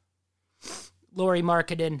Lauri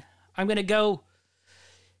Markkanen. I'm going to go,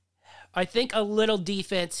 I think, a little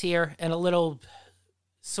defense here and a little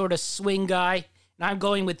sort of swing guy. And I'm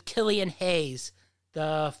going with Killian Hayes,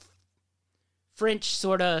 the French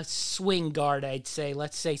sort of swing guard, I'd say.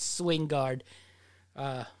 Let's say swing guard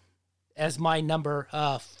as my number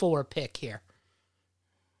 4 pick here.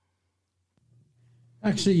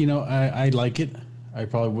 Actually, I like it. I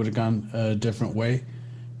probably would have gone a different way,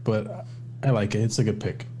 but I like it. It's a good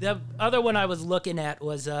pick. The other one I was looking at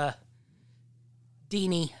was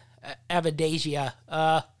Dini Avdija.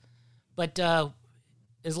 But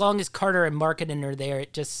as long as Carter and Markkanen are there,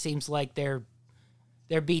 it just seems like there'd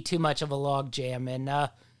be too much of a log jam. And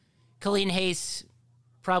Killian Hayes,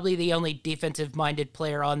 probably the only defensive-minded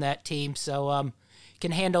player on that team, so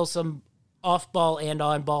can handle some off-ball and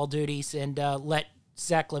on-ball duties and let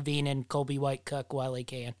Zach LaVine and Colby White cook while he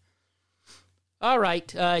can. All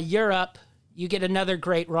right, you're up. You get another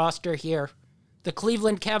great roster here. The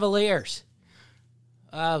Cleveland Cavaliers.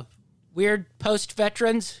 Weird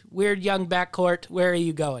post-veterans, weird young backcourt. Where are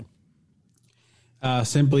you going?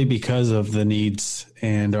 Simply because of the needs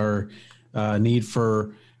and our need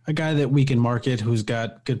for a guy that we can market who's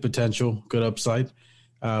got good potential, good upside.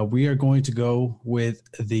 We are going to go with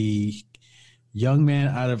the young man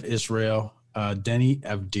out of Israel, Deni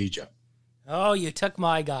Avdija. Oh, you took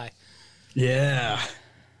my guy. Yeah.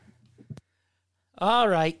 All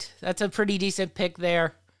right. That's a pretty decent pick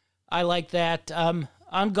there. I like that.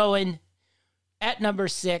 I'm going at number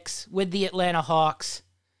 6 with the Atlanta Hawks.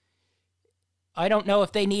 I don't know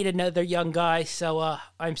if they need another young guy, so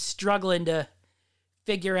I'm struggling to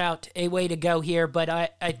figure out a way to go here. But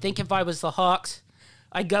I think if I was the Hawks,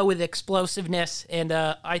 I'd go with explosiveness, and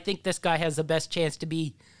I think this guy has the best chance to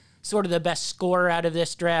be sort of the best scorer out of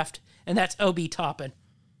this draft, and that's Obi Toppin.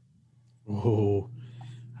 Oh,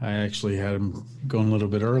 I actually had him going a little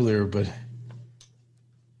bit earlier, but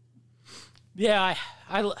yeah,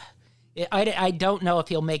 I don't know if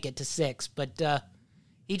he'll make it to 6, but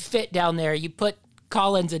he'd fit down there. You put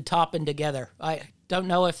Collins and Toppin together. I don't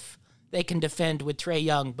know if they can defend with Trae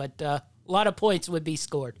Young, but a lot of points would be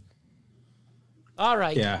scored. All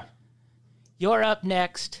right. yeah. You're up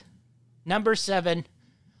next. Number 7.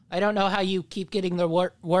 I don't know how you keep getting the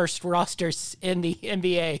worst rosters in the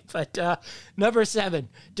NBA, but number 7,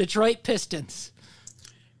 Detroit Pistons.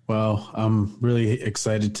 Well, I'm really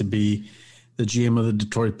excited to be the GM of the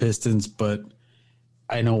Detroit Pistons, but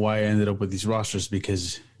I know why I ended up with these rosters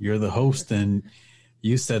because you're the host and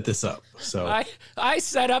you set this up. So I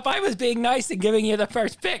set up. I was being nice and giving you the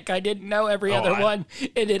first pick. I didn't know every other one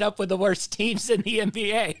ended up with the worst teams in the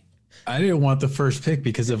NBA. I didn't want the first pick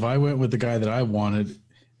because if I went with the guy that I wanted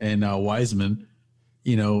and Wiseman,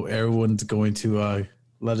 everyone's going to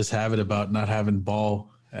let us have it about not having Ball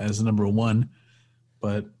as number 1.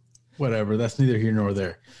 But whatever, that's neither here nor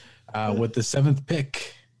there. With the 7th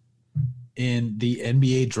pick in the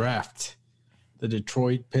NBA draft, the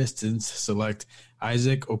Detroit Pistons select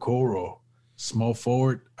Isaac Okoro, small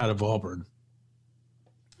forward out of Auburn.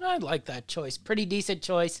 I like that choice. Pretty decent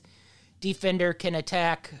choice. Defender, can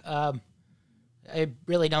attack. I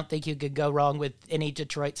really don't think you could go wrong with any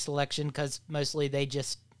Detroit selection because mostly they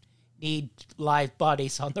just need live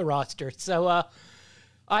bodies on the roster. So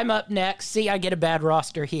I'm up next. See, I get a bad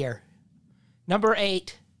roster here. Number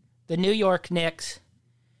 8, the New York Knicks.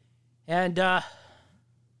 And I'm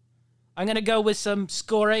going to go with some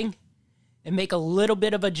scoring and make a little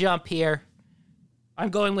bit of a jump here. I'm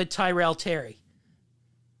going with Tyrell Terry.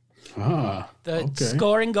 The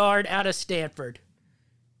scoring guard out of Stanford.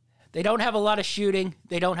 They don't have a lot of shooting.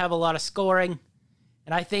 They don't have a lot of scoring.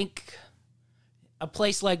 And I think a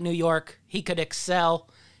place like New York, he could excel.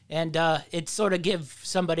 And it sort of give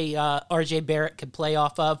somebody R.J. Barrett could play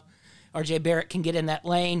off of. R.J. Barrett can get in that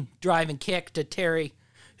lane, drive and kick to Terry,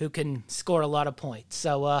 who can score a lot of points.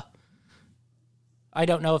 So I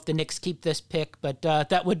don't know if the Knicks keep this pick, but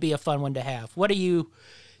that would be a fun one to have. What are you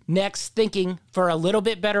next thinking for a little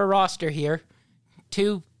bit better roster here?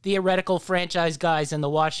 2 theoretical franchise guys in the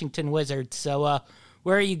Washington Wizards. So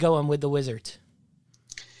where are you going with the Wizards?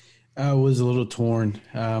 I was a little torn.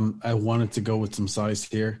 I wanted to go with some size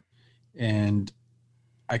here, and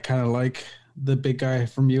I kind of like the big guy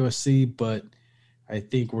from USC, but I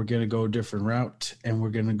think we're going to go a different route, and we're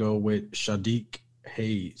going to go with Sadiq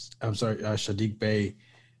Bey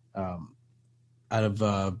out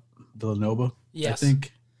of Villanova. Yes. I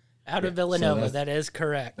think. Out of Villanova, so that is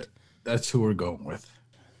correct. That's who we're going with.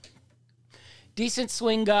 Decent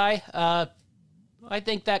swing guy. I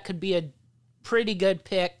think that could be a pretty good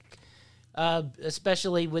pick,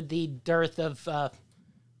 especially with the dearth of,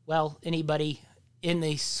 anybody in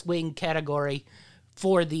the swing category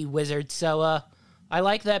for the Wizards. So I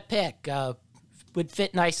like that pick. Would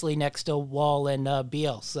fit nicely next to Wall and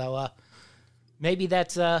Beal. So maybe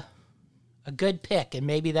that's a good pick, and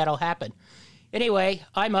maybe that'll happen. Anyway,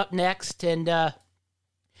 I'm up next, and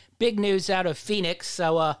big news out of Phoenix.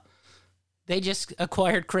 So they just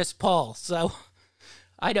acquired Chris Paul. So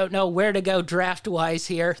I don't know where to go draft-wise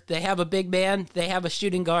here. They have a big man, they have a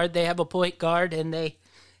shooting guard, they have a point guard, and they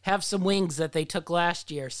have some wings that they took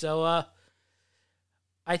last year. So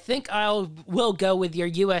I think will go with your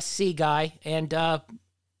USC guy, and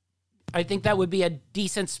I think that would be a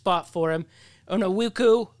decent spot for him.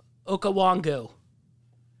 Onwuka Okongwu.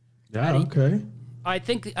 Yeah, okay. I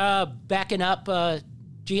think backing up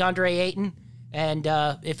DeAndre Ayton, and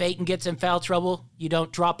if Ayton gets in foul trouble, you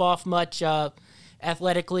don't drop off much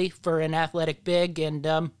athletically for an athletic big, and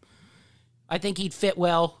I think he'd fit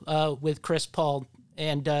well with Chris Paul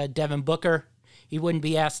and Devin Booker. He wouldn't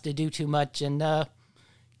be asked to do too much, and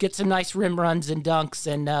get some nice rim runs and dunks,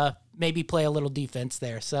 and maybe play a little defense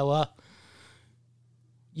there. So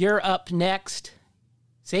you're up next.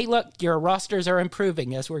 See, look, your rosters are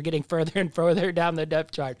improving as we're getting further and further down the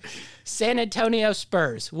depth chart. San Antonio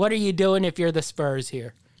Spurs. What are you doing if you're the Spurs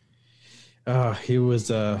here? This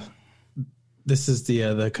is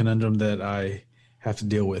the conundrum that I have to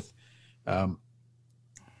deal with. I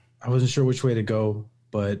wasn't sure which way to go,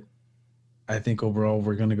 but I think overall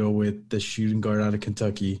we're going to go with the shooting guard out of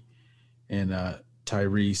Kentucky and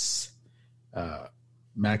Tyrese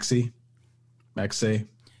Maxey.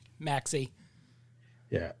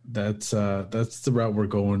 Yeah, that's the route we're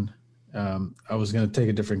going. I was going to take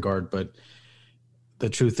a different guard, but the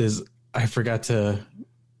truth is I forgot to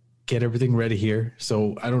get everything ready here.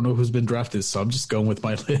 So I don't know who's been drafted. So I'm just going with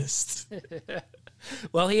my list.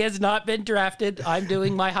 Well, he has not been drafted. I'm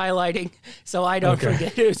doing my highlighting, so I don't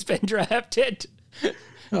forget who's been drafted.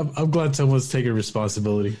 I'm glad someone's taking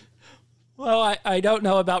responsibility. Well, I don't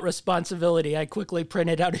know about responsibility. I quickly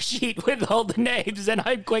printed out a sheet with all the names, and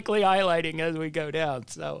I'm quickly highlighting as we go down.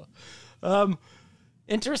 So,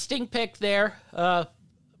 interesting pick there,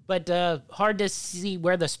 but hard to see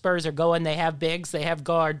where the Spurs are going. They have bigs, they have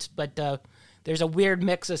guards, but there's a weird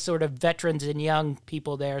mix of sort of veterans and young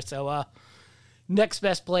people there. So, next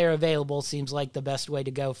best player available seems like the best way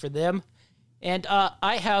to go for them. And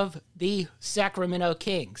I have the Sacramento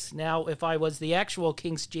Kings. Now, if I was the actual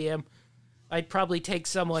Kings GM, I'd probably take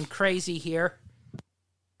someone crazy here.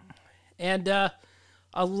 And a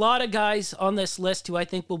lot of guys on this list who I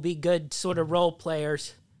think will be good sort of role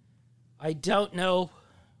players. I don't know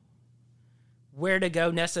where to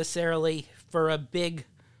go necessarily for a big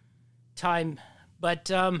time,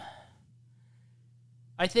 but I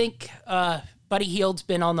think Buddy Hield's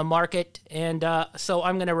been on the market, and so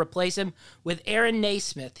I'm going to replace him with Aaron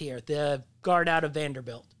Naismith here, the guard out of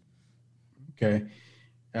Vanderbilt. Okay.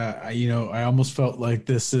 I almost felt like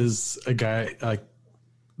this is a guy like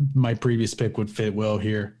my previous pick would fit well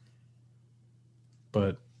here,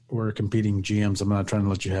 but we're competing GMs. I'm not trying to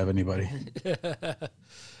let you have anybody.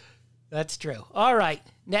 That's true. All right.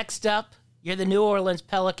 Next up, you're the New Orleans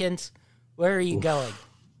Pelicans. Where are you going?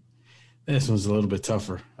 This one's a little bit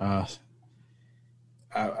tougher.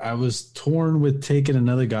 I was torn with taking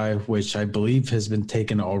another guy, which I believe has been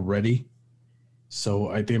taken already. So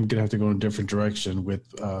I think I'm gonna have to go in a different direction with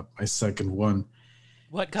my second one.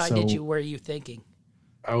 What guy were you thinking?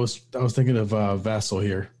 I was thinking of Vassell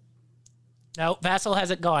here. No, Vassell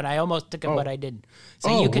hasn't gone. I almost took him, but I didn't.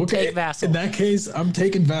 So you can take Vassell. In that case, I'm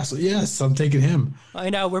taking Vassell. Yes, I'm taking him. I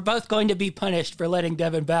know. We're both going to be punished for letting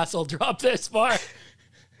Devin Vassell drop this far.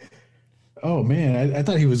 Oh, man. I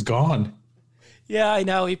thought he was gone. Yeah, I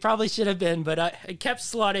know. He probably should have been, but I kept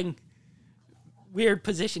slotting weird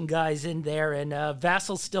position guys in there, and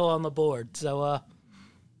Vassell's still on the board. So,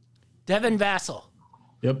 Devin Vassell.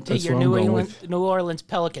 Yep, to your New Orleans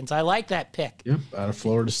Pelicans. I like that pick. Yep, out of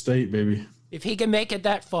Florida State, baby. If he can make it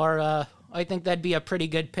that far, I think that'd be a pretty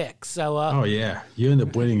good pick. So, oh, yeah. You end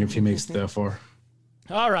up winning if he makes it that far.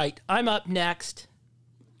 All right, I'm up next.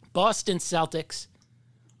 Boston Celtics.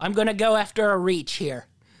 I'm going to go after a reach here.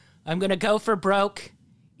 I'm going to go for broke.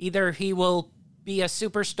 Either he will be a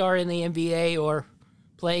superstar in the NBA or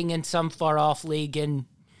playing in some far-off league in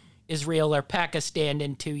Israel or Pakistan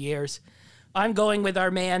in 2 years. I'm going with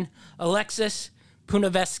our man, Alexis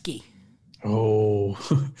Punavesky. Oh,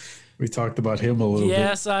 we talked about him a little bit.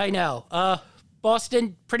 Yes, I know.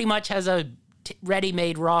 Boston pretty much has a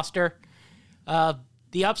ready-made roster.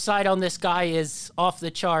 The upside on this guy is off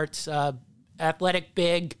the charts. Athletic,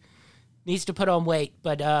 big, needs to put on weight.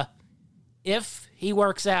 But if he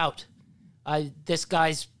works out, this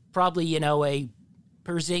guy's probably, a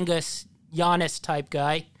Porzingis, Giannis type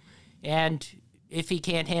guy. And if he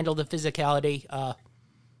can't handle the physicality,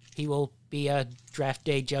 he will be a draft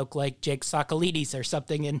day joke like Jake Sakalides or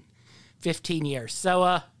something in 15 years.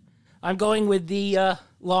 So I'm going with the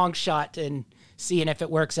long shot and seeing if it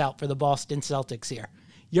works out for the Boston Celtics here.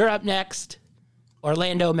 You're up next,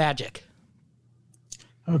 Orlando Magic.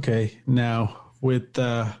 Okay, now with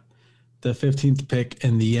the 15th pick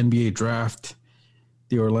in the NBA draft,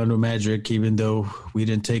 the Orlando Magic, even though we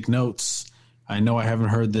didn't take notes, I know I haven't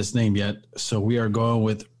heard this name yet, so we are going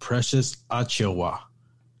with Precious Achiuwa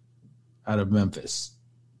out of Memphis.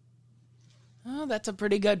 Oh, that's a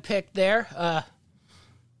pretty good pick there.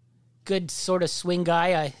 Good sort of swing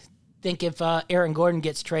guy. I think if Aaron Gordon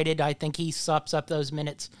gets traded, I think he sops up those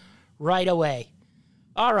minutes right away.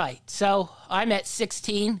 All right, so I'm at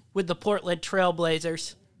 16 with the Portland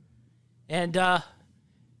Trailblazers. And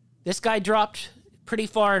this guy dropped pretty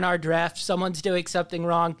far in our draft. Someone's doing something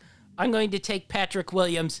wrong. I'm going to take Patrick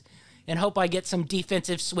Williams and hope I get some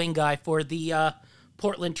defensive swing guy for the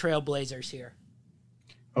Portland Trailblazers here.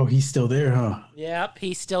 Oh, he's still there, huh? Yep,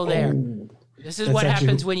 he's still there. This is what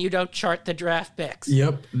happens when you don't chart the draft picks.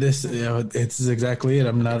 Yep, this is exactly it.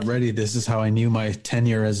 I'm not ready. This is how I knew my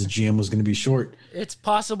tenure as a GM was going to be short. It's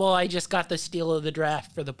possible I just got the steal of the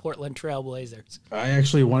draft for the Portland Trailblazers. I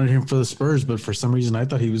actually wanted him for the Spurs, but for some reason I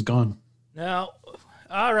thought he was gone. No.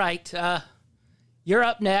 All right. You're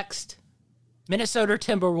up next. Minnesota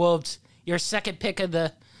Timberwolves, your second pick of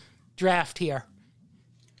the draft here.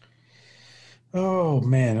 Oh,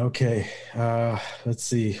 man. Okay. Let's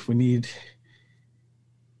see. We need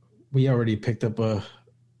we already picked up a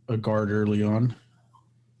guard early on.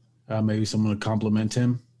 Maybe someone to compliment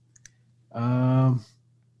him. I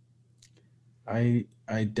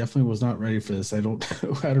definitely was not ready for this. I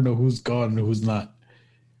don't know who's gone and who's not.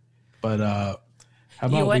 But how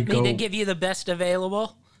about you want me to give you the best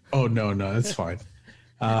available? Oh no, that's fine.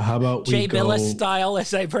 How about Jay we go Billis style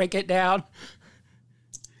as I break it down?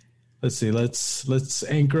 Let's see. Let's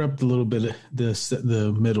anchor up a little bit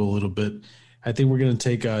the middle a little bit. I think we're going to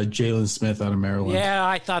take Jalen Smith out of Maryland. Yeah,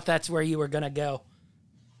 I thought that's where you were going to go.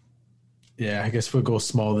 Yeah, I guess we'll go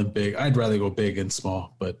small than big. I'd rather go big and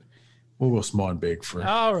small, but we'll go small and big for.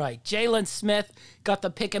 All right, Jalen Smith got the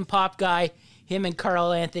pick and pop guy. Him and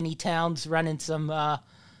Karl Anthony Towns running some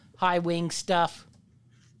high wing stuff.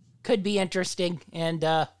 Could be interesting, and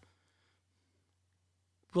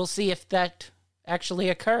we'll see if that actually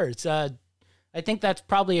occurs. I think that's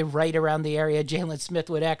probably right around the area Jalen Smith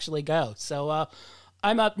would actually go. So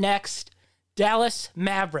I'm up next, Dallas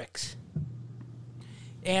Mavericks.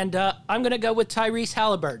 And I'm going to go with Tyrese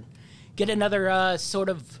Halliburton. Get another sort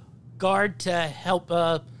of guard to help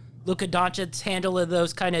Luka Doncic handle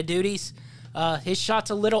those kind of duties. His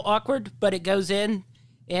shot's a little awkward, but it goes in,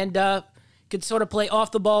 and can sort of play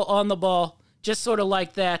off the ball, on the ball, just sort of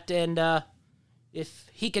like that. And if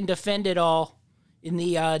he can defend it all in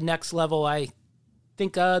the next level, I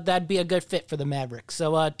think that'd be a good fit for the Mavericks.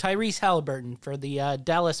 So Tyrese Halliburton for the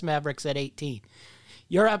Dallas Mavericks at 18.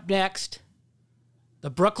 You're up next, the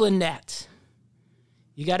Brooklyn Nets.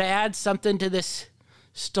 You got to add something to this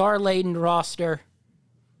star-laden roster.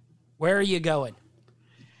 Where are you going?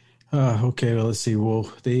 Okay, well, let's see.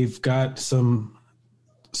 Well, they've got some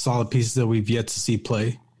solid pieces that we've yet to see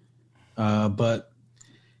play. But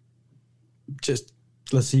just,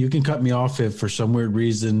 let's see, you can cut me off if for some weird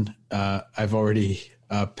reason I've already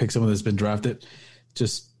picked someone that's been drafted.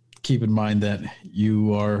 Just keep in mind that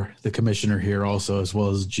you are the commissioner here also, as well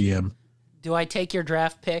as GM. Do I take your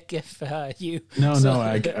draft pick if you... No,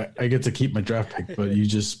 I get to keep my draft pick, but you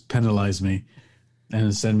just penalize me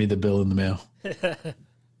and send me the bill in the mail.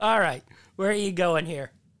 All right. Where are you going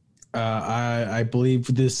here? I believe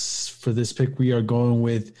for this pick, we are going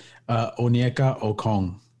with Onyeka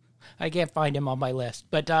Okong. I can't find him on my list,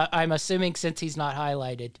 but I'm assuming since he's not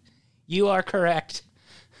highlighted, you are correct.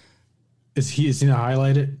 Is he not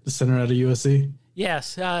highlighted? The center out of USC?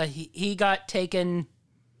 Yes, he got taken.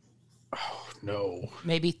 Oh no!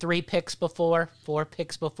 Maybe 4 picks before.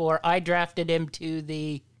 I drafted him to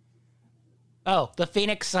the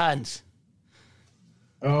Phoenix Suns.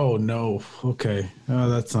 Oh no! Okay,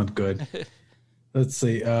 that's not good. Let's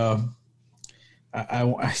see. I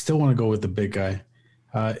still want to go with the big guy.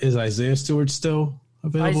 Is Isaiah Stewart still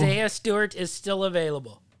available? Isaiah Stewart is still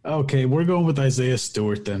available. Okay, we're going with Isaiah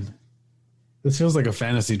Stewart then. This feels like a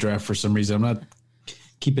fantasy draft for some reason. I'm not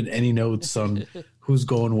keeping any notes on who's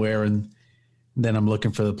going where, and then I'm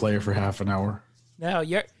looking for the player for half an hour. No,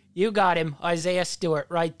 you got him, Isaiah Stewart,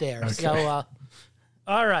 right there. Okay. So,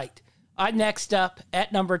 all right. I'm next up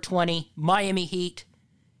at number 20, Miami Heat.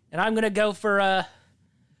 And I'm going to go for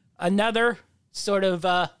another sort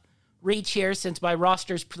of reach here since my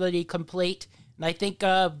roster's pretty complete. And I think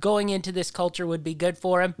going into this culture would be good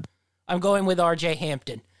for him. I'm going with R.J.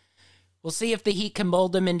 Hampton. We'll see if the Heat can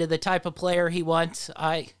mold him into the type of player he wants.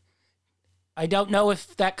 I don't know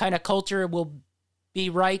if that kind of culture will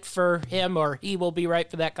be right for him or he will be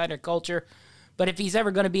right for that kind of culture. But if he's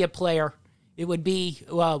ever going to be a player, it would be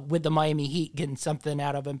with the Miami Heat getting something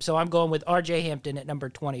out of him. So I'm going with R.J. Hampton at number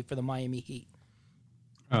 20 for the Miami Heat.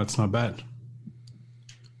 Oh, it's not bad.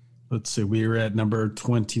 Let's see. We're at number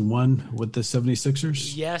 21 with the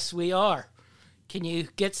 76ers. Yes, we are. Can you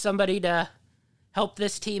get somebody to help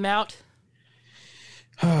this team out?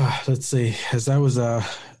 Let's see. As I was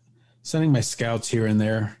sending my scouts here and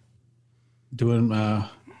there,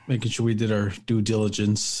 making sure we did our due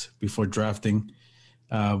diligence before drafting,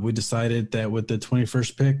 we decided that with the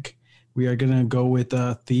 21st pick, we are going to go with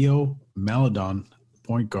Theo Maledon,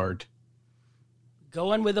 point guard.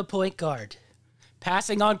 Going with a point guard.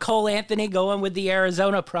 Passing on Cole Anthony, going with the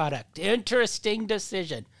Arizona product. Interesting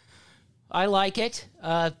decision. I like it.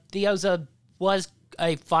 Theo's was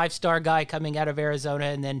a 5-star guy coming out of Arizona,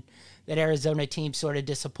 and then that Arizona team sort of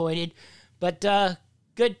disappointed. But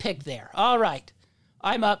good pick there. All right.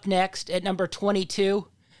 I'm up next at number 22,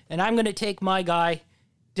 and I'm going to take my guy,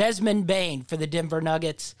 Desmond Bane, for the Denver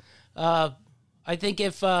Nuggets. I think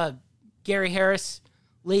if Gary Harris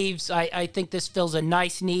leaves, I think this fills a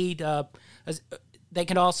nice need. They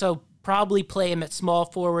can also probably play him at small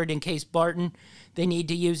forward in case Barton they need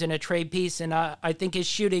to use in a trade piece. And I think his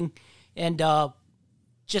shooting and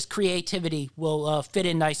just creativity will fit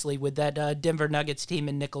in nicely with that Denver Nuggets team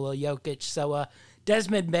and Nikola Jokic. So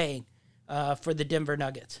Desmond Bane for the Denver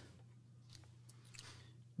Nuggets.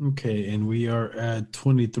 Okay, and we are at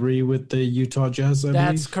 23 with the Utah Jazz, I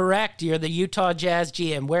That's believe. correct. You're the Utah Jazz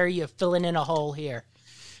GM. Where are you filling in a hole here?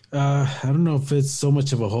 I don't know if it's so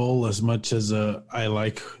much of a hole as much as I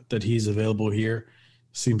like that he's available here.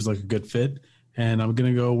 Seems like a good fit. And I'm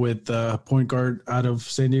going to go with point guard out of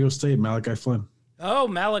San Diego State, Malachi Flynn. Oh,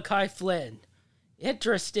 Malachi Flynn.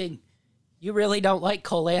 Interesting. You really don't like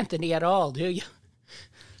Cole Anthony at all, do you?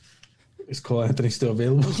 Is Cole Anthony still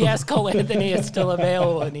available? Yes, Cole Anthony is still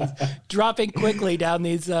available, and he's dropping quickly down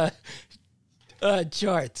these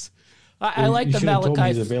charts. I like You the should have told me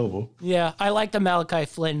Malachi. he's available. Yeah, I like the Malachi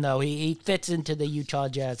Flynn, though. He fits into the Utah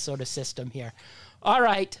Jazz sort of system here. All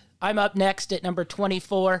right, I'm up next at number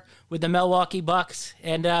 24 with the Milwaukee Bucks,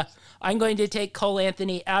 and I'm going to take Cole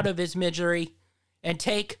Anthony out of his misery and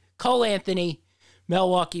take Cole Anthony,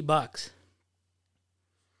 Milwaukee Bucks.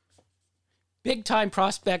 Big-time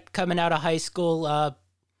prospect coming out of high school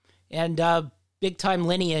and big-time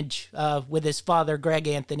lineage with his father, Greg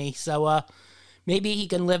Anthony. So maybe he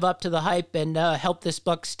can live up to the hype and help this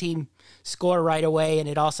Bucks team score right away, and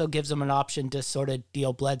it also gives them an option to sort of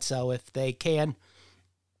deal Bledsoe if they can.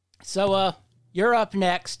 So you're up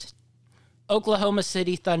next. Oklahoma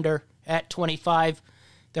City Thunder at 25.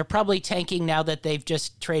 They're probably tanking now that they've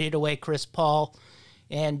just traded away Chris Paul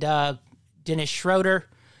and Dennis Schroeder.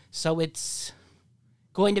 So it's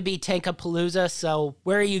going to be Tankapalooza. So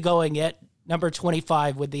where are you going at number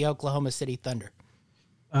 25 with the Oklahoma City Thunder?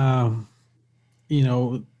 You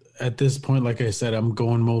know, at this point, like I said, I'm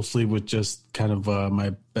going mostly with just kind of my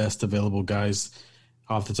best available guys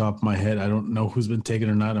off the top of my head. I don't know who's been taken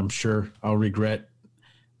or not. I'm sure I'll regret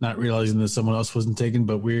not realizing that someone else wasn't taken,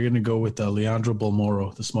 but we're going to go with Leandro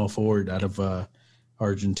Bolmoro, the small forward out of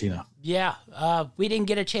Argentina. Yeah, we didn't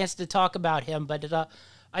get a chance to talk about him, but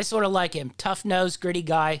I sort of like him. Tough-nosed, gritty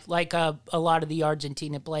guy, like a lot of the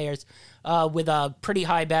Argentina players with a pretty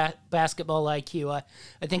high basketball IQ.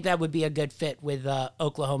 I think that would be a good fit with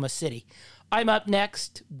Oklahoma City. I'm up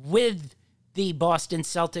next with the Boston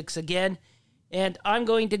Celtics again, and I'm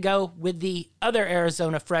going to go with the other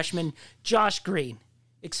Arizona freshman, Josh Green.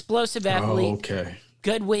 Explosive athlete, okay.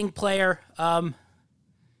 Good wing player,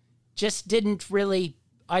 just didn't really,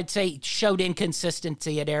 I'd say, showed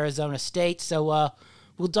inconsistency at Arizona State, so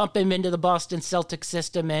we'll dump him into the Boston Celtics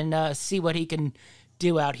system and see what he can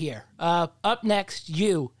do out here. Up next,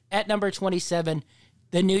 you, at number 27,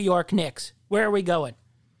 the New York Knicks. Where are we going?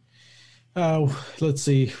 Let's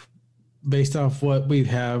see. Based off what we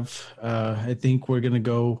have, I think we're going to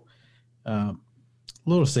go a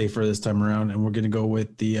little safer this time around, and we're going to go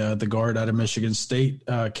with the guard out of Michigan State,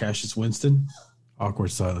 Cassius Winston.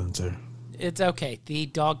 Awkward silence there. It's okay. The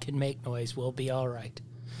dog can make noise. We'll be all right.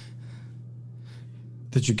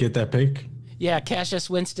 Did you get that pick? Yeah, Cassius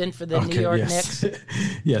Winston for the New York yes. Knicks.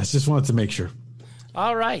 Yes, just wanted to make sure.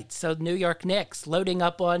 All right, so New York Knicks loading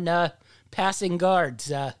up on passing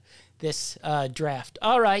guards this draft.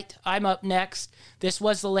 All right, I'm up next. This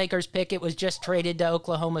was the Lakers pick. It was just traded to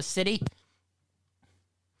Oklahoma City.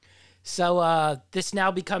 So this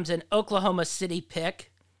now becomes an Oklahoma City pick.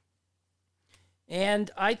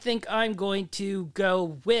 And I think I'm going to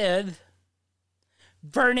go with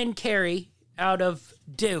Vernon Carey out of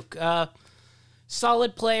Duke.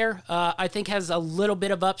 Solid player. I think has a little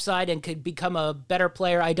bit of upside and could become a better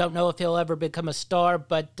player. I don't know if he'll ever become a star,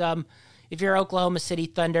 but if you're Oklahoma City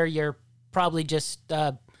Thunder, you're probably just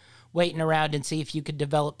waiting around and see if you could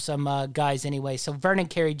develop some guys anyway. So Vernon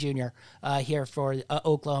Carey Jr. Here for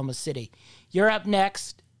Oklahoma City. You're up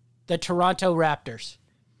next, the Toronto Raptors.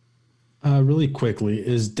 Really quickly,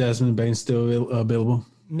 is Desmond Bane still available?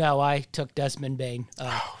 No, I took Desmond Bane.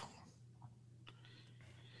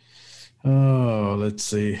 Let's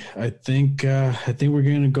see. I think we're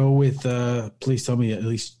gonna go with. Please tell me at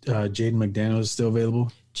least Jaden McDaniels is still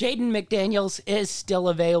available. Jaden McDaniels is still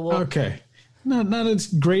available. Okay, not a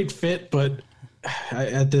great fit, but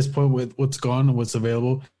at this point with what's gone and what's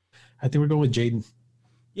available, I think we're going with Jaden.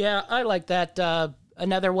 Yeah, I like that.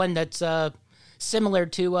 Another one that's similar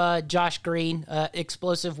to Josh Green,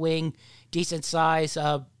 explosive wing, decent size,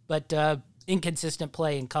 but inconsistent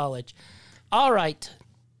play in college. All right.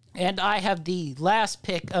 And I have the last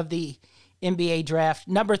pick of the NBA draft,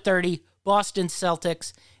 number 30, Boston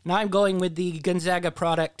Celtics. And I'm going with the Gonzaga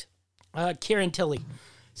product, Kieran Tilly.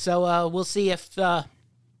 So we'll see if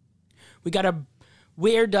we got a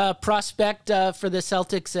weird prospect for the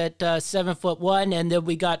Celtics at 7'1", and then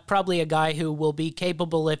we got probably a guy who will be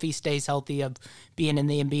capable, if he stays healthy, of being in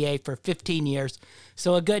the NBA for 15 years.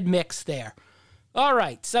 So a good mix there. All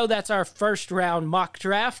right, so that's our first round mock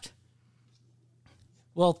draft.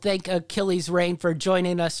 We'll thank Achilles Rain for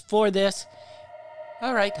joining us for this.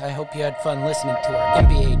 All right, I hope you had fun listening to our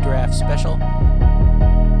NBA draft special.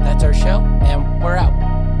 That's our show, and we're out.